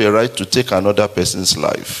should have a right to take another person's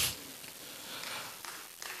life.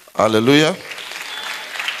 Hallelujah.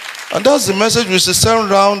 And that's the message we should send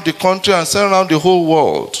around the country and send around the whole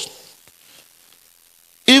world.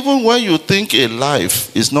 Even when you think a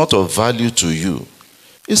life is not of value to you,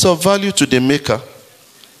 it's of value to the maker.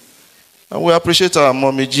 And we appreciate our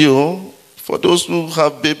mommy Gio. For those who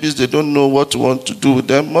have babies, they don't know what to want to do with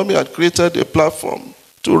them. Mommy had created a platform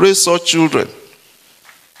to raise such children.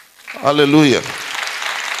 Hallelujah.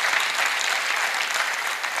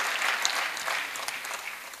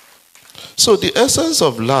 So the essence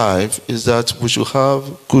of life is that we should have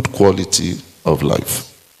good quality of life.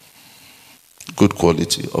 Good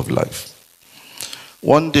quality of life.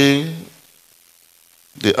 One day,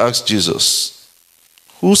 they asked Jesus,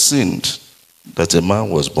 who sinned that a man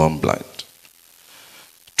was born blind?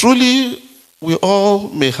 Truly, we all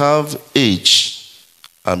may have age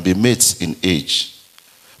and be mates in age,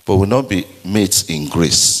 but will not be mates in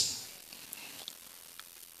grace.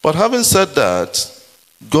 But having said that,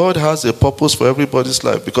 God has a purpose for everybody's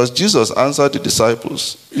life, because Jesus answered the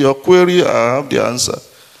disciples, your query, I have the answer,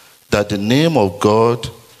 that the name of God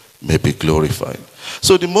may be glorified.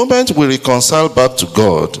 So the moment we reconcile back to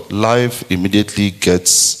God, life immediately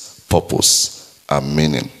gets purpose and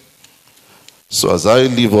meaning. So as I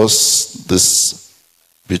leave us this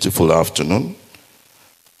beautiful afternoon,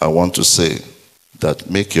 I want to say that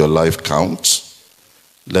make your life count,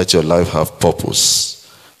 let your life have purpose,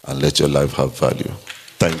 and let your life have value.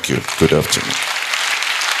 Thank you. Good afternoon.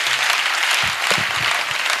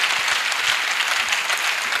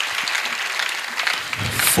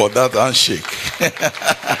 For that handshake.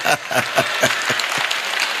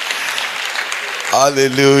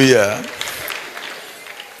 Hallelujah.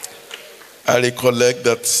 I recollect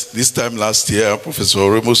that this time last year, Professor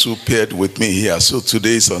Remosu paired with me here, so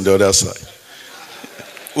today is on the other side.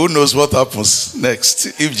 Who knows what happens next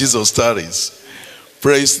if Jesus tarries?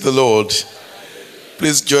 Praise the Lord.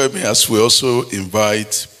 Please join me as we also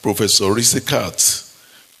invite Professor Risikat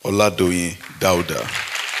Oladoyin Dauda.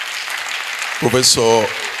 Professor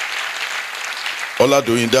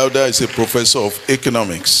Oladoyin Dauda is a professor of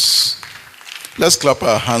economics. Let's clap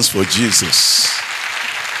our hands for Jesus.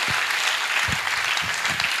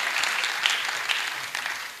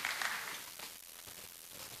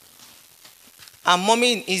 A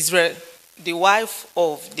mommy in Israel, the wife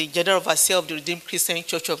of the General Overseer of the Redeemed Christian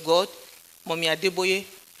Church of God, Mommy Adeboye,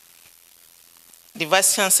 the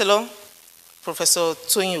Vice Chancellor, Professor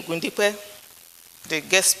Toyin Ogundipe, the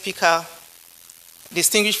guest speaker,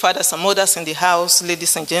 distinguished fathers and mothers in the house,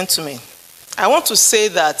 ladies and gentlemen. I want to say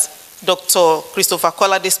that Dr. Christopher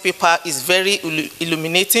Kolade's paper is very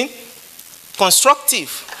illuminating, constructive,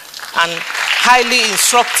 and highly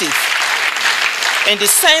instructive, in the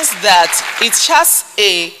sense that it has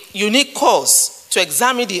a unique cause to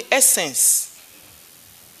examine the essence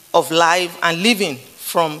of life and living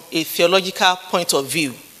from a theological point of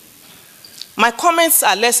view. My comments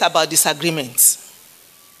are less about disagreements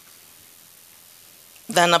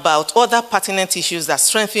than about other pertinent issues that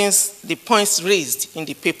strengthens the points raised in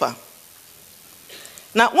the paper.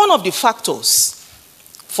 Now, one of the factors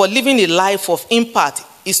for living a life of impact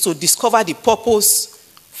is to discover the purpose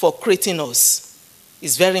for creating us.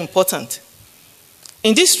 It's very important.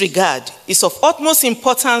 In this regard, it's of utmost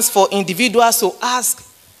importance for individuals to ask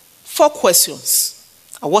 4 questions.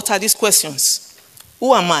 And what are these questions?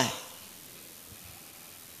 Who am I?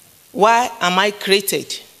 Why am I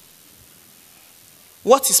created?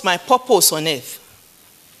 What is my purpose on earth?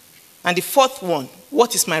 And the 4th one,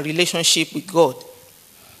 what is my relationship with God?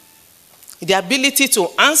 The ability to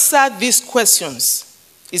answer these questions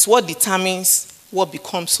is what determines what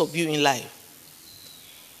becomes of you in life.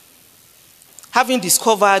 Having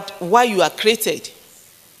discovered why you are created,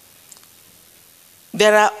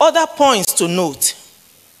 there are other points to note.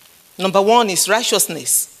 Number 1 is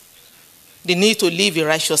righteousness, the need to live a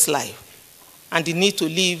righteous life, and the need to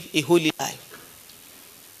live a holy life.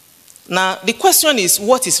 Now, the question is,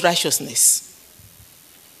 what is righteousness?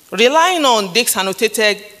 Relying on Dake's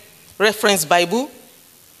annotated reference Bible,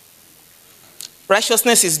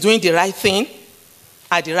 righteousness is doing the right thing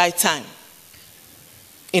at the right time,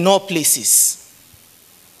 in all places.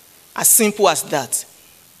 As simple as that.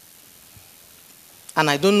 And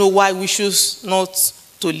I don't know why we choose not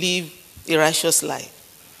to live a righteous life.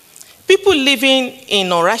 People living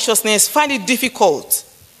in unrighteousness find it difficult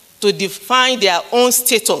to define their own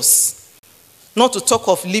status, not to talk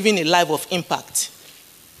of living a life of impact.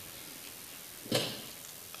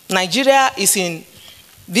 Nigeria is in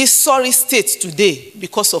this sorry state today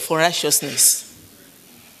because of unrighteousness.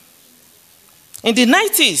 In the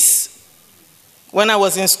 90s, when I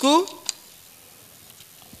was in school,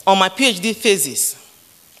 on my PhD thesis,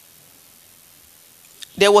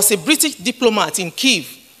 there was a British diplomat in Kyiv,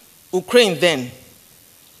 Ukraine then,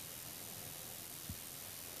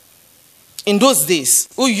 in those days,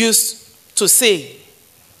 who used to say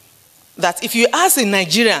that if you ask a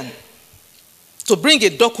Nigerian to bring a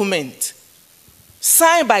document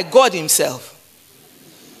signed by God himself,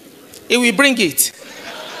 he will bring it.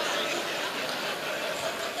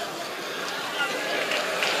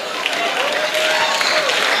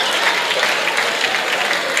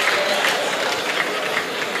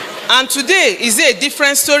 And today, is it a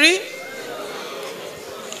different story?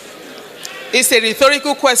 It's a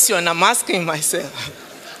rhetorical question I'm asking myself.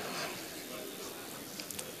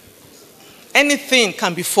 Anything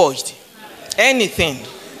can be forged. Anything.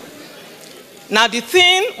 Now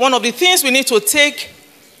one of the things we need to take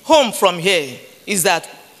home from here is that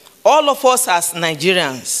all of us as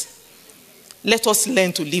Nigerians, let us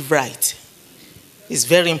learn to live right. It's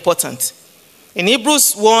very important. In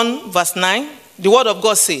Hebrews 1 verse 9, the word of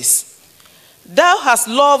God says, "Thou hast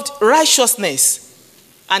loved righteousness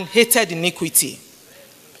and hated iniquity.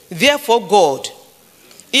 Therefore God,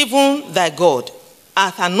 even thy God,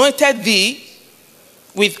 hath anointed thee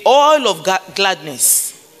with oil of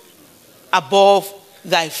gladness above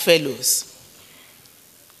thy fellows."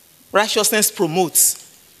 Righteousness promotes.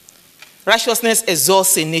 Righteousness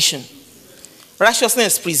exalts a nation.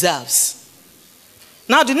 Righteousness preserves.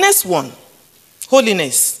 Now the next one,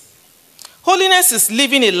 holiness. Holiness is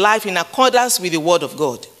living a life in accordance with the word of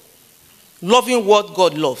God. Loving what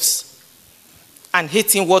God loves and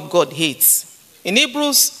hating what God hates. In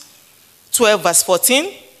Hebrews 12 verse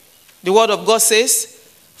 14, the word of God says,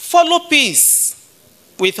 "Follow peace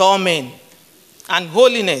with all men and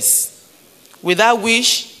holiness, without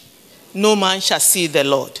which no man shall see the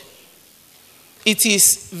Lord." It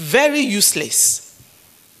is very useless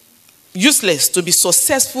to be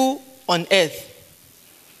successful on earth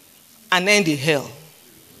and end in hell.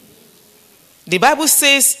 The Bible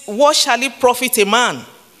says, "What shall it profit a man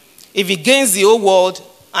if he gains the whole world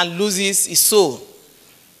and loses his soul?"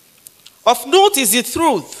 Of note is the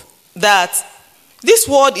truth that this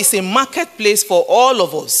world is a marketplace for all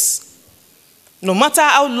of us. No matter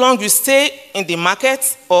how long you stay in the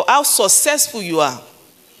market or how successful you are,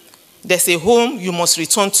 there's a home you must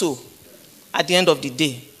return to at the end of the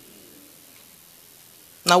day.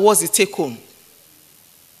 Now, what's the take home?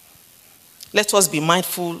 Let us be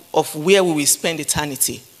mindful of where we will spend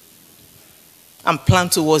eternity and plan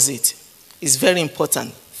towards it. It's very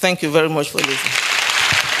important. Thank you very much for listening.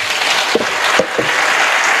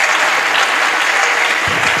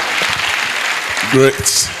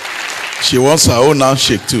 Great. She wants her own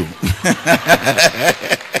handshake too.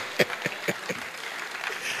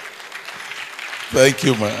 Thank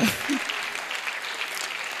you, man.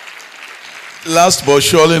 Last but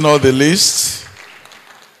surely not the least,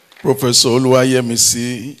 Professor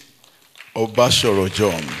Oluwayemisi Obashoro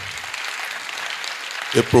John,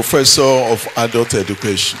 a professor of adult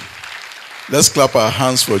education. Let's clap our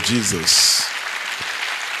hands for Jesus.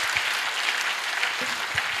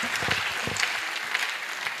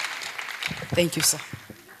 Thank you, sir.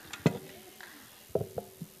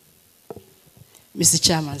 Mr.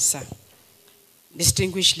 Chairman, sir,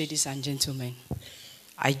 distinguished ladies and gentlemen,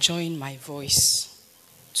 I join my voice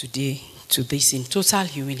today to this in total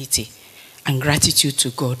humility and gratitude to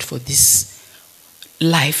God for this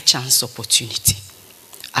life chance opportunity.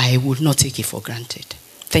 I would not take it for granted.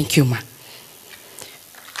 Thank you, ma.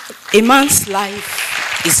 A man's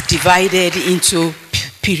life is divided into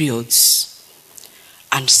periods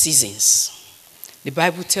and seasons. The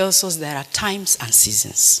Bible tells us there are times and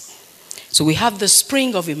seasons. So we have the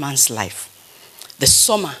spring of a man's life, the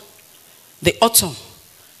summer, the autumn,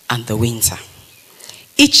 and the winter.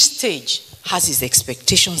 Each stage has its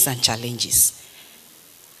expectations and challenges.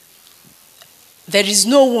 There is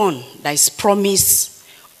no one that is promised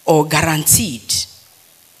or guaranteed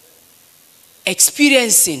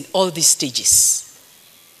experiencing all these stages.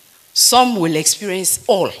 Some will experience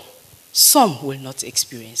all. Some will not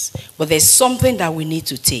experience. But there's something that we need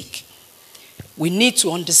to take. We need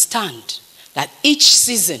to understand that each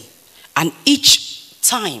season and each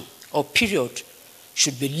time or period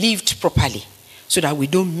should be lived properly so that we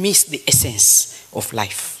don't miss the essence of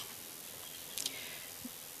life.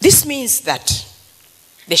 This means that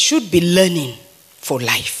there should be learning for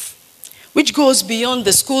life. which goes beyond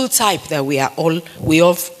the school type that we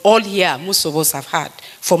all here, most of us have had,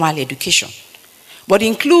 formal education, but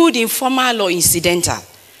include informal or incidental,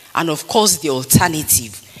 and of course the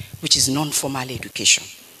alternative, which is non-formal education.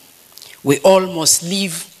 We all must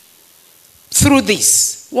live through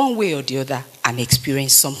this, one way or the other, and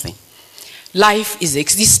experience something. Life is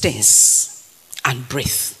existence and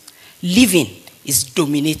breath. Living is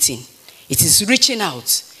dominating. It is reaching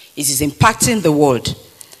out. It is impacting the world.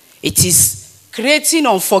 It is creating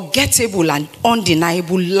unforgettable and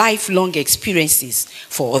undeniable lifelong experiences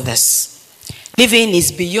for others. Living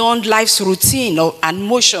is beyond life's routine and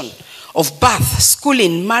motion of birth,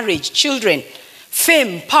 schooling, marriage, children,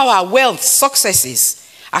 fame, power, wealth, successes,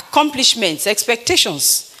 accomplishments,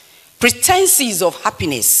 expectations, pretenses of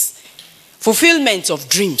happiness, fulfillment of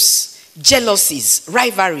dreams, jealousies,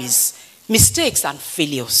 rivalries, mistakes, and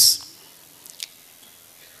failures.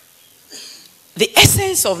 The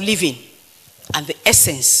essence of living and the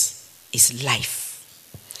essence is life.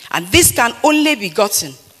 And this can only be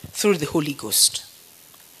gotten through the Holy Ghost.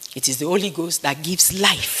 It is the Holy Ghost that gives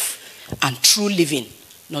life and true living,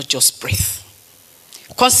 not just breath.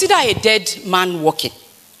 Consider a dead man walking.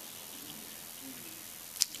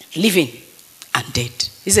 Living and dead.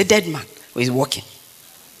 He's a dead man who is walking.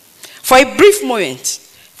 For a brief moment,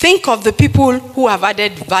 think of the people who have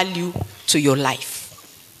added value to your life.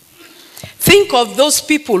 Think of those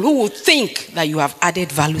people who would think that you have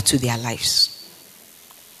added value to their lives.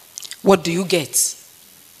 What do you get?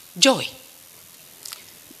 Joy.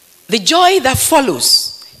 The joy that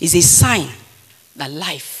follows is a sign that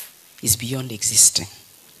life is beyond existing.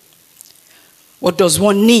 What does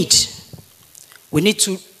one need? We need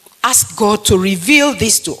to ask God to reveal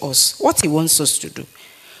this to us, what he wants us to do.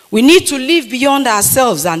 We need to live beyond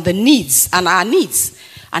ourselves and the needs and our needs,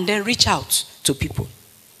 and then reach out to people.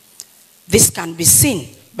 This can be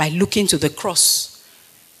seen by looking to the cross.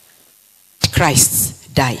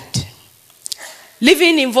 Christ died.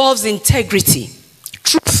 Living involves integrity,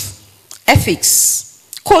 truth,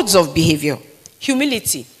 ethics, codes of behavior,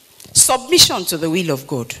 humility, submission to the will of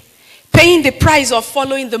God, paying the price of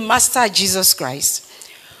following the Master Jesus Christ,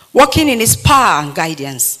 walking in his power and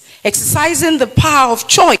guidance, exercising the power of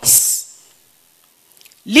choice.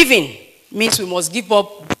 Living means we must give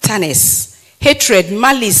up bitterness, hatred,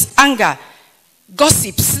 malice, anger,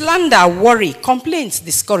 gossip, slander, worry, complaints,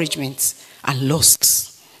 discouragements, and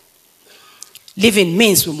lusts. Living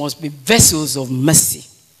means we must be vessels of mercy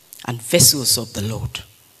and vessels of the Lord.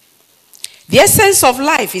 The essence of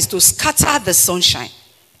life is to scatter the sunshine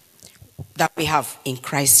that we have in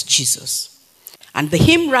Christ Jesus. And the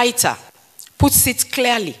hymn writer puts it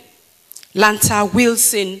clearly. Lanta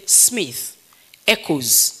Wilson Smith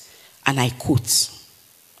echoes, and I quote,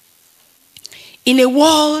 "In a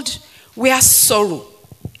world where sorrow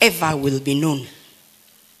ever will be known,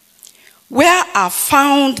 where are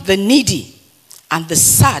found the needy and the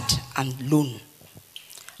sad and lone,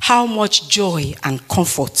 how much joy and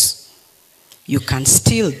comfort you can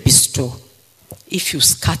still bestow if you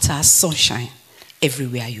scatter sunshine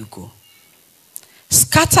everywhere you go.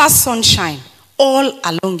 Scatter sunshine all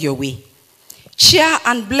along your way. Cheer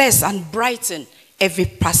and bless and brighten every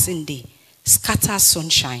passing day. Scatter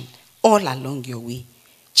sunshine all along your way.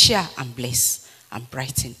 Cheer and bless and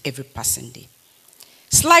brighten every passing day."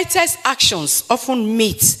 Slightest actions often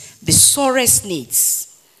meet the sorest needs,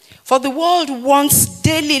 for the world wants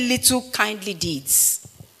daily little kindly deeds.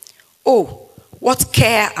 Oh, what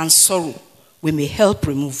care and sorrow we may help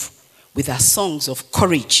remove with our songs of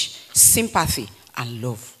courage, sympathy, and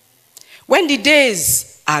love. When the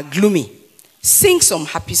days are gloomy, sing some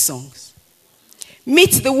happy songs.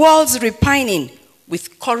 Meet the world's repining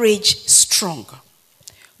with courage strong.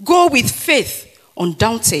 Go with faith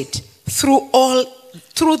undaunted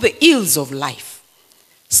through the ills of life.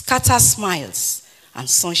 Scatter smiles and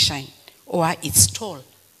sunshine o'er its toil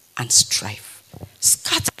and strife.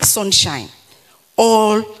 Scatter sunshine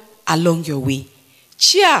all along your way.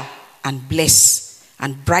 Cheer and bless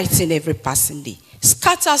and brighten every passing day.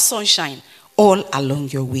 Scatter sunshine all along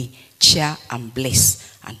your way. Cheer and bless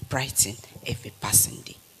and brighten every passing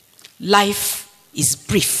day. Life is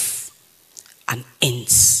brief and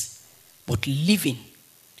ends, but living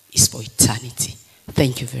is for eternity.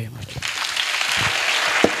 Thank you very much.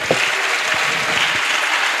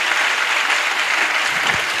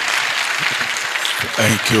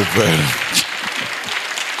 Thank you very much.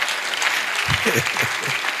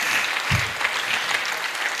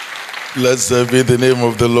 Blessed be the name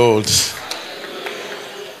of the Lord.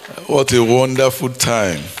 What a wonderful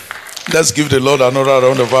time. Let's give the Lord another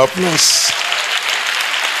round of applause.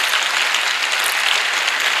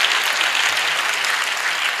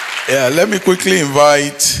 Yeah, let me quickly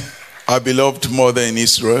invite our beloved mother in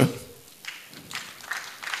Israel,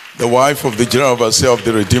 the wife of the General Overseer of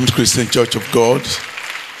the Redeemed Christian Church of God,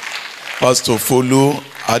 Pastor Folu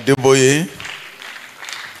Adeboye,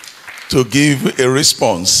 to give a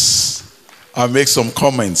response and make some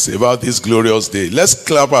comments about this glorious day. Let's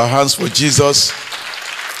clap our hands for Jesus.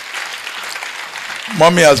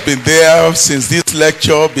 Mommy has been there since this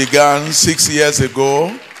lecture began 6 years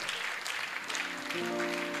ago.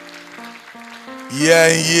 Year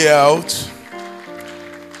in, year out.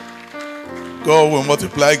 God will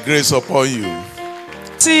multiply grace upon you.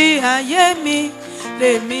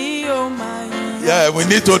 Yeah, we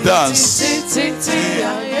need to dance.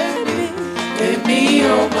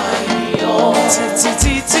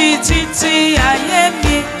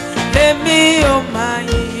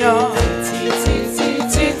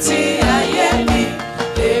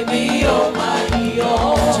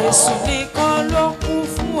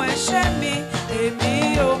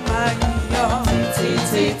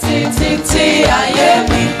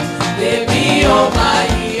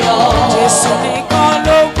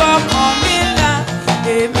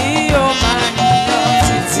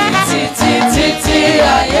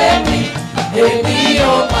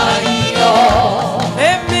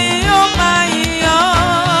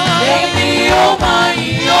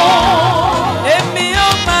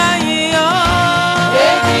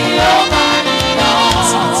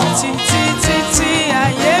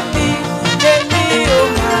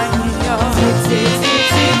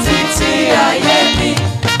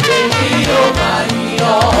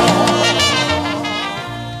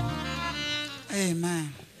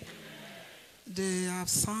 Amen. They have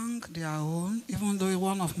sung their own, even though it's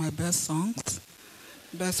one of my best songs.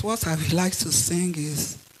 But what I would like to sing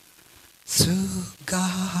is, to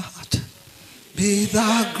God be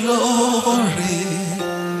the glory,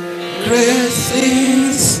 great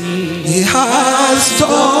things He has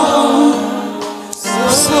done,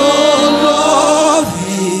 so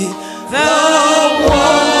lovely the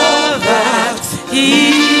world that He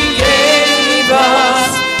gave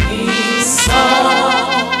us His Son.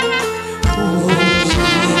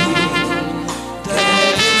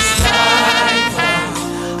 There is life and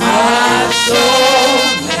atonement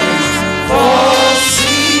for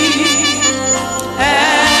sin,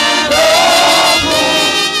 and oh,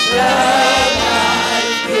 the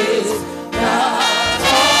life is not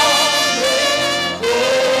always.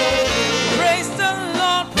 Praise the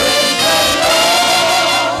Lord, praise the Lord,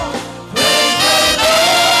 praise the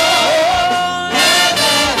Lord, and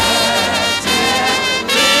the earth is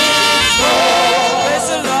full. Praise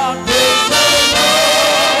the Lord, praise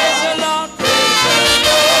the Lord, praise the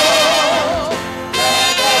Lord,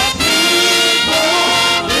 let the people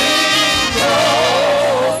rejoice.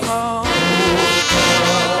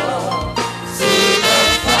 See the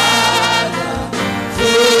Father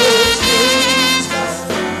through Jesus,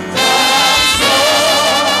 the Son,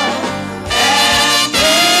 and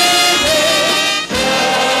give Him the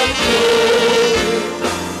glory,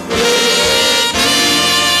 which He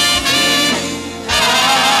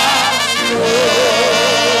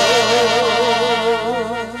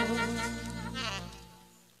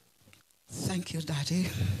Thank you, Daddy.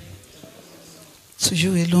 To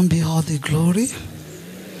you alone be all the glory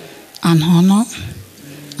and honor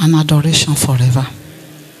and adoration forever.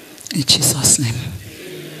 In Jesus' name.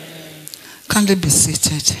 Kindly be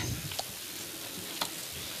seated.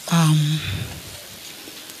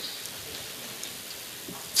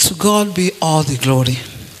 To God be all the glory.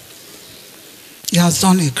 He has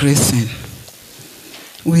done a great thing.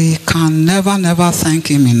 We can never thank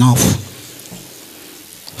Him enough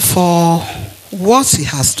for what He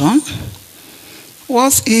has done,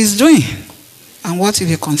 what He is doing, and what He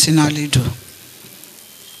will continually do.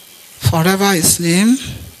 Forever His name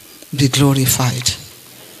be glorified.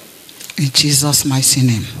 In Jesus' mighty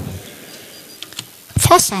name.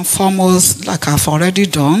 First and foremost, like I've already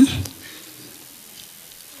done,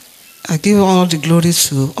 I give all the glory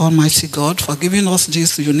to Almighty God for giving us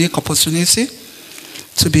this unique opportunity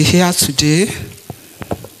to be here today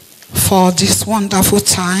for this wonderful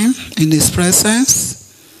time in His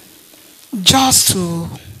presence, just to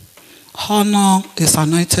honor His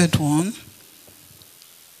anointed one,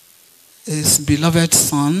 His beloved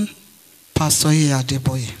son, Pastor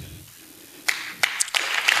Adeboye.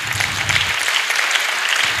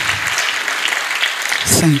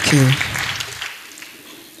 Thank you.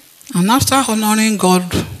 And after honoring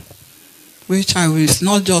God, which I will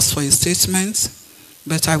not just for His statements,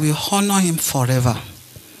 but I will honor Him forever.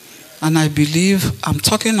 And I believe I'm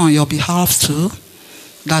talking on your behalf too,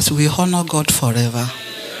 that we honor God forever.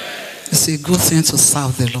 It's a good thing to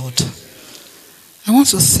serve the Lord. I want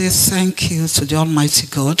to say thank you to the Almighty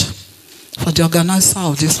God for the organizer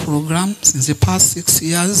of this program since the past 6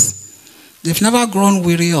 years. They've never grown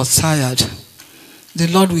weary or tired. The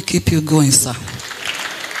Lord will keep you going, sir.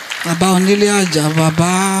 Baba Onilia,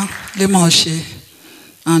 Baba Lemoshe,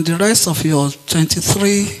 and the rest of your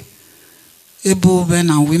 23 able men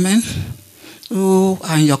and women who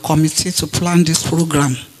are in your committee to plan this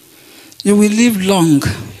program. You will live long,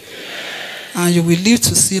 and you will live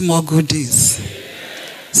to see more good days.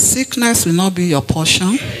 Sickness will not be your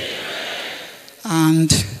portion,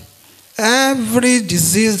 and every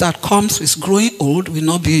disease that comes with growing old will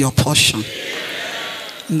not be your portion.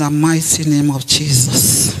 In the mighty name of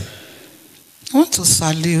Jesus. I want to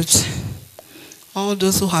salute all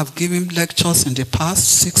those who have given lectures in the past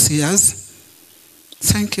 6 years.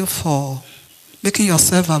 Thank you for making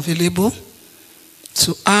yourself available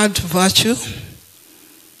to add virtue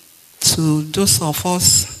to those of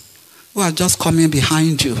us who are just coming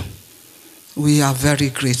behind you. We are very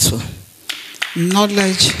grateful.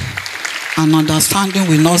 Knowledge and understanding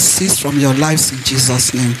will not cease from your lives in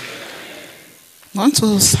Jesus' name. I want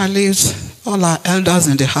to salute all our elders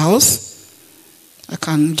in the house. I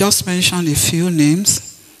can just mention a few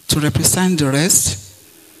names to represent the rest.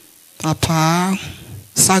 Papa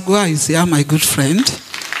Sagwa is here, my good friend.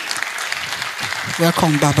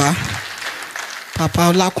 Welcome, Baba.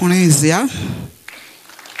 Papa Olakunrin is here.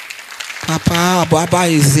 Papa Abuaba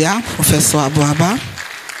is here, Professor Abuaba.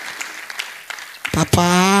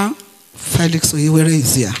 Papa Felix Oyiwere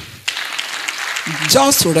is here.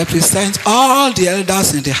 Just to represent all the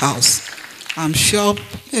elders in the house. I'm sure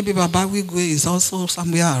maybe Baba Wigwe is also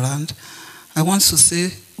somewhere around. I want to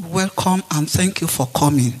say welcome and thank you for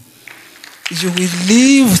coming. You will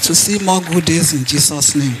live to see more good days in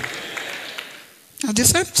Jesus' name. At the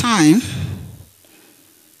same time,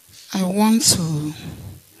 I want to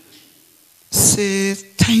say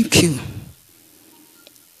thank you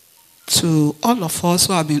to all of us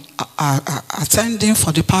who have been attending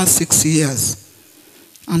for the past 6 years.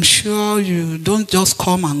 I'm sure you don't just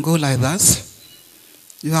come and go like that.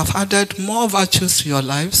 You have added more virtues to your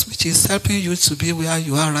lives, which is helping you to be where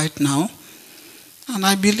you are right now. And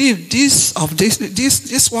I believe this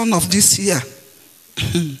one of this year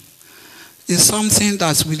is something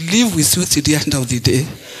that will live with you to the end of the day,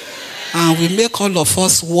 and will make all of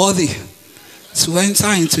us worthy to enter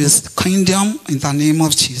into His kingdom in the name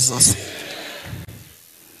of Jesus.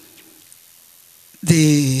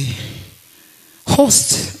 The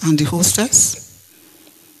host and the hostess,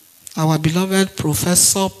 our beloved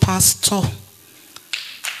professor, pastor,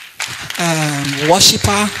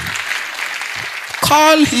 worshipper,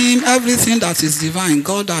 call him everything that is divine.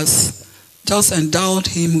 God has just endowed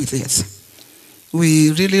him with it.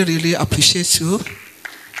 We really, really appreciate you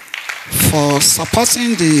for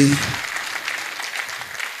supporting the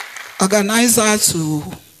organizer to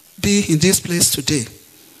be in this place today.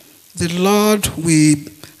 The Lord will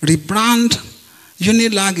rebrand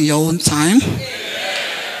Unilag in your own time.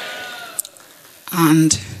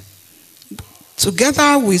 And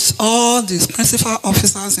together with all these principal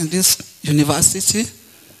officers in this university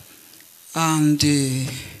and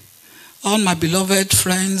all my beloved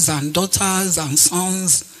friends and daughters and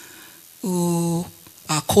sons who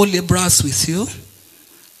are co-laborers with you,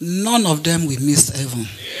 none of them will miss heaven.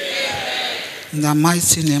 In the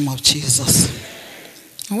mighty name of Jesus.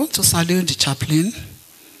 I want to salute the chaplain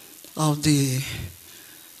of the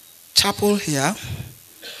chapel here.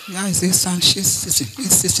 Yeah, is this son? She's sitting.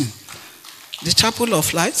 He's sitting. The Chapel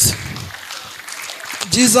of Light.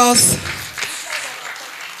 Jesus,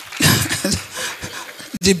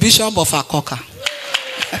 the Bishop of Akoka.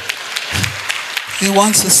 He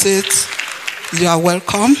wants to say it. You are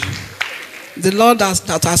welcome. The Lord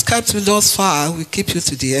that has kept you thus far will keep you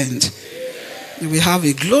to the end. You will have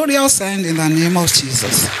a glorious end in the name of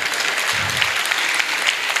Jesus.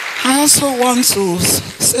 I also want to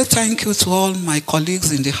say thank you to all my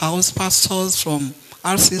colleagues in the house, pastors from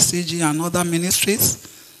RCCG and other ministries,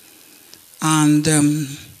 and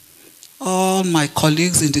all my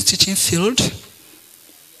colleagues in the teaching field.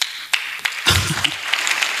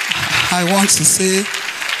 I want to say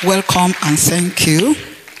welcome and thank you.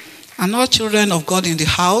 And all children of God in the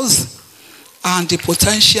house and the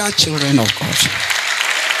potential children of God.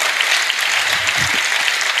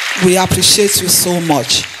 We appreciate you so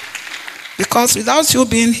much. Because without you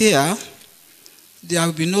being here, there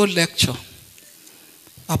will be no lecture.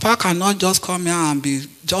 Papa cannot just come here and be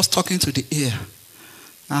just talking to the ear.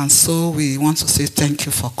 And so we want to say thank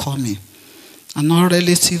you for coming. And all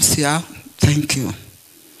relatives here, thank you.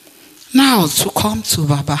 Now to come to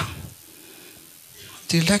Baba,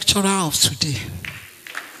 the lecturer of today.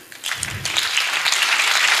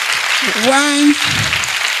 When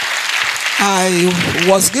I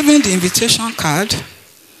was given the invitation card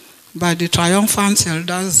by the triumphant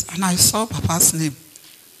elders, and I saw Papa's name,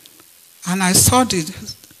 and I saw the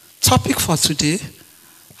topic for today,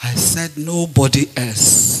 I said, nobody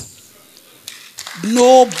else.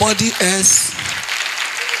 Nobody else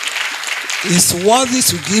is worthy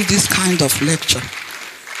to give this kind of lecture.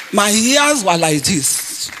 My ears were like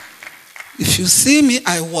this. If you see me,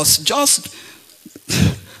 I was just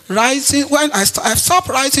writing. When I stopped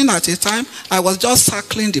writing at a time, I was just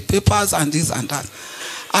circling the papers and this and that.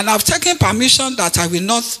 And I've taken permission that I will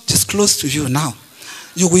not disclose to you now.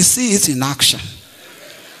 You will see it in action.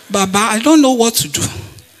 Baba, I don't know what to do.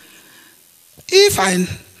 If I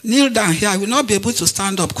kneel down here, I will not be able to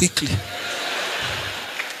stand up quickly.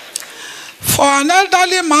 For an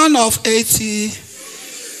elderly man of 80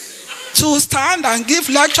 to stand and give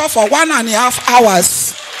lecture for 1.5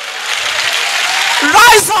 hours,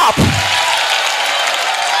 rise up.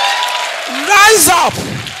 Rise up.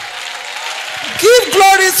 Give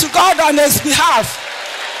glory to God on his behalf.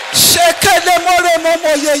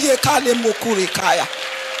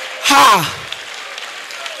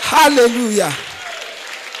 Hallelujah.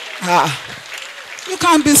 You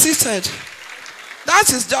can be seated.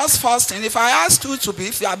 That is just first thing. If I ask you to be,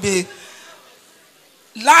 if you are be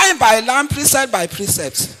line by line, precept by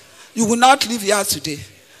precept, you will not leave here today.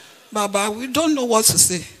 Baba, we don't know what to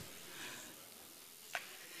say.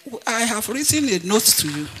 I have written a note to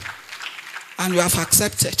you, and you have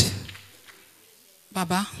accepted.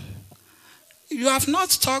 Baba, you have not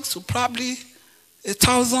talked to probably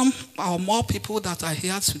 1,000 or more people that are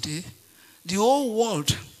here today. The whole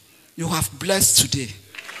world you have blessed today.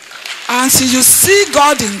 Until you see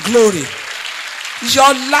God in glory,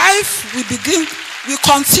 your life will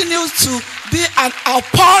continue to be an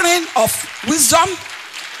outpouring of wisdom,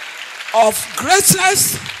 of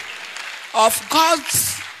greatness, of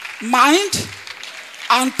God's mind,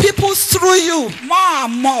 and people through you, more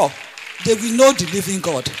and more, they will know the living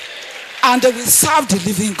God, and they will serve the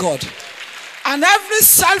living God. And every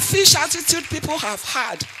selfish attitude people have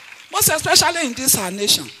had, most especially in this our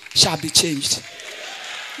nation, shall be changed.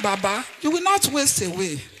 Baba, you will not waste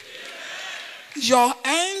away. Your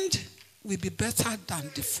end will be better than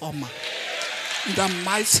the former. In the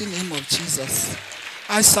mighty name of Jesus.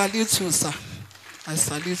 I salute you, sir. I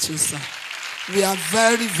salute you, sir. We are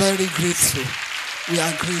very, very grateful. We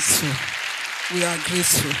are grateful. We are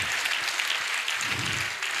grateful.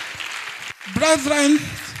 Brethren,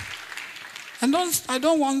 I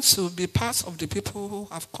don't want to be part of the people who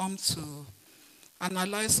have come to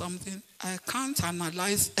analyze something. I can't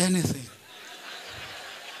analyze anything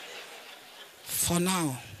for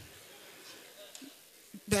now.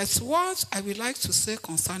 But what I would like to say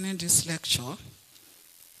concerning this lecture,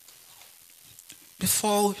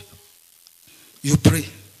 before you pray,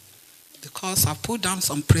 because I put down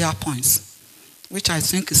some prayer points, which I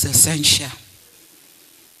think is essential.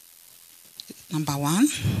 Number one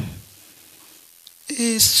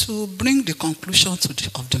is to bring the conclusion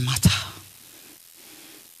of the matter.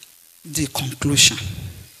 The conclusion.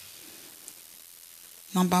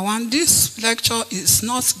 Number one, this lecture is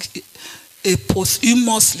not a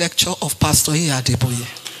posthumous lecture of Pastor Adeboye.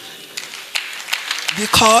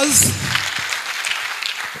 Because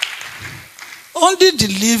only the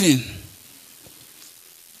living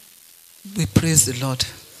we praise the Lord.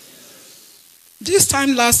 This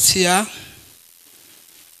time last year,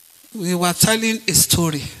 we were telling a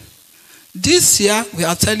story. This year, we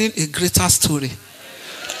are telling a greater story.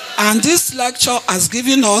 And this lecture has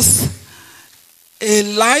given us a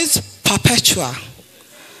light perpetual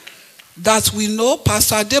that we know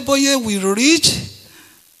Pastor Adeboye will reach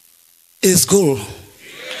his goal.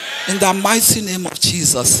 In the mighty name of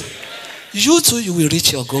Jesus. You too, you will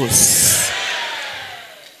reach your goals.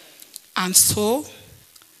 And so,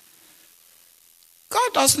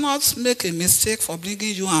 God does not make a mistake for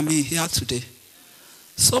bringing you and me here today.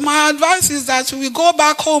 So my advice is that we go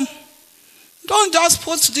back home. Don't just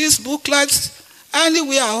put these booklets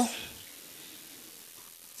anywhere.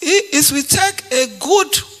 It will take a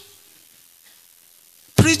good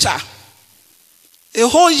preacher a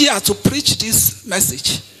whole year to preach this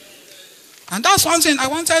message. And that's one thing I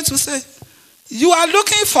wanted to say. You are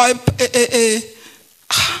looking for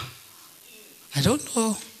I don't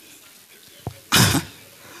know,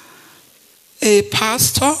 a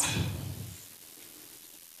pastor,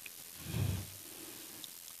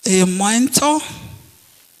 a mentor,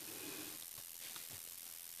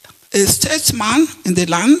 a statesman in the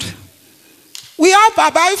land. We have,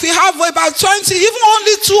 Baba, if we have about 20, even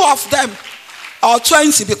only 2 of them, or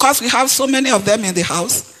 20, because we have so many of them in the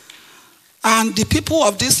house. and the people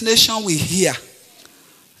of this nation will hear,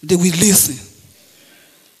 they will listen,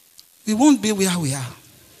 we won't be where we are.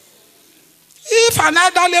 If an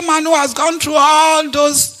elderly man who has gone through all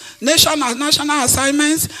those national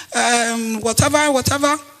assignments,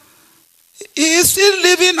 whatever, he is still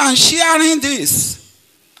living and sharing this,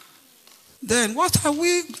 then what are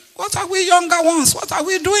we younger ones? What are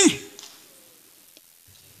we doing?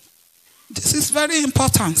 This is very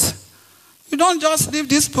important. You don't just leave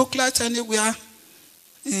this booklet anywhere.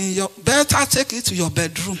 Better take it to your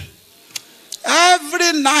bedroom.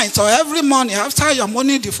 Every night or every morning after your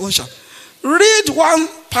morning devotion, read one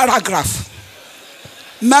paragraph.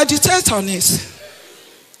 Meditate on it.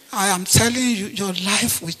 I am telling you, your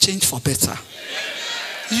life will change for better.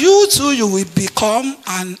 You too, you will become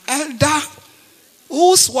an elder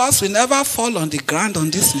whose words will never fall on the ground on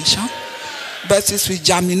this nation, but it will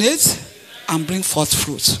germinate and bring forth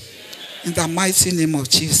fruit. In the mighty name of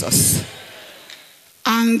Jesus.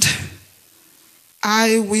 And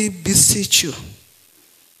I will beseech you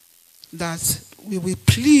that we will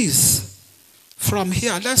please, from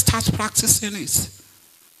here, let's start practicing it.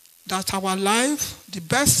 That our life, the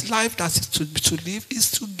best life that is to live,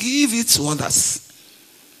 is to give it to others.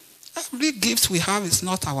 Every gift we have is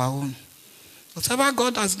not our own. Whatever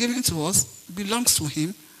God has given to us belongs to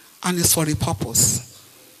him and is for a purpose.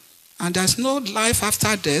 And there's no life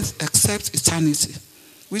after death except eternity,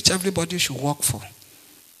 which everybody should work for.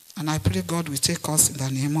 And I pray God will take us in the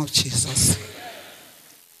name of Jesus.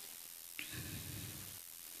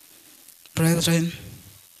 Brethren,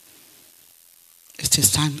 it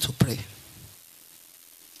is time to pray.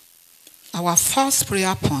 Our first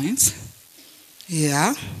prayer point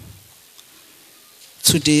here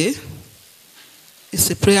today is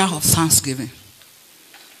a prayer of thanksgiving.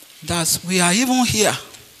 That we are even here.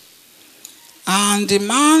 And the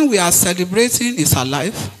man we are celebrating is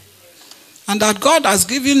alive. And that God has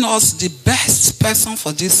given us the best person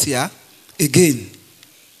for this year again.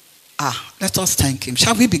 Let us thank him.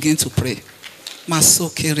 Shall we begin to pray?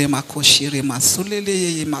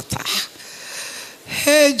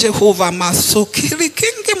 Hey Jehovah,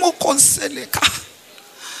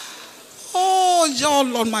 oh, your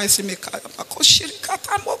Lord, my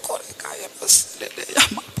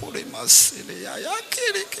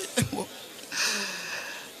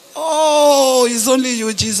oh, it's only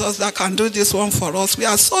you, Jesus, that can do this one for us. We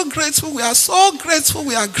are so grateful. We are so grateful.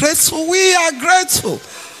 We are grateful. We are grateful.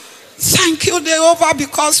 Thank you, Jehovah,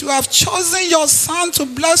 because you have chosen your son to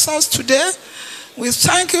bless us today. We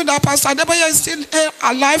thank you that Pastor Adeboye is still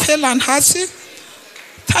alive, hale and hearty.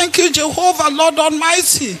 Thank you, Jehovah, Lord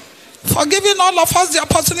Almighty, for giving all of us the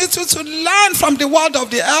opportunity to learn from the word of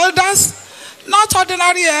the elders. Not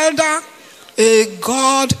ordinary elder, a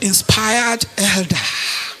God-inspired elder,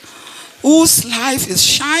 whose life is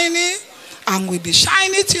shining and will be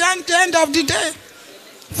shining till the end of the day.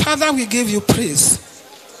 Father, we give you praise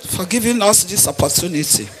for giving us this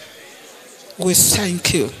opportunity. We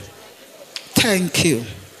thank you. Thank you.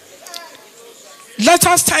 Let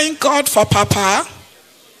us thank God for Papa,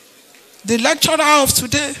 the lecturer of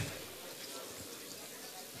today.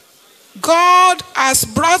 God has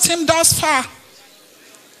brought him thus far.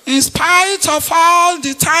 In spite of all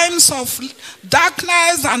the times of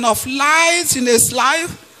darkness and of light in his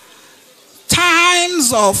life,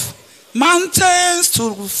 times of mountains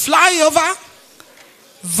to fly over,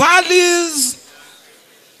 valleys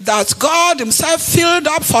that God himself filled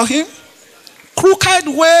up for him, crooked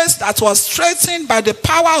ways that was straightened by the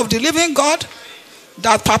power of the living God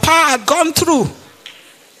that Papa had gone through,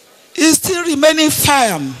 is still remaining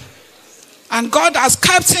firm. And God has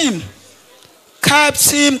kept him. Kept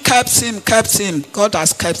him. God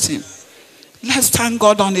has kept him. Let's thank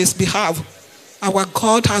God on his behalf. Our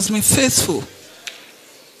God has been faithful.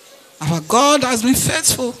 Our God has been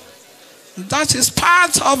faithful. That is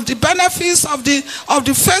part of the benefits of the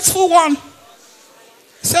faithful one.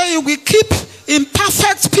 Say, we keep in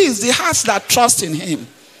perfect peace the hearts that trust in him.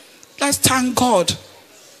 Let's thank God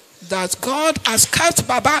that God has kept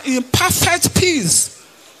Baba in perfect peace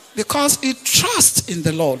because he trusts in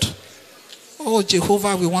the Lord. Oh,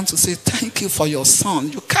 Jehovah, we want to say thank you for your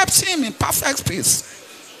son. You kept him in perfect peace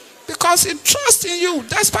because he trusts in you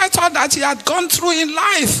despite all that he had gone through in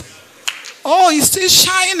life. Oh, he's still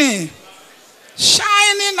shining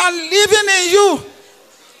and living in you.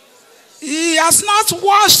 He has not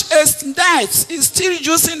washed his net. He's still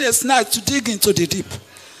using his net to dig into the deep.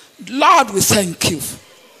 Lord, we thank you.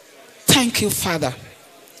 Thank you, Father.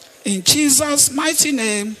 In Jesus' mighty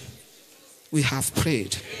name, we have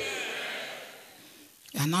prayed.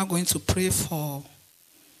 We are now going to pray for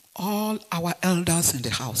all our elders in the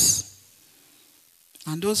house.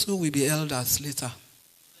 and those who will be elders later,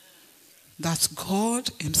 that God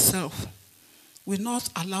himself will not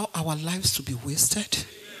allow our lives to be wasted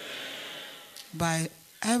by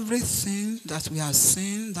everything that we are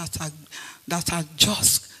seeing that are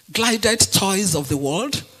just glided toys of the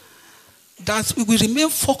world, that we will remain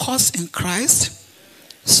focused in Christ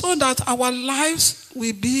so that our lives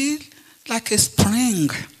will be like a spring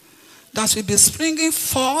that will be springing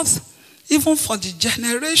forth even for the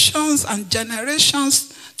generations and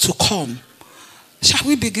generations to come. Shall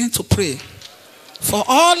we begin to pray for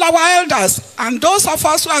all our elders and those of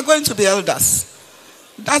us who are going to be elders,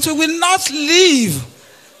 that we will not live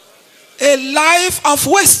a life of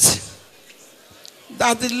waste,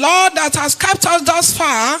 that the Lord that has kept us thus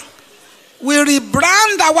far will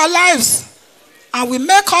rebrand our lives and will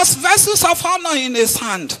make us vessels of honor in his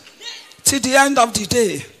hand till the end of the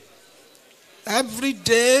day. Every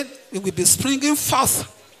day we will be springing forth.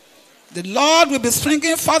 The Lord will be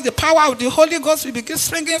springing forth. The power of the Holy Ghost will be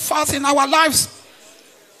springing forth in our lives.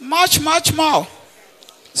 Much, much more.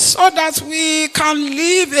 So that we can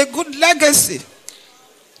leave a good legacy.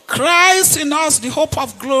 Christ in us, the hope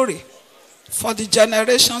of glory for the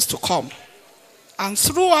generations to come. And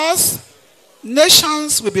through us,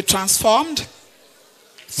 nations will be transformed.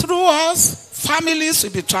 Through us, families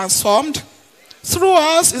will be transformed. Through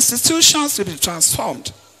us, institutions will be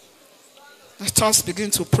transformed. Let us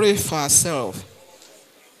begin to pray for ourselves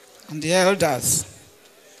and the elders.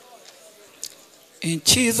 In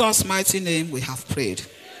Jesus' mighty name we have prayed.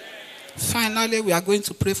 Finally, we are going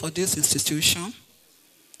to pray for this institution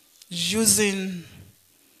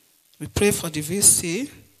we pray for the VC,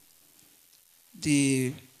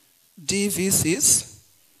 the DVCs,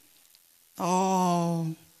 all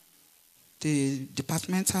the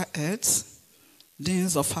departmental heads,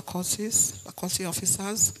 deans of faculties, faculty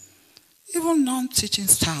officers, even non-teaching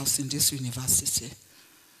staffs in this university,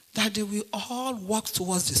 that they will all work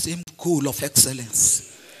towards the same goal of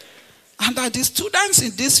excellence. And that the students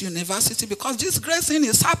in this university, because this great thing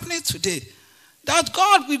is happening today, that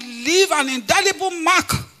God will leave an indelible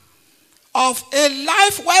mark of a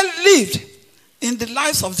life well lived in the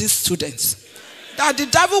lives of these students. That the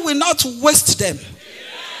devil will not waste them.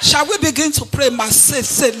 Shall we begin to pray?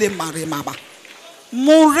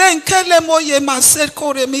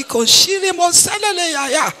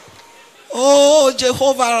 Oh,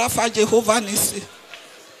 Jehovah Rapha, Jehovah Nissi.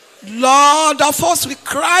 Lord of hosts, we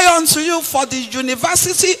cry unto you for the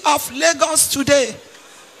University of Lagos today.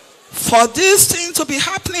 For this thing to be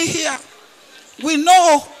happening here, we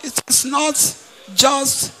know it is not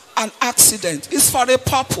just an accident. It's for a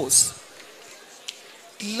purpose.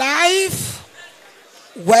 Life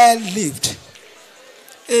well lived.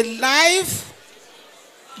 A life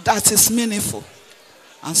that is meaningful.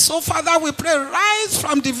 And so, Father, we pray right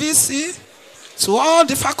from the VC to all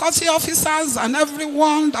the faculty officers and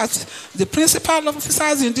everyone, that the principal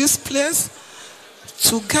officers in this place,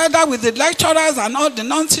 together with the lecturers and all the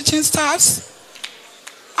non-teaching staffs,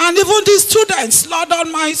 and even the students, Lord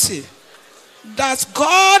Almighty, that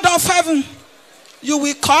God of heaven, you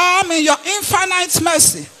will come in your infinite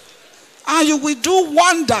mercy and you will do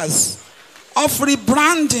wonders of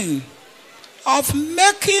rebranding, of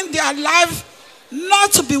making their life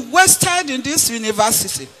not to be wasted in this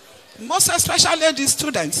university, most especially the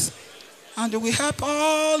students. And we help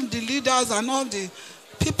all the leaders and all the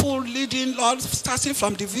people leading, Lord, starting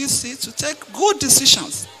from the VC, to take good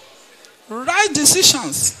decisions, right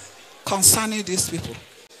decisions concerning these people.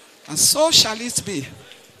 And so shall it be,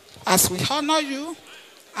 as we honor you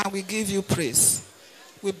and we give you praise.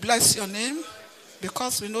 We bless your name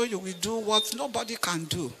because we know you will do what nobody can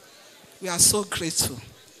do. We are so grateful.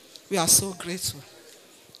 We are so grateful.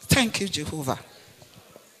 Thank you, Jehovah.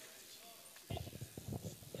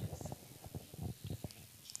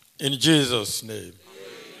 In Jesus' name,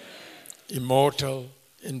 immortal,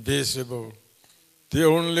 invisible, the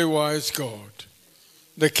only wise God,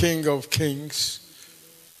 the King of kings,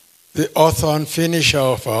 the author and finisher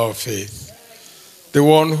of our faith, the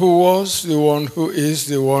one who was, the one who is,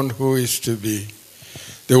 the one who is to be,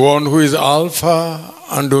 the one who is Alpha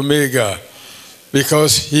and Omega,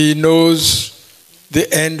 because he knows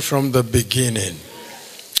the end from the beginning.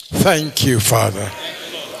 Thank you, Father.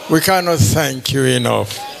 We cannot thank you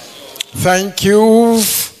enough. Thank you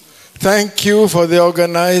for the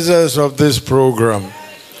organizers of this program.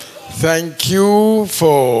 Thank you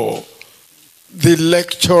for the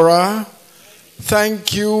lecturer.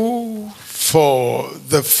 Thank you for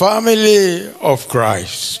the family of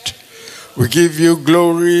Christ. We give you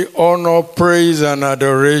glory, honor, praise, and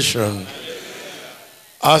adoration.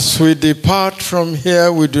 As we depart from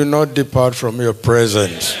here, we do not depart from your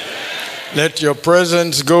presence. Let your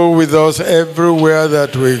presence go with us everywhere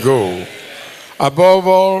that we go. Above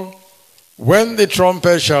all, when the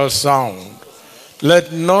trumpet shall sound,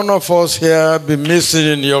 let none of us here be missing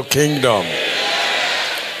in your kingdom.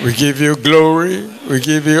 We give you glory, we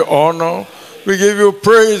give you honor, we give you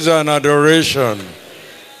praise and adoration.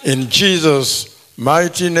 In Jesus'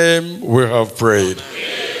 mighty name we have prayed.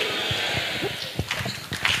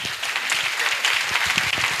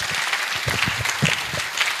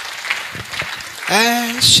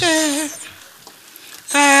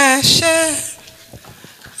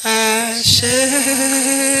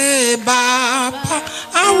 Baba,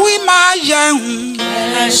 awi ma yeun.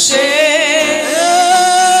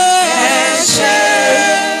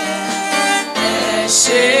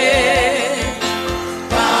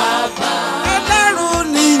 Baba, Ọlọ́run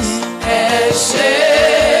nìyí.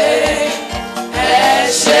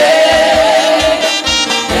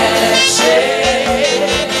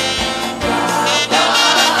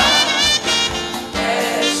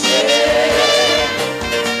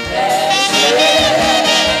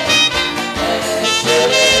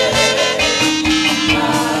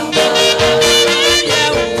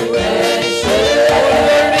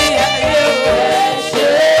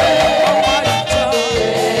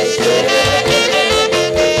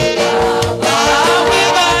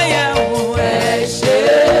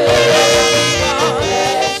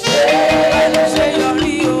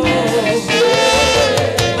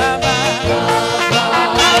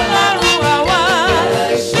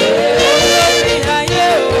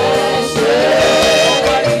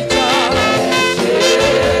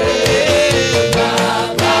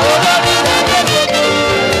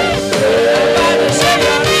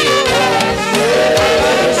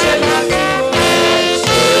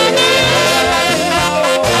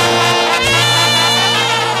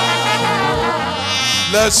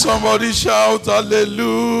 Let somebody shout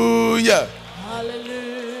hallelujah.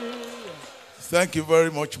 Hallelujah. Thank you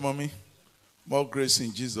very much, Mommy. More grace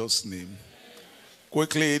in Jesus' name.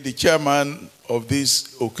 Quickly, the chairman of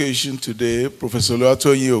this occasion today, Professor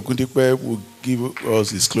Auditorium, will give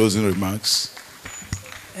us his closing remarks.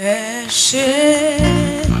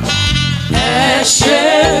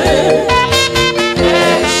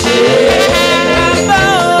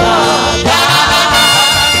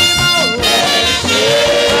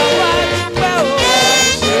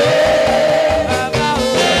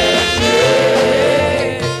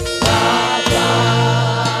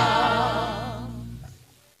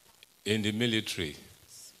 In the military,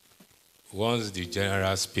 once the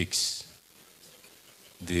general speaks,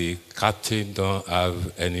 the captain don't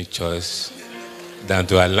have any choice than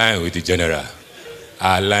to align with the general.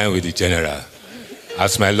 I align with the general.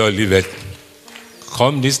 As my Lord liveth,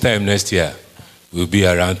 come this time next year, we'll be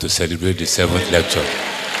around to celebrate the 7th lecture.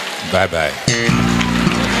 Bye-bye.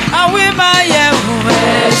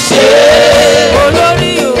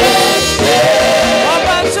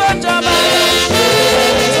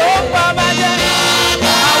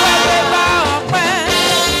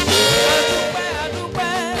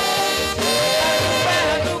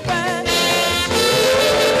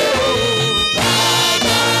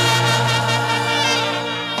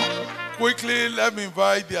 Quickly, let me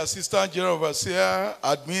invite the Assistant General Overseer,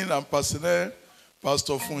 Admin and Personnel,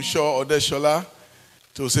 Pastor Funsho Odeshola,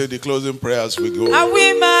 to say the closing prayer as we go.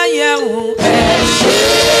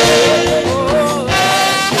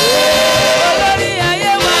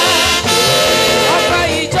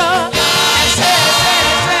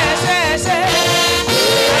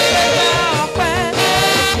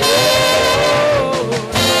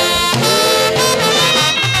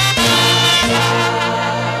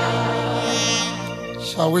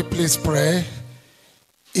 Shall we please pray?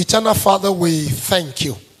 Eternal Father, we thank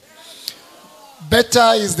you.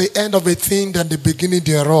 Better is the end of a thing than the beginning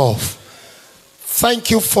thereof.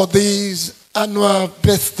 Thank you for this annual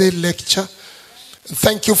birthday lecture.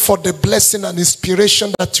 Thank you for the blessing and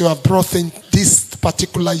inspiration that you have brought in this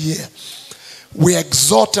particular year. We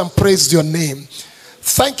exalt and praise your name.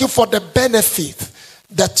 Thank you for the benefit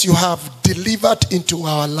that you have delivered into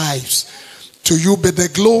our lives. To you be the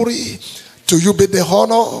glory. To you be the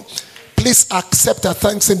honor. Please accept our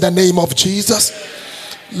thanks in the name of Jesus.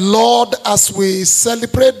 Lord, as we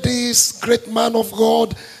celebrate this great man of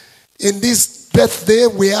God in this birthday,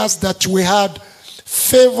 we ask that we had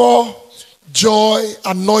favor, joy,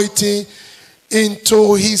 anointing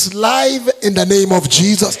into his life in the name of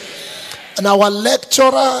Jesus. And our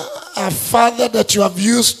lecturer, our father that you have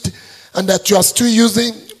used and that you are still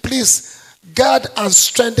using, please guard and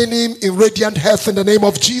strengthen him in radiant health in the name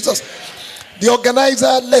of Jesus. The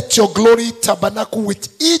organizer, let your glory tabernacle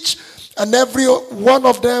with each and every one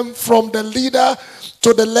of them, from the leader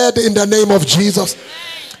to the led in the name of Jesus.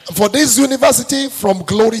 For this university, from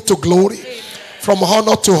glory to glory, from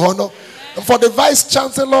honor to honor. And for the vice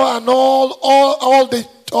chancellor and all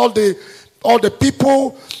the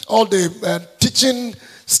people, all the teaching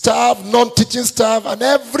staff, non-teaching staff, and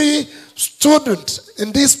every student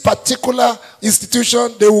in this particular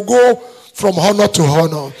institution, they will go from honor to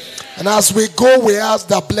honor. And as we go, we ask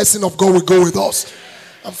that blessing of God will go with us.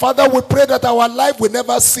 And Father, we pray that our life will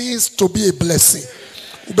never cease to be a blessing.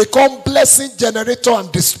 We become blessing generator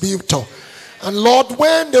and distributor. And Lord,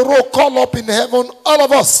 when the roll call up in heaven, all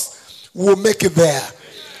of us will make it there.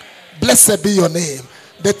 Blessed be your name.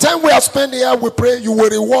 The time we have spent here, we pray you will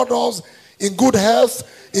reward us in good health,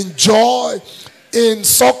 in joy, in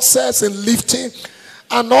success, in lifting,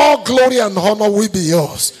 and all glory and honor will be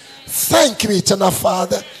yours. Thank you, eternal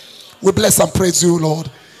Father. We bless and praise you, Lord.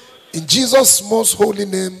 In Jesus' most holy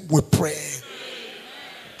name we pray.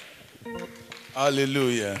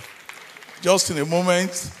 Hallelujah. Just in a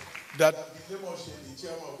moment, that the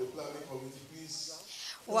chairman of the planning committee, please.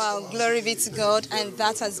 Wow, glory be to God. And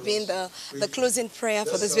that has been the closing prayer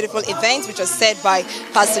for this beautiful event, which was said by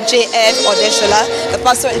Pastor J.F Ade-Ajayi, the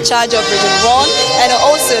pastor in charge of Region 1, and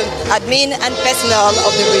also admin and personnel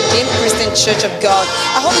of the Redeemed Christian Church of God.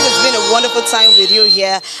 I hope it has been a wonderful time with you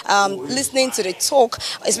here, listening to the talk,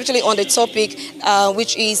 especially on the topic,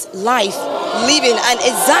 which is life, living, and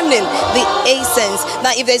examining the essence.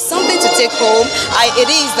 Now, if there's something to take home, it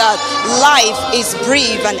is that life is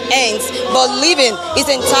brief and ends, but living is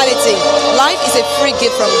eternity. Life is a free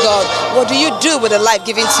gift from God. What do you do with the life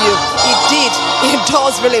given to you? It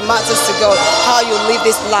does really matter to God how you live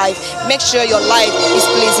this life. Make sure your life is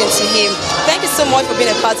pleasing to Him. Thank you so much for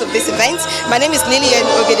being a part of this event. My name is Lillian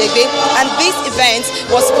Ogedegbe, and this event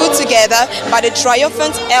was put together by the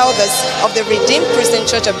triumphant elders of the Redeemed Christian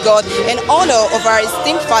Church of God in honor of our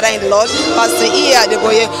esteemed father-in-law, Pastor J.F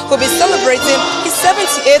Ade-Ajayi, who will be celebrating his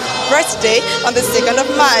 78th birthday on the 2nd of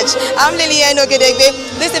March. I'm Lillian Ogedegbe.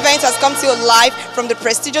 This event has come to you live from the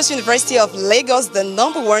prestigious University of Lagos, the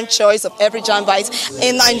 #1 choice of every Jambite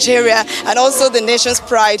in Nigeria, and also the nation's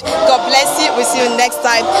pride. God bless you. We'll see you next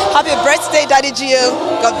time. Happy birthday, Daddy Gio.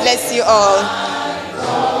 God bless you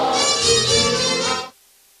all.